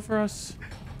extinguisher though for us?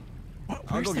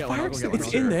 I'll go get one. I'll go get one.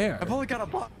 It's in there. I've only got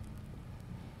a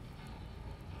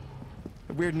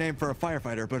weird name for a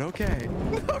firefighter, but okay.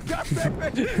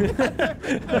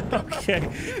 Okay.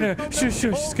 Shush.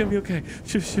 It's gonna be okay.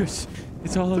 Shush.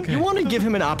 It's all okay. You want to give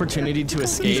him an opportunity to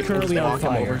escape? He's and currently just on walk him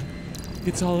fire. over?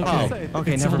 It's all okay. Oh,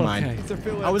 okay, It's never all mind.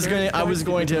 okay. I was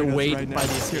going to wait right now. by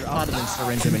the escape pod and then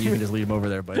syringe him, and you can just leave him over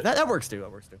there. But that works too.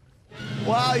 That works too.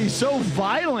 Wow, you're so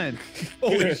violent.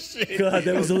 Holy shit. God,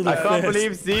 that was a little I can't fast.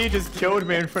 believe Z just killed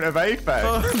me in front of Apex.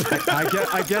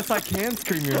 I guess I can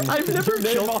scream your I've never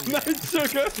killed. All night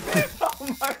sugar.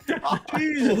 Oh my god.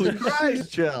 Jesus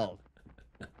Christ, Chill.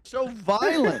 So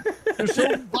violent. You're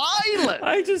so violent.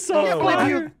 I just saw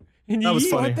fire. And That was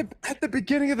you- funny. At the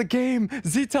beginning of the game,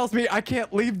 Z tells me I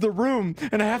can't leave the room,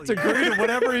 and I have to agree to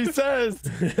whatever he says.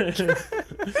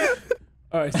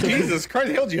 All right, so Jesus Christ,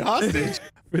 they held you hostage.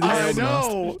 for this, I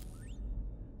know.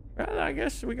 Well, I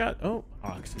guess we got, oh,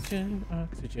 oxygen,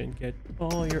 oxygen, get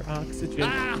all your oxygen.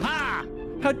 Aha!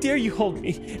 How dare you hold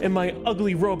me in my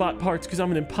ugly robot parts because I'm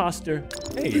an imposter.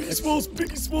 Hey, Biggie Smalls,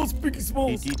 Biggie Smalls, Biggie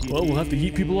Smalls. Well, we'll have to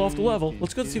yeet people off the level.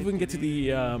 Let's go see if we can get to the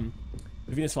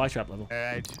Venus flytrap level. All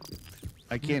right.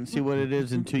 I can't see what it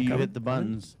is until you hit the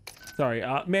buttons. Sorry,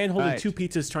 man holding 2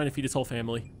 pizzas trying to feed his whole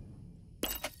family.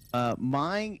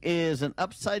 Mine is an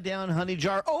upside down honey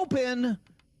jar open,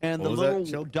 and the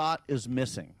little dot is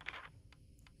missing.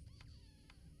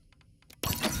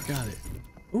 Got it.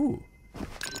 Ooh.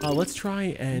 Let's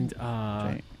try and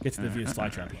get to the Venus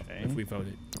flytrap if we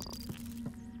voted.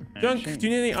 Junk, do you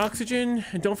need any oxygen?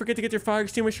 And don't forget to get your fire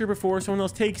extinguisher before someone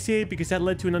else takes it, because that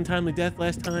led to an untimely death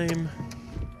last time.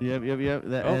 Yep.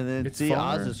 And then see,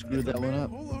 Oz has screwed that one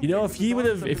up. You know, if you would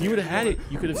have had it,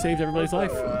 you could have saved everybody's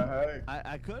life.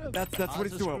 I could have. That's what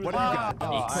he's doing. What do you got?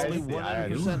 Only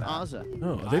 100% Ozza.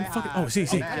 Oh, they fucking. Oh, see.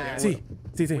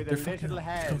 They're fucking.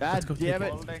 God damn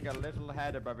it. Holding a little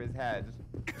head above his head.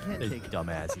 Can't take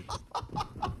Dumbassy.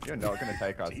 You're not gonna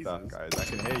take our stuff, guys. I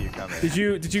can hear you coming. Did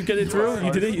you get it through?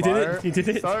 You did it. You did it. You did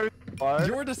it. So smart.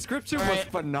 Your description was Oz is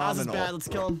phenomenal. bad. Let's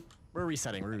kill him. We're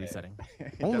resetting.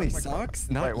 Only sucks.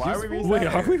 Not Wait, why are we useful. Wait,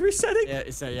 are we resetting? Yeah,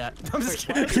 yeah. I'm just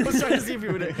kidding. I was trying to see if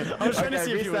you would. I was trying to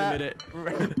see if you would admit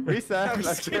it. Reset.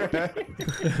 Let's do it.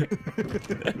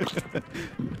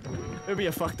 It'd be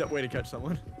a fucked up way to catch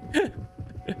someone.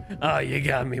 Oh, you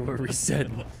got me. We're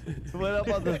resetting. It went up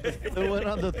on the. It went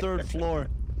on the 3rd floor.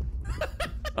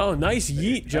 Oh, nice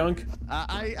yeet, Junk.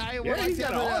 Yeah, he's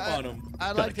got a hop on him.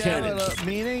 I'd like to have a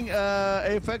meaning.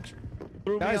 Apex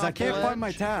threw me Guys, off I can't the find my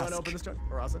ledge. task. Open this truck.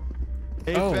 Or Ozzy.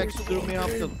 Apex threw me off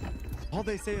the. All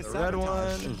they say is The red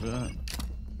sabotage. one.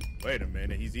 Wait a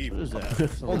minute, he's evil. What is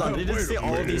that? Hold on. Did it say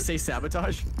all of these say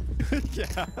sabotage?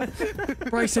 Yeah.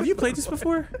 Bryce, have you played this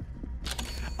before?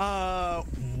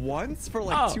 Once for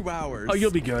like 2 hours. Oh, you'll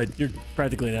be good. You're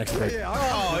practically an expert. Yeah,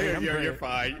 Oh, I'm you're great.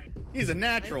 fine. He's a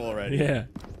natural already. Yeah.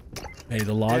 Hey,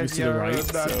 the log is to the right,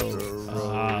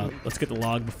 so let's get the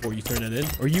log before you turn it in.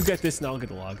 Or you get this and I'll get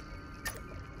the log.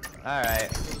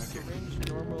 Alright.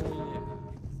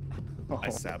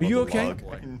 Are you okay?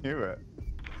 I knew it.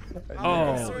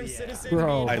 Oh,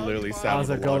 bro. I literally sat on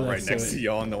the go log right next to next it. to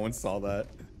y'all and no one saw that.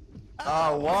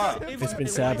 Oh, what? It's been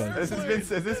saboed. Has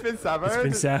this been severed? It's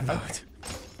been saboed.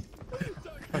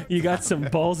 You got some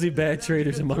ballsy bad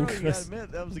traders among You gotta us.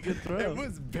 admit, that was a good It throw.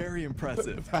 was very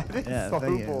impressive. Yeah, so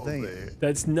thank you. ballsy.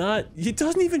 That's not. It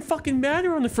doesn't even fucking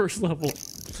matter on the first level.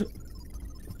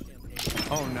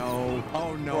 Oh no.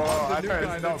 Oh no. Whoa, I'm the new I heard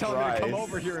guy. it's They're not telling me to come Bryce.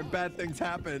 over here and bad things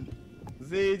happen.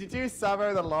 Z, did you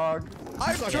sever the log?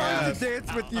 I'm trying to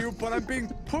dance with you, but I'm being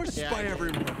pushed by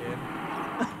everyone.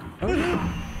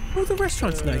 Oh, the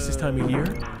restaurant's nice this time of year.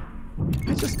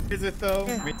 Is it though?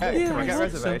 Hey, Yeah, can we I get hope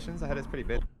reservations? I heard it's pretty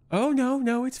big. Oh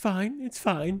no, it's fine. It's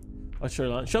fine. Oh,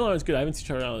 Sherlock is good. I haven't seen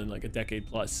Sherlock in like a decade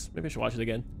plus. Maybe I should watch it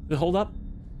again. Did it hold up?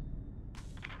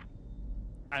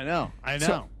 I know.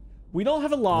 So, we don't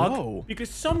have a log because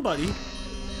somebody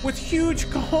with huge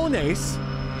cojones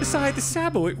decided to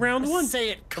sabo it round 1.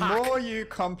 Say it, The cock. more you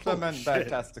compliment their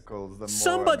testicles, the more...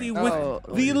 Somebody with the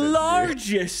leave it to you.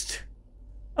 largest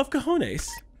of cojones.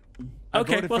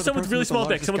 Okay, voted well, for the someone with person really with the small dick.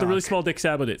 largest Someone with a really cock. small dick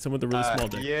saboed it. Someone with a really small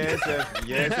dick.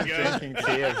 Years of drinking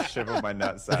tea have shivered my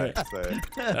nutsack,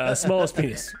 so... Smallest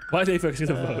penis. Why did Apex get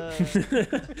a vote?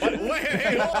 Wait,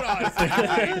 hey, hold on.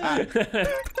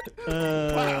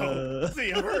 Wow.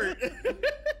 See, I'm hurt.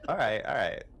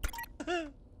 Alright.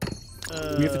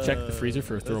 We have to check the freezer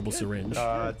for a throwable syringe.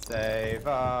 God save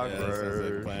our Yeah, that sounds like a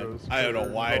groove. plan. I don't know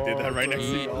why I did that right next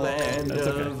to you. Land That's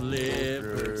okay. of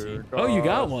liberty. Oh, you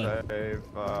got one. Save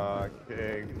our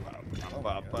king.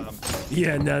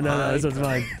 Yeah, no, this one's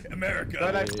mine. America.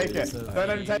 Don't let him take it. Don't let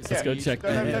him take it. Let's go check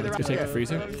Don't let him the take the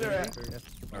freezer. racket.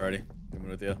 Alrighty, coming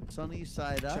with you. Sunny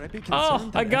side up. Should I be Oh,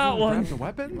 concerned I that got everyone one. grabbed a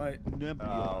weapon? Right.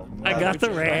 Oh, I got the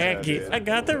man. racket. I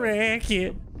got the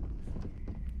racket.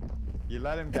 You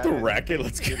let him Get get the it. racket.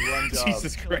 Let's Did get one job.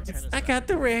 Jesus Christ. I got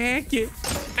the racket.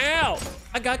 Ow!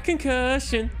 I got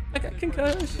concussion.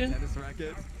 Tennis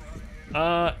racket.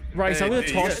 Bryce, I'm gonna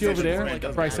Hey, toss you you over there.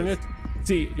 got Bryce, I'm gonna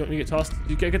see. You want me to get tossed?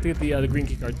 You gotta get the green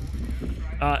key card.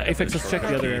 Apex, let's check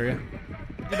the other area.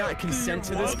 Did not consent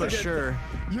to this, but sure.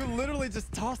 You literally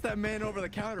just tossed that man over the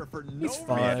counter for no It's reason.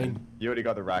 fine. You already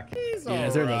got the racket. Yeah,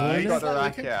 is there another one? You got the He's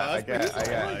racket. not Yeah,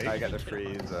 concussed, I get the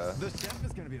freezer. The chef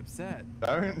is gonna be upset.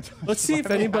 Don't. Let's see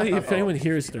if anyone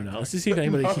hears it or not. Let's just see if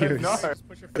anybody hears. No.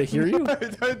 They hear you?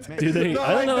 Don't Do they? No,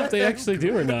 I don't know if they can't. actually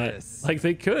do or not. Like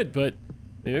they could, but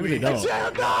maybe they don't.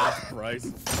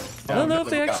 Christ. I don't know if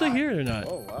they actually hear it or not.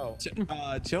 Oh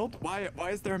wow. Chilled? Why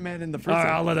is there a man in the All freezer? right,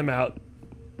 I'll let him out.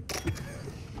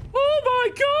 Woo! my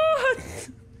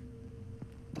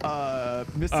god!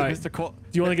 Mr. Cole.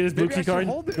 Do you want to get his blue key card? Do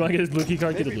you hold want it. to get his blue key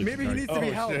card? Get the blue Maybe key he card. needs to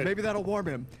be held. Maybe that'll warm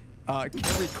him.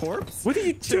 Carry corpse? What are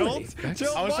you doing?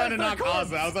 Chill. I was trying to knock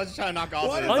Ozzy. I was just trying to knock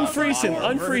Ozzy. Unfreeze him.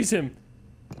 Unfreeze him.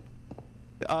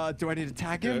 Do I need to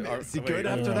tag him? Is he Wait, good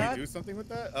after that? Can we do something with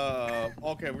that?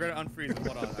 Okay, we're gonna unfreeze him.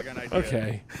 Hold on, I got an idea.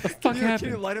 Okay. What the fuck Can you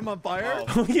happened? light him on fire?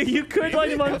 Oh, yeah, you could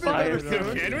light him on fire. Can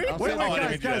we?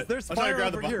 Wait, guys, there's fire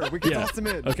over here. We can toss him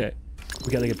in. Okay.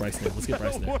 We gotta get Bryce now. Let's get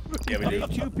Bryce now. Yeah, we do.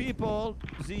 2 people.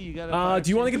 Z, you gotta. Do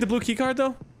you want to get the blue key card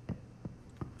though?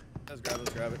 Let's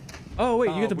grab it. Oh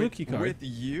wait, you get the blue key card. With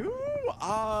you?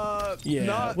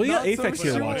 Yeah. Well, you got Apex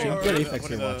here watching. You got Apex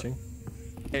here watching.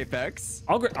 Apex.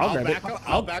 I'll grab it.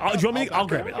 I'll back up. Do you want me to? I'll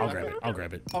grab it. I'll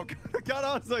grab it. Oh,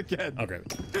 got Ozzy again. I'll grab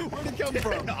it. Where'd he come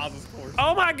from? Ozzy's corpse.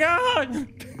 Oh my god!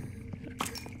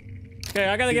 Okay,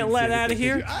 I gotta get let out of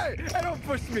here. Hey, don't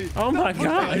push me. Oh my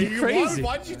god, you're crazy.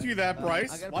 Why did you do that,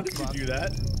 Bryce? Why did you do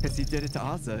that? Because he did it to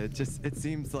Ozzy. It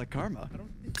seems like karma.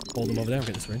 Hold him over there. I'm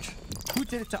getting this wrench. Who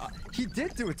did it to? He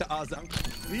did do it to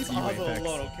Ozzy. Leave Ozzy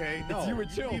alone, okay? No. It's you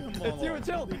and Chilled. It's you and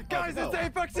Chilled. Guys, it's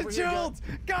Apex and Chilled.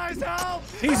 Guys, help!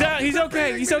 He's out. He's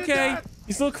okay. He's okay.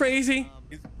 He's a little crazy.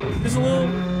 There's a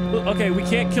little. Okay, we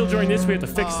can't kill during this. We have to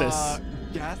fix this.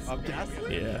 Gas?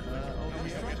 Yeah.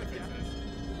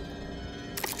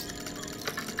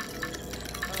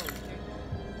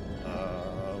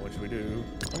 What should we do?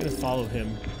 I'm gonna follow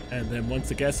him, and then once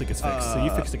the gas leak is fixed, so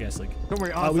you fix the gas leak. Don't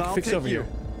worry, we can I'll fix it take over you.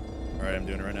 here. All right, I'm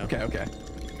doing it right now. Okay.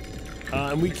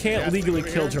 And we can't legally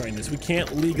kill during this. We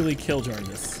can't legally kill during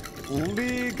this.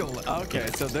 Legal. Okay,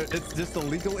 so it's just a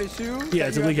legal issue? Yeah,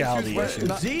 it's a legality issue.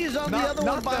 Z's on the other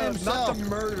one by himself. Not the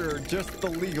murder, just the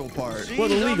legal part. Well,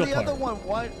 the legal on the part. other one.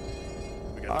 What?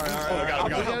 All right. We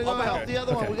gotta go help the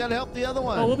other one. We gotta help the other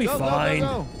one. Oh, we'll be fine.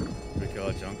 Go. We kill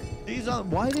that junk. Z's on.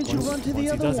 Why did you run to the Once he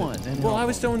other does it. one? Well, I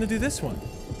was going to do this one.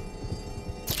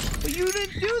 But you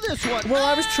didn't do this one. Well,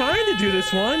 I was trying to do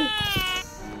this one.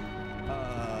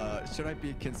 Should I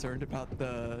be concerned about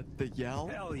the yell?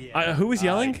 Hell yeah. Who was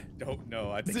yelling? I don't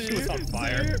know. I think she was on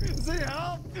fire. Z,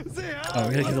 help! Oh,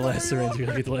 we gotta get the last syringe. We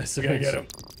gotta get the last syringe. Get him.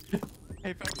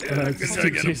 Just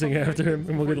keep chasing after him,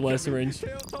 and we'll get the last syringe.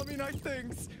 Tell me nice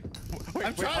things.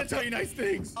 I'm trying to tell you nice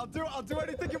things. I'll do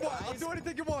anything you want. I'll do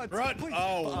anything you want. Run. Please.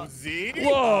 Oh, Z.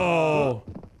 Whoa!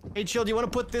 Hey, Chill, do you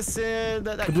want to put this in?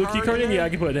 That The blue key card in? Yeah, I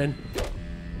can put it in.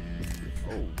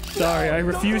 Sorry, I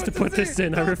refuse to put this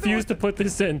in. I refuse to put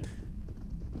this in.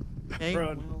 Hey,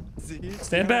 Run.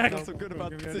 Stand back. I don't feel so good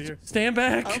about this situation. Stand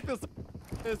I back. don't feel so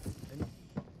pissed.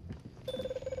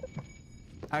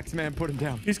 Axeman, put him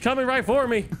down. He's coming right for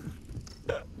me.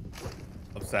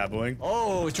 I'm saboing.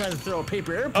 Oh, he's trying to throw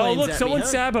paper airplanes Oh, look, at someone me,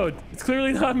 huh? saboed. It's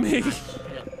clearly not me. It's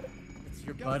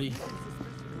your buddy.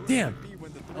 Damn.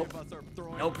 When the three of us are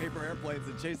throwing paper airplanes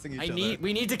and chasing each other.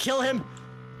 We need to kill him.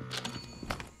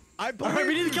 I All right,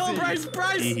 we need to kill him, Bryce.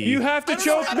 Bryce. You have to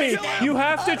choke me. You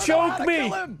have to choke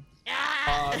me.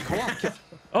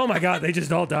 Oh my god, they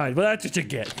just all died. Well, that's what you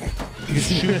get.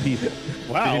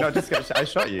 Wow. Did you not just get I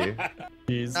shot you.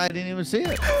 I didn't even see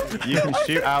it. You can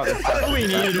shoot out the All we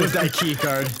needed was that key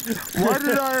card. Why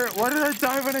did I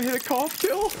die when I hit a co-op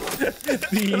kill?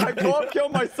 Did I co-op kill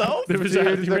myself? There was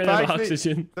Dude, you ran out of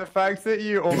oxygen. The fact that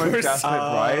you almost gaslit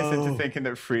Bryce into thinking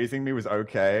that freezing me was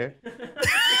okay.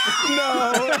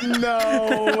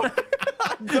 No.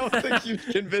 I don't think you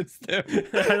convinced him.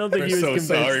 I don't think We're he was so convinced.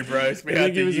 sorry, Bryce. We I had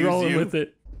think to he was use rolling you. with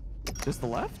it. Just the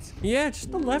left? Yeah,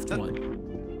 just the left one.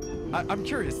 I'm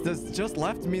curious. Does just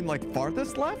left mean like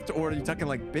farthest left, or are you talking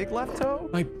like big left toe?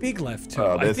 My big left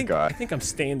toe. Oh, this guy. I think I'm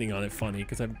standing on it funny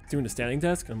because I'm doing a standing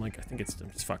desk. And I'm like, I'm just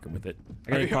fucking with it.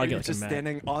 I gotta Are probably you get like just a mat.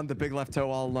 standing on the big left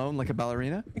toe all alone like a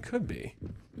ballerina? It could be.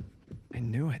 I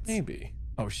knew it. Maybe.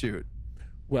 Oh shoot.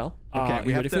 Well, Okay, we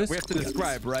you have ready for this? to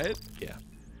describe, right? Yeah.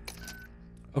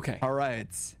 Okay. All right.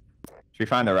 Should we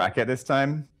find a racket this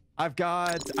time? I've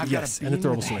got Yes, a and a beam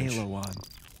thermal with syringe. halo on.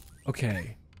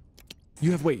 Okay.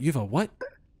 You have a what?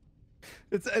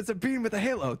 It's a beam with a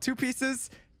halo, 2 pieces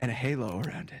and a halo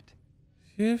around it.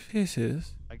 2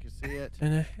 pieces I can see it.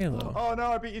 and a halo. Oh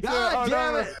no, I beat you to God it.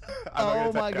 damn Oh, it. no.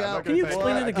 Oh my God. Can you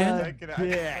explain it again?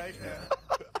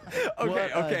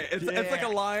 Okay, it's like a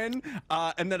line,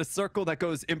 and then a circle that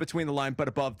goes in between the line, but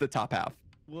above the top half.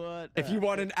 What? If you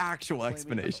want an actual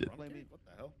explanation. What the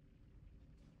hell?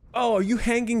 Oh, are you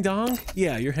hanging dong?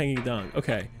 Yeah, you're hanging dong.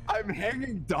 Okay. I'm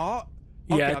hanging dog.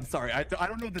 Okay, Yeah. I'm sorry. I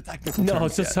don't know the technical No,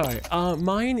 terms so yet. sorry.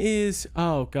 Mine is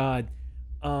oh god.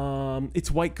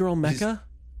 It's white girl mecha.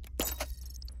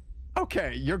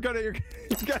 Okay, you're gonna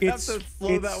have to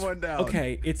slow that one down.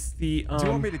 Okay, it's the Do you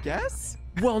want me to guess?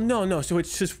 Well, no. So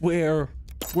it's just where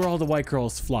all the white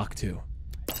girls flock to.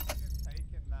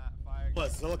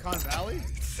 What, Silicon Valley?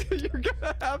 You're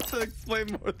gonna have to explain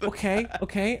more than that.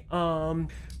 Okay.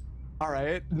 All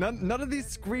right. None of these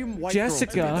scream white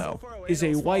Jessica girls to me, though. is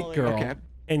a white girl, Okay.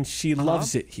 and she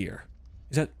loves it here.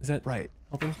 Is that Right.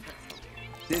 helping?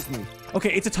 Disney.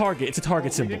 Okay, it's a Target. It's a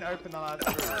Target We symbol. didn't open the last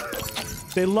room.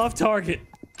 They love Target.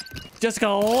 Jessica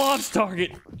loves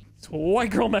Target. It's a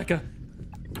white girl mecca.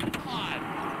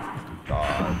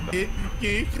 God. It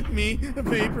gave me a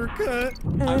paper cut.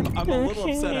 I'm a little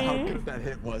upset at how good that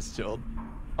hit was, Chilled.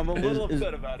 I'm a little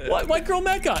upset about it. What? White girl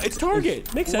mecca. It's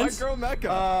Target. Makes sense. White girl mecca.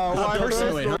 Not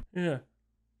personally, huh? Yeah.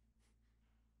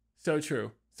 So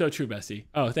true. So true, Bestie.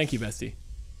 Oh, thank you, Bestie.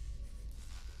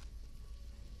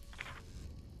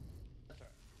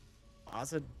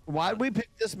 Awesome. Why'd we pick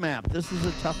this map? This is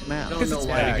a tough map. Don't know it's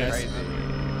why, bad, I guess. guys.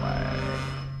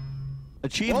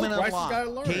 Achievement Well, Bryce has gotta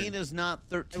unlocked. learn. Kane is not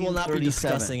We will not be 1337.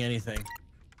 discussing anything.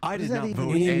 I did that not even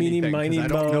vote Meeny, meeny, anything, 'cause miny, I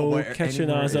don't know mo, where catch an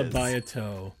anywhere Ozza is. by a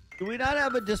toe. Do we not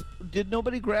have a did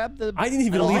nobody grab the... I didn't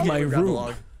even Oh, leave I my didn't grab the room.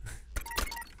 log.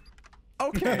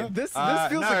 Okay, this feels no,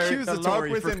 the log accusatory.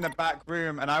 was For... in the back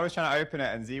room, and I was trying to open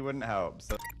it, and Z wouldn't help.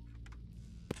 So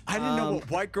I didn't know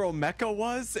what white girl mecca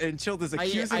was, and Chilled is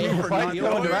accusing I me for not you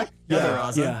wonder- knowing.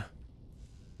 Yeah. Yeah.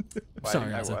 Why, Sorry,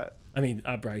 you know Ozza. what? I mean,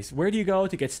 Bryce, where do you go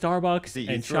to get Starbucks See, you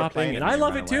and threw a shopping? plane And at me I and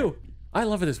love ran it too. I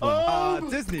love it as well.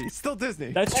 Disney, still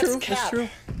Disney. That's true. That's true.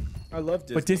 I love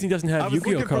Disney. But Disney doesn't I have was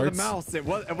Yu-Gi-Oh looking for the cards. mouse. It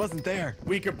wasn't there.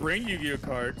 We could bring Yu-Gi-Oh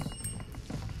cards.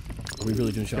 Are we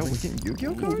really doing Yo, shopping? we getting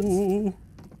Yu-Gi-Oh cards? Ooh.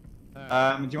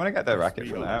 Do you want to get the racket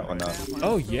from there or not?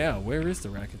 Oh yeah, where is the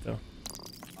racket though?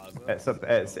 It's up.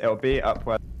 It'll be up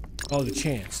where. Oh, the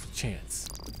chance.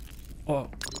 Oh,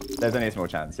 There's only a small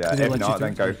chance. Yeah. Did they If let you not,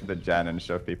 then through? go for the gen and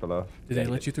shove people off. did they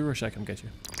let you through or should I come get you?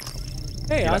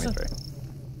 Hey, Let me Ozza.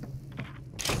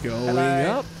 through. Going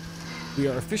up. We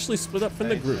are officially split up from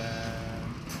the group.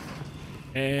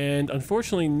 And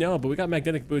unfortunately, no, but we got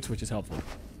magnetic boots, which is helpful.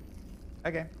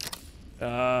 Okay. To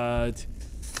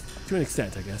an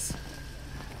extent, I guess.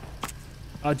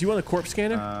 Do you want a corpse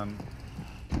scanner?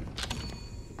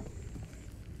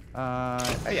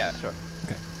 Oh yeah, sure.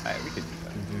 Okay. Alright, we could do that.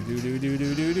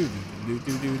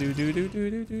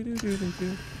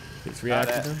 It's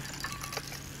reactive then.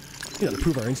 Yeah, to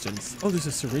prove our instance. Oh, there's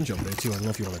a syringe over there too. I don't know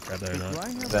if you want to grab that or not.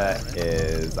 There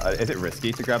is. Is it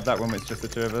risky to grab that when it's just the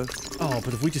two of us? Oh,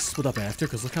 but if we just split up after,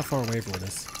 because look how far away everyone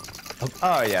is.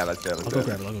 Oh yeah, let's do it. I'll go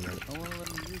grab it. I'll go grab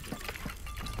it.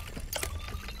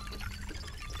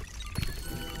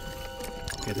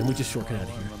 Okay, then we just shortcut out of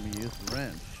here. Let me use the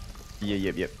wrench.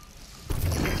 Yep.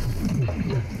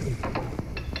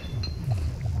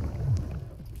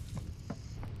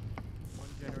 One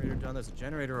generator done. There's a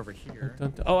generator over here.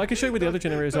 Oh, I can show you where the other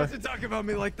generators are. Don't talk about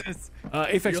me like this.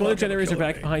 Apex, one of the generators are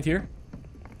back behind here.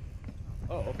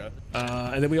 Oh, okay.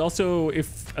 And then we also,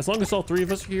 as long as all three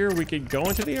of us are here, we can go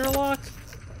into the airlock.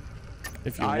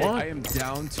 If you want. I am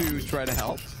down to try to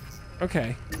help.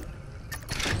 Okay.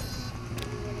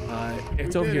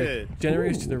 It's over did here. it.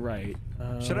 Generators to the right.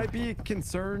 Should I be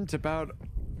concerned about, What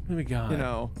do we got? you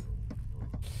know?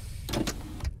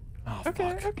 Oh,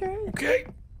 Okay, fuck. okay.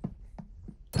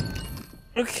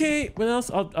 Okay. What else?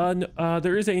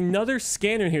 There is another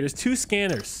scanner in here. There's two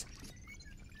scanners.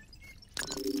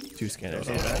 Two scanners.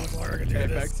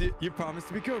 Apex, you promised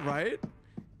to be good, right?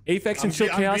 Aphex and I'm Chill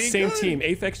Chaos, being same good. team.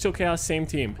 Aphex, Chill Chaos, same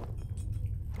team.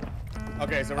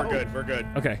 Okay, so we're good. We're good.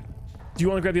 Okay. Do you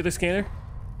want to grab the other scanner?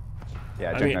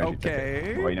 Yeah, I don't mean, know if you took it.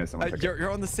 Okay. Well, you know someone took it. You're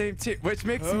on the same team, which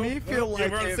makes me feel Yeah,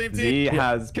 like we're on the if- same team. Z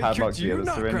has Could padlocked the you other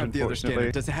not syringe, grab the other scanner?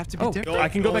 unfortunately. Does it have to be Oh, different? I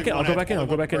can go back in. I'll go back in. I'll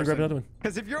go back in and grab person. another one.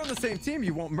 Because if you're on the same team,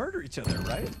 you won't murder each other,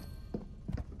 right?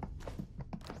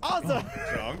 Awesome.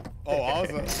 Junk. Oh,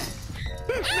 awesome.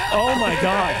 Oh my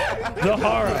god. The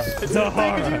horror. The You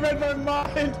horror. read my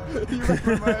mind. You read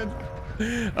my mind.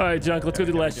 All right, Junk, let's go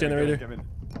to the last generator.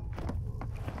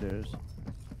 There's...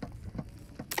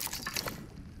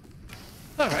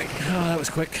 All right. Oh, that was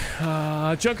quick.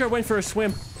 Junker went for a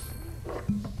swim.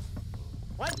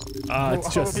 What?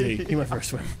 It's just Z. He went for a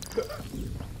swim.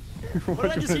 What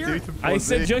did I just hear? I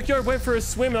said Junkyard went for a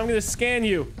swim, and I'm gonna scan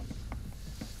you.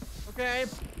 Okay.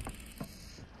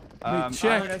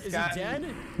 check. Is he dead?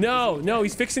 No,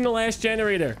 he's fixing the last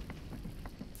generator.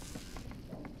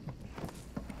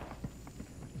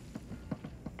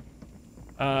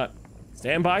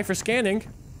 Stand by for scanning.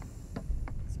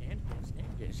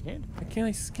 Scanned. Why can't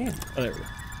I scan? Oh, there we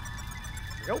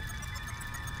go. Go.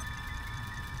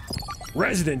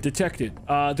 Resident detected.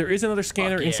 There is another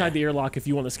scanner Fuck yeah. inside the airlock if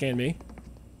you want to scan me.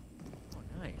 Oh,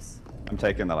 nice. I'm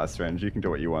taking the last syringe. You can do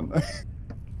what you want.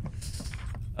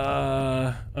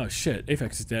 Oh shit.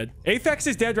 Aphex is dead. Aphex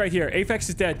is dead right here. Aphex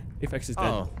is dead. Aphex is dead.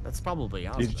 Oh, that's probably Do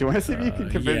you want to see if you can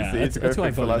convince Z to go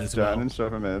fix the last gen and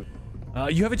shove him in?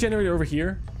 You have a generator over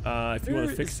here. If you want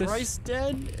to fix this. Is Bryce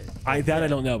dead? I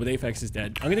don't know, but Aphex is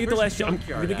dead. I'm gonna get the last. I'm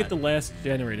gonna get the last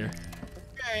generator.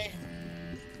 Okay.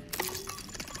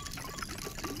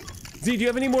 Z, do you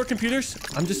have any more computers?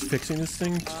 I'm just fixing this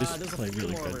thing. Just play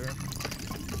really good.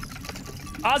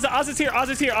 Oz's here.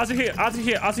 Oz's here. Oz's here. Oz's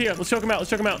here. Oz's here. Let's choke him out. Let's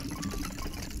choke him out.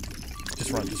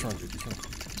 Just run, dude. Just run.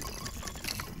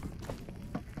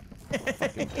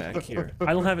 Fucking back here.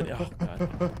 I don't have it. Oh god.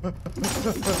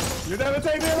 You never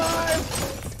take me alive.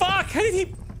 Fuck! How did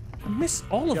he miss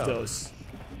all of those?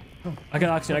 I got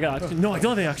oxygen. No, I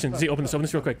don't have any oxygen. Z, open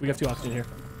this real quick. We have 2 oxygen here.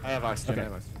 I have oxygen.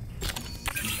 Okay.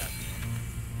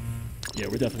 Yeah,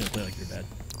 we're definitely gonna play like you're bad.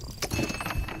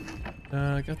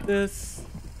 I got this.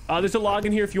 There's a log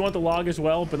in here if you want the log as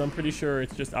well, but I'm pretty sure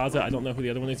it's just Ozza. I don't know who the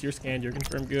other one is. You're scanned. You're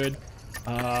confirmed good.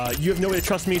 You have no way to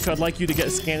trust me, so I'd like you to get a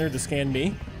scanner to scan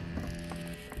me.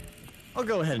 I'll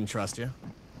go ahead and trust you.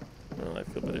 Well, I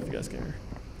feel better if you got a scanner.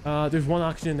 There's 1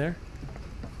 oxygen there.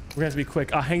 We're gonna have to be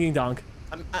quick. Hanging donk.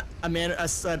 A man of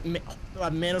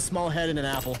small head and an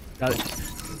apple. Got it.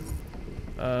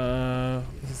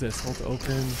 What is this? Hold to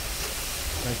open.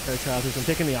 Nice child. I'm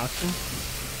taking the oxygen.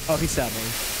 Oh, he's sabbling.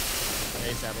 Yeah,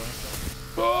 he's sabbling.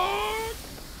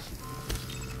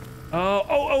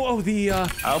 Oh, the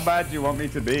How bad do you want me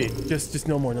to be? Just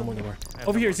no more.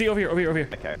 Over here, Z, over here.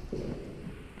 Okay.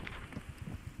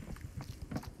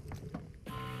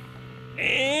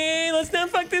 Hey, let's not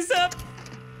fuck this up.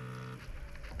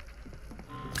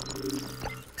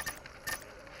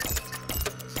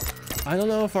 I don't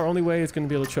know if our only way is going to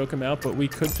be able to choke him out, but we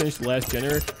could finish the last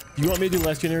generator. Do you want me to do the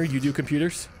last generator? You do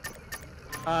computers?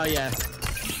 Yeah.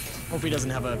 Hope he doesn't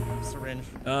have a syringe.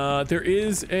 There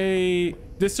is a...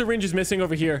 This syringe is missing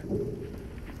over here.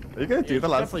 Are you going to do the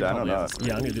last gen or not?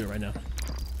 Yeah, I'm going to do it right now.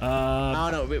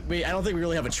 I don't know. I don't think we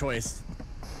really have a choice.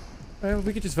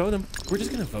 We could just vote him. We're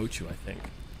just going to vote you, I think.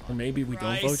 Or maybe we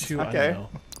don't vote you. Okay. I don't know.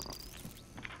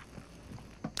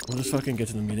 We'll just fucking get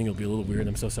to the meeting. It'll be a little weird.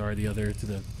 I'm so sorry to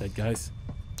the dead guys.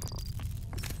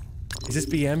 Is this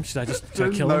BM? Should I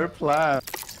kill him? No plan.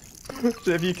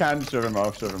 If you can, shove him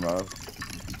off.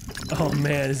 Oh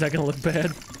man, is that gonna look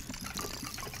bad?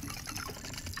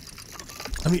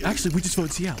 I mean, actually, we just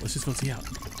vote C out. Let's just vote C out.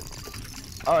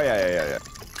 Oh, yeah.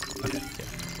 Okay. Yeah.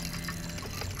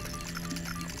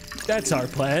 That's our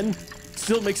plan.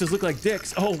 Still makes us look like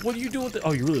dicks. Oh, what are you doing with it?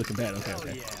 Oh, you're really looking bad. Okay.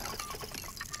 Yeah.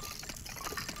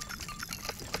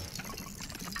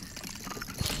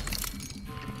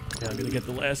 Yeah, I'm gonna get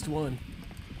the last one.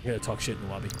 I'm gonna talk shit in the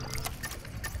lobby.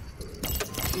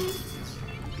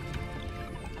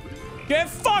 Get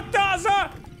fucked,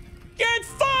 Ozza! Get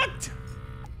fucked!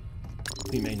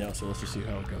 He may know, so let's just see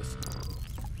how it goes.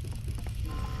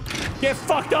 Get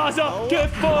fucked, Ozza! Get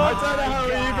fucked! I don't know how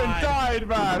he even died,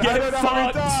 man! Get I don't know how he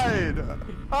fucked! died!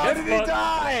 How did he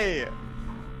die?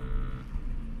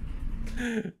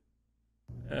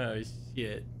 Oh,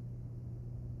 shit.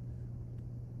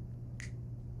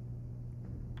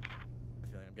 I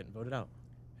feel like I'm getting voted out.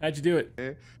 How'd you do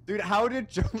it? Dude, how did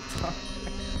Jump die?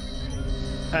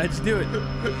 How'd you do it?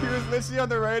 He was literally on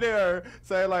the radio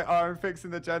saying like, oh, I'm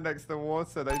fixing the gen next to the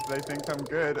water. They think I'm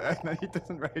good. And then he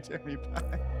doesn't radio me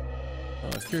back. Oh,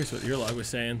 I was curious what your log was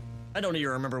saying. I don't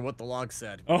even remember what the log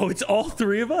said. Oh, it's all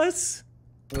 3 of us?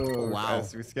 Oh, wow.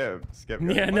 Yes, we skip.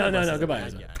 Yeah, no,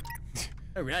 goodbye.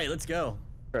 All right, let's go.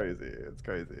 Crazy. It's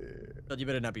crazy. But you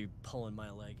better not be pulling my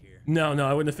leg here. No,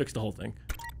 I wouldn't have fixed the whole thing.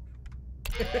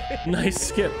 Nice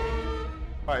skip.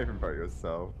 Fight even for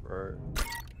yourself, bro.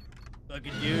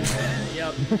 Fucking dude.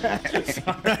 Yep.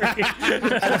 Sorry. I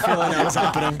had a feeling that was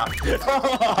happening.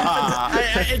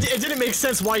 It didn't make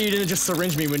sense why you didn't just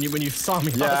syringe me when you saw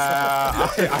me. Yeah,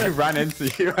 I ran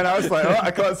into you and I was like, oh, I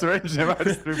can't syringe him. I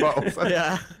just threw bottles.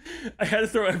 Yeah. I had to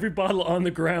throw every bottle on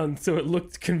the ground so it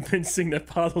looked convincing that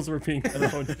bottles were being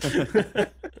thrown.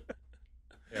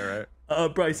 Yeah,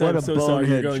 right. Bryce, What I'm a so sorry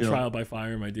you're going bonehead, trial by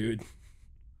fire, my dude.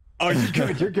 Oh,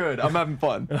 you're good. I'm having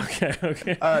fun.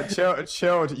 Okay.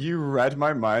 Chilled, you read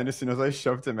my mind as soon as I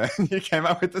shoved him in. You came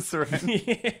out with the syringe.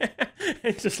 Yeah,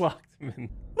 it just locked him in.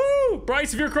 Woo!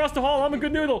 Bryce, if you're across the hall, I'm a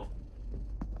good noodle.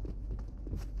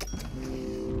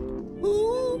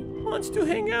 Who wants to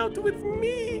hang out with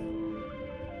me?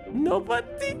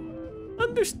 Nobody?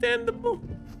 Understandable.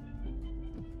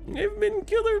 I've been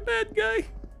killer bad guy.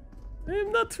 I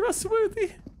am not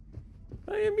trustworthy.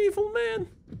 I am evil man.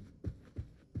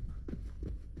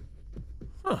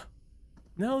 Huh.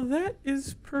 Now that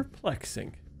is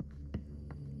perplexing.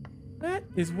 That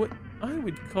is what I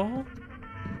would call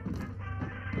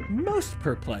most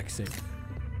perplexing.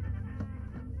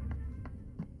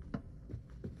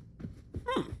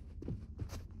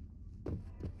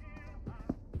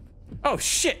 Oh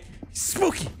shit!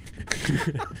 Spooky!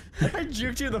 I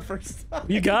juked you the first time.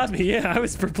 You got me, yeah, I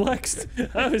was perplexed.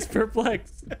 I was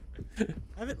perplexed. I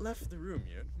haven't left the room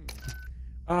yet.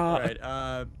 Alright,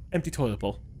 empty toilet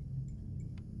bowl.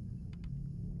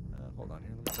 Hold on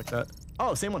here, let me click that.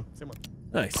 Oh, same one, same one.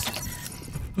 Nice.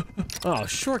 Oh,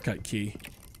 shortcut key.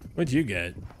 What'd you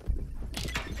get?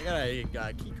 I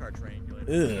got a key card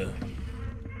triangulator. Ugh.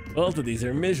 Both of these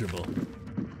are miserable.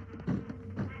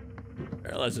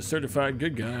 Well, as a certified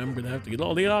good guy, I'm gonna have to get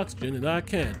all the oxygen that I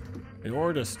can in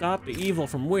order to stop the evil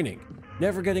from winning.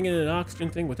 Never getting in an oxygen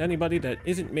thing with anybody that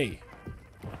isn't me.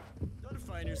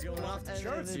 Gunfinder's going off the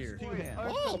charts here.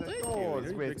 Oh,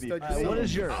 thank you. What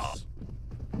is yours?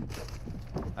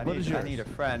 I need a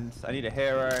friend. I need a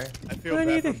hero. I feel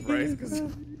bad for Bryce because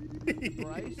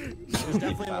Bryce? There's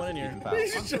definitely one in here. I'm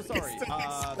so sorry.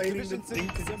 Division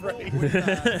symbol with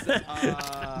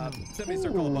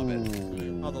semicircle above it.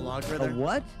 Oh, the logs right A there.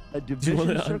 what? A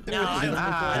division circle? No,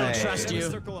 I don't trust you.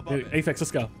 Circle above it. Aphex,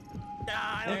 let's go. Nah,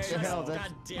 I don't trust you.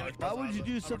 God damn it. Why would you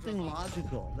do something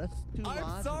logical? That's too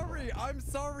logical. I'm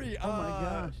sorry. Oh my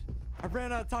gosh. I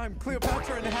ran out of time.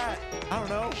 Cleopatra in the hat. I don't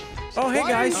know. Oh, hey Why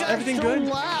guys, are you everything so good?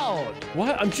 loud?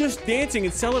 What? I'm just dancing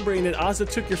and celebrating that Ozza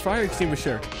took your fire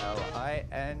extinguisher.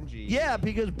 L-I-N-G. Yeah,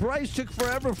 because Bryce took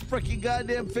forever freaking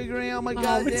goddamn figuring out my Oh,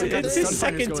 goddamn it's thing. his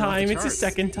second time. It's his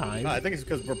second time. I think it's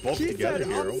because we're both He together said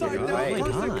here. Oh my upside god. down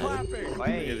person God. clapping.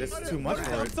 Wait. This is too much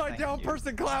for it. Upside down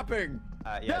person clapping.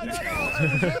 Yeah. No,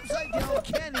 it was upside down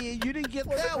Kenny, and you didn't get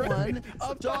that one.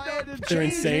 So I had to They're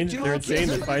change insane. it to They're insane.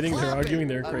 They're upside fighting. They're clapping. arguing.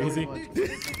 They're I don't crazy. know.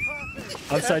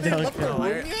 Upside down. Oh,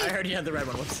 I already had the red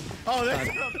one. Whoops. Oh, that's...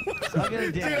 I'm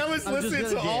gonna Dude, dance. I was I'm just listening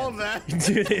to gonna all dance.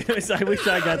 of that. Dude, I wish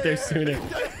I got there sooner.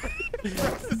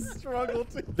 Struggle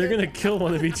to... They're gonna kill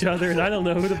one of each other, and I don't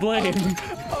know who to blame.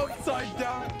 Upside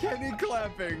down Kenny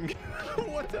clapping.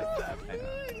 What does that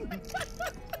mean?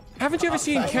 Haven't you ever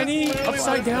seen Kenny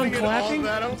upside down clapping?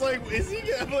 I was like, is he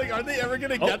gonna, like, are they ever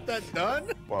gonna get that done?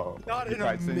 Whoa. Not in a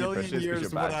Right, so you million push this years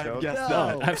with would your I back have up? guessed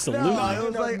No, that. absolutely. No, it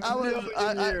was like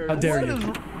How dare you?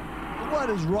 What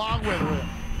is wrong with him?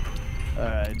 All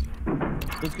right,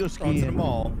 let's go On to the skiing.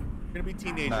 mall. We're gonna be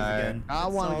teenagers again. I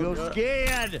want to go skiing.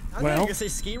 I'm Well- gonna say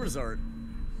ski resort.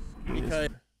 Because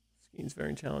Skiing's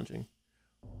very challenging.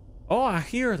 Oh, I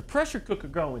hear the pressure cooker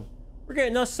going. We're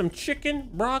getting us some chicken,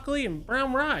 broccoli, and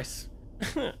brown rice.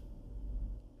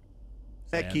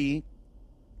 Becky.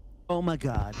 Oh my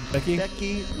God. Becky?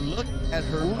 Becky, look at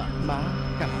her.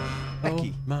 My gosh.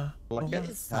 Becky. Oh, my.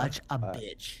 such a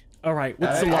bitch. All right,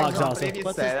 what's the logs, I also? can't believe you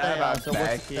What's say his that name? about So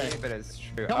what's his Becky, name? but it's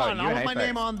true. Come on, you I and want my Apex.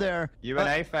 name on there. You and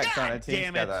Apex on a team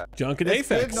damn it. together. Junk and It's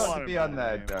good Aphex. not to be on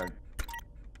there, Doug.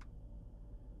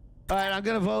 All right, I'm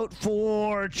gonna vote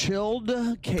for Chilled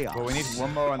Chaos. Well, we need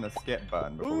one more on the skip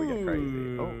button before we get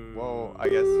crazy. Oh, well, I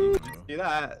guess you can just do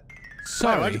that. Why'd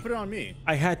Sorry, you put it on me?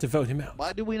 I had to vote him out.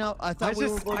 Why did we not? I thought we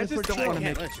were I voting for just don't want Chilled. to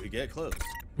Can't let you get close.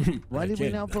 Why did we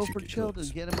Again, not that vote you for get Chilled close.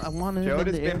 and get him? I wanted him Joe in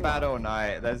has the been air. bad all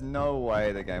night. There's no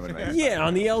way the game would make it. Yeah,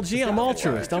 on the LG, I'm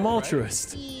altruist. I'm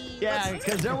altruist. Yeah,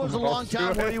 because there was a long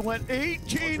time where he went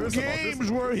 18 games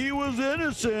where he was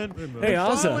innocent. Hey,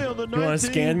 And finally Ozza, on the you want to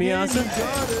 19th scan me, game, Ozza? he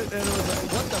got it, and it was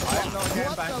like, what the fuck? What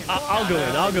the fuck? I'll go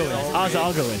in. I'll go in. Ozza,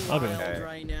 I'll go in. I'll go in. Okay.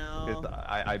 Right now. Because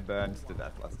I burned to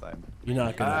death last time. You're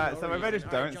not gonna. So maybe I just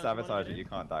don't sabotage it. You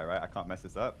can't die, right? I can't mess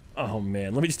this up. Oh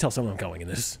man, let me just tell someone I'm going in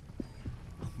this.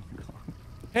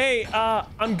 Hey,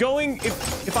 I'm going.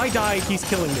 If I die, he's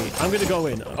killing me. I'm gonna go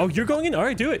in. Oh, you're going in? All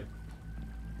right, do it.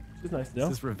 This is nice to know.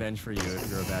 This is revenge for you if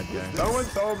you're a bad guy. No one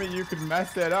told me you could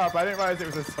mess it up. I didn't realize it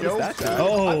was a skill that? check.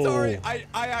 Oh. I'm sorry. I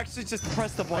actually just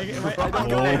pressed the button. I'm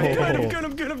good.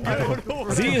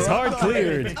 Z is hard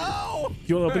cleared. Oh!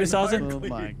 You want to open this, Ozza? Oh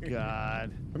my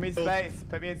god. Put me in space.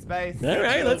 Put me in space. All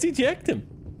right, let's eject him.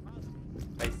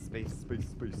 Space.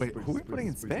 Wait, who are we putting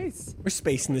in space? We're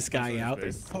spacing this guy out.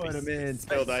 Put him in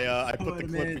Spilled, I put the him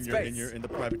clip in in space. the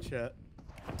private chat.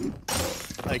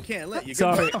 I can't let you.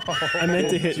 Sorry, I meant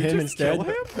to hit him instead. You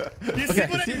see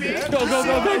what I mean? Go, go,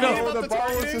 go, go, go. The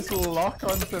ball was just lock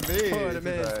onto me. Put him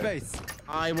in today. space.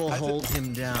 I will hold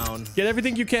him down. Get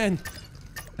everything you can.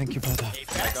 Thank you, brother.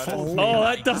 Oh,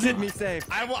 that doesn't. Keep me safe.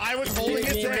 I was holding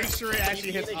it to make sure it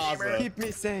actually hits Ozza. Keep me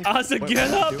safe. Ozza,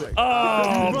 get up.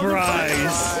 Oh,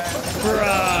 Bryce.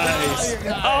 Bryce.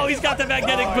 Oh, he's got the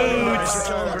magnetic boots.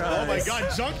 Oh my god,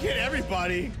 Junk hit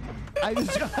everybody. I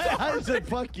said,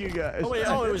 fuck you guys. Oh wait,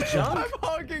 oh it was Junk?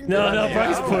 No,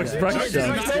 Bryce pushed. Bryce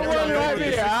jumped. Someone let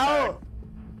me out.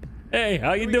 Hey,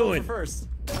 how you Who we going doing? for first?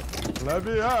 Let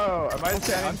me out. Am I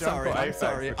standing I'm sorry. I'm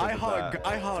sorry. I hug.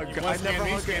 I never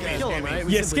hug again. Kill him, right?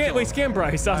 Yeah, scan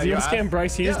Bryce. You want to scan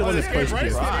Bryce? He is the one that's pushed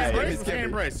you.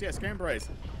 Scan Bryce. Yeah, scan Bryce.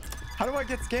 How do I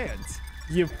get scans?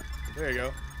 You. There you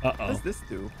go. What does this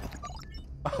do?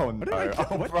 Oh no.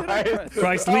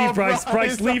 Bryce, leave, Bryce.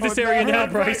 Bryce, leave this area now,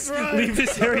 Bryce. Leave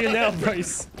this area now,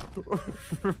 Bryce.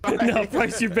 No,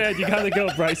 Bryce, you're bad. You gotta go,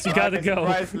 Bryce. You gotta go.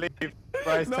 Bryce, leave.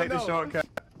 Bryce, take the shortcut.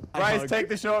 Bryce, take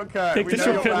the shortcut. Take the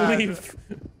shortcut and leave.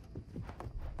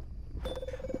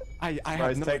 I Bryce,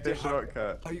 have no take the idea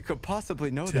shortcut. how you could possibly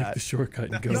know Take that. the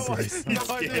shortcut and go, Bryce. No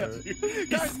idea.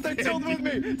 Guys, take Chilled with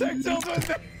me. Take Chilled with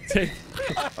me. Take.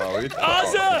 Oh,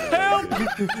 Ozza, help!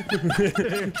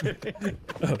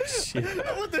 Oh shit.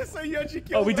 What they say? You actually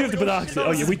killed Oh, we do have to put oxygen.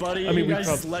 Oh yeah, we. Buddy, I mean, you we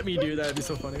guys let me do that. It'd be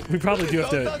so funny. We probably do have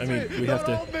to. I mean, we have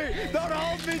to. Don't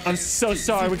hold me. I'm so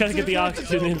sorry. We gotta get the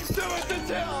oxygen in.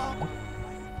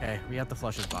 Okay, we have to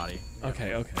flush his body.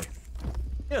 Okay. Okay.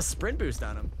 Yeah, sprint boost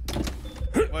on him.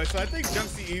 Well, so I think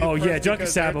Junk's the easiest. Oh yeah, Junk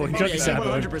is Sabo. Junk is Sabo.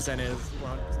 100% is. 100% is.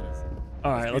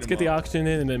 All right, let's get the oxygen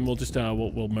in, and then we'll just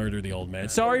we'll murder the old man.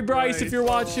 Sorry, Bryce, if you're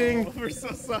watching. Oh, we're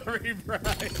so sorry,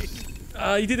 Bryce.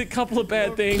 You did a couple of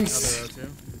bad things.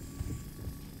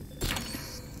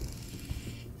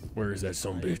 Where is that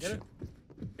son bitch?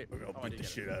 We're gonna beat the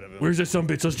shit out of him. Where's that son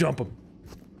bitch? Let's jump him.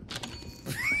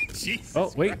 Jesus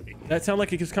Oh wait, that sounded like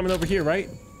he was coming over here, right?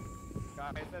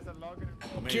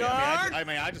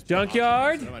 I just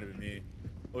Junkyard? That might have been me.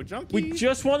 Oh, Junkie. We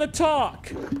just want to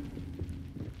talk.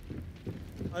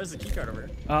 Oh, there's a keycard over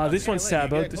here. This one's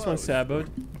saboed. This one's saboed.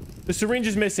 The syringe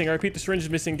is missing. I repeat, the syringe is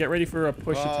missing. Get ready for a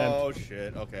push attempt. Oh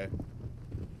shit. Okay.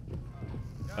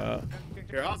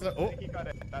 Here, Ozza. Oh.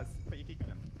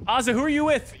 Ozza, who are you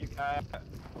with? He's a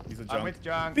I'm junk. with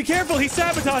Junk. Be careful, he's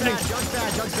sabotaging. Junk's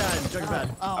bad. Junk's bad. Junk's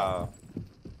bad. Oh.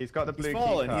 He's got the blue He's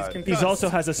fallen. key He's card. concussed. He also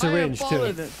has a syringe too.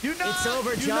 It's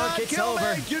over, Junk. It's over.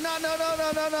 No.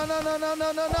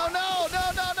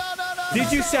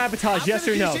 Did you sabotage? Yes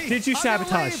or no? Did you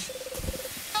sabotage?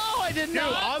 No, I did Dude,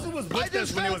 not. Ozza was with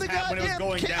us when it was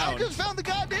going down. I just found the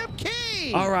goddamn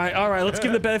key. All right. Let's give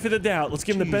him the benefit of the doubt. Let's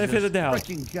give him the benefit of the doubt.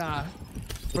 Freaking God.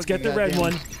 Let's get the red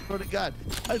one.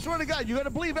 I swear to God, you gotta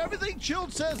believe everything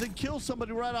Chilled says and kill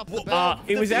somebody right off the bat.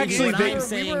 It was actually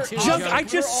Junk. I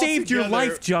just saved your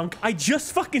life, Junk. I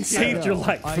just fucking saved your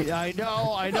life. I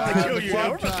know. I kill you.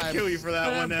 We're about to kill you for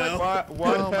that one now.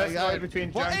 One person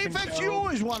between Well, Junk and Apex, you Chill.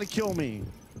 always want to kill me.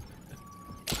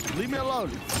 Leave me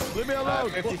alone. Leave me alone.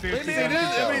 50-50. Leave me It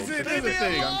alone. is a Leave me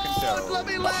thing. alone. Let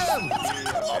me live.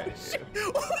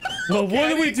 Well, what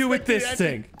do we do with this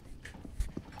thing?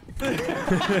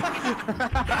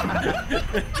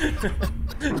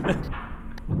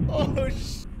 Oh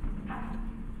shit.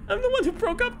 I'm the one who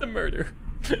broke up the murder.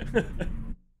 Why am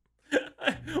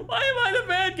I the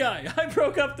bad guy? I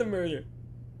broke up the murder.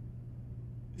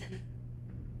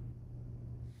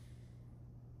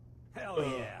 Hell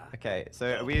yeah. Okay, so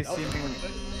are we assuming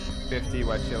 50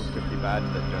 where Chill could be bad,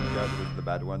 that Junkyard was the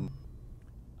bad one?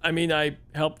 I mean, I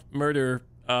helped murder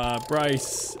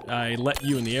Bryce. I let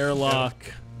you in the airlock.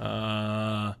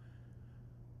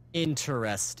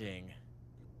 Interesting.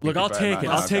 Look, I'll take it.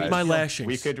 I'll take my lashings.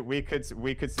 We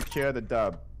could secure the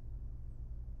dub.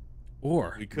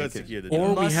 Or We could secure the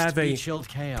Or deal. we have a Chilled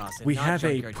Chaos. and we not have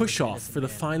a Junkyard, push who is off for the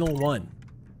innocent final one.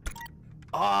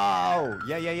 Oh,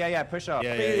 yeah, push off.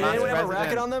 Yeah, man. yeah. Anyone have a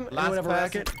racket on them? Last Anyone have a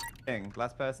racket?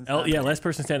 Last person Oh standing. yeah, last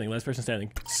person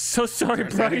standing. So sorry,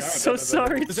 Bryce. So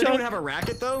sorry, Does anyone Chuck. have a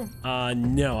racket though?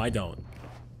 No, I don't.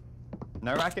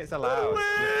 No rackets allowed.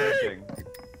 Just pushing.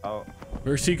 Oh,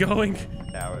 Where's he going?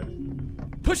 coward.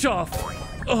 Push off.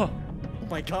 Oh, Oh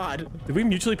my God. did we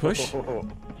mutually push?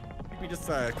 We just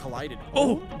collided.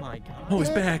 Oh. my God. Oh, he's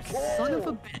back. Son of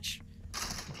a bitch.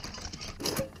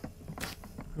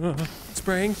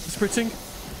 Spraying, spritzing.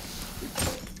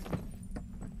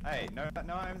 Hey, no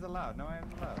items allowed. No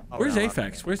items allowed. Where's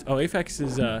Aphex? Aphex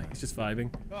is he's just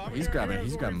vibing. He's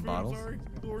grabbing bottles.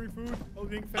 Glory food. I was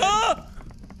being fed. Ah!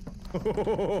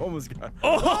 Almost got.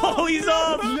 Oh, he's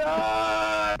off!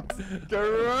 Yes!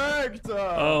 Director!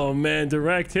 Oh man,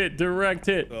 direct hit.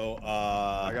 So,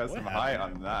 I got some height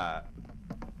on that.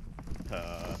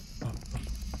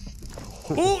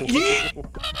 Oh, yeah!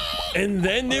 And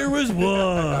then there was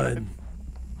one.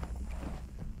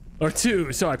 Or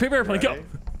two. Sorry, paper airplane, go! Ready?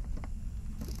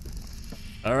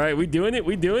 Alright, we doing it?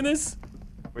 We doing this?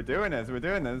 We're doing this.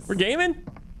 We're gaming?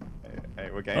 Hey,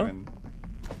 we're gaming.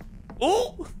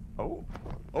 Oh!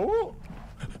 Oh!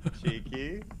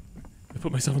 Cheeky. I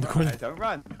put myself in the corner. Hey, don't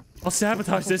run. I'll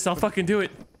sabotage this. I'll fucking do it.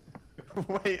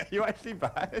 Wait, are you actually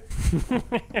bad? You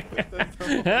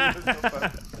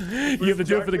have to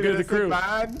do it for the good of the crew.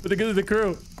 Man? For the good of the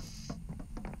crew.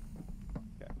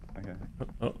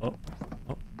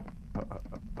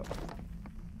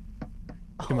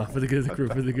 Come on, for the good of the crew,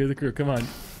 for the good of the crew. Come on.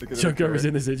 Chuck Carver's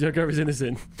innocent. Chuck Carver's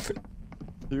innocent.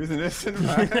 He was innocent,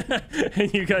 man.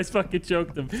 And you guys fucking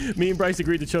choked him. Me and Bryce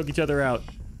agreed to choke each other out.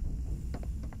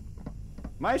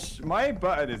 My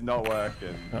button is not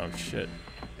working. Oh shit.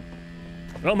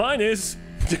 Well, mine is.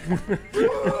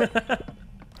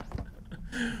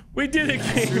 We did it,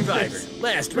 Game. Survivor.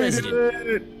 Last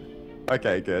resident.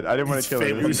 Okay, good. I didn't want to kill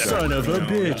him. You son of a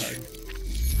bitch.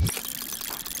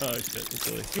 Oh shit, that's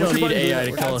silly. You don't need AI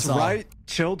to kill us all. Right,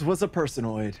 Chilled was a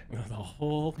personoid. The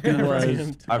whole It was.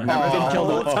 goddamn I've time. never Been done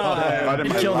killed all the time.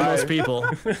 You killed most people.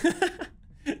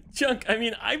 Chunk, I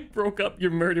mean, I broke up your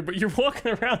murder, but you're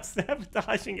walking around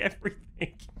sabotaging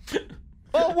everything.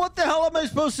 Well, what the hell am I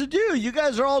supposed to do? You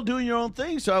guys are all doing your own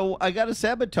thing, so I got to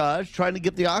sabotage, trying to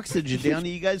get the oxygen down, and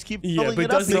you guys keep filling but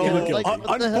it up. doesn't it look Like,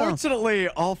 what the hell? Unfortunately,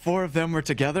 all 4 of them were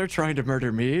together trying to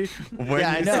murder me. When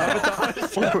Yeah, I you know.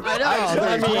 sabotaged- I know.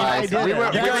 I mean, I did it. You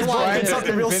guys wanted trying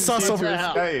something real convince sus you over to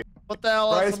now. escape. What the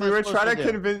hell? Bryce, else am we I were supposed trying to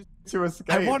do? convince you to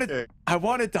escape. I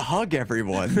wanted to hug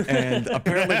everyone, and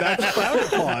apparently that's frowned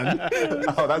upon.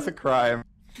 Oh, that's a crime.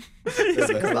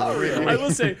 I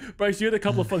will say, Bryce, you had a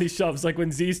couple of funny shoves. Like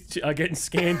when Z's getting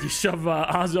scanned, you shove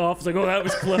Oz off. It's like, oh, that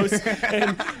was close.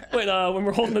 And when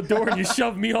we're holding the door and you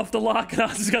shove me off the lock, and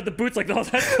Oz has got the boots, like, oh,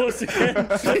 that's close again.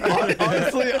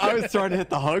 Honestly, I was trying to hit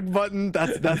the hug button.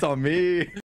 That's on me.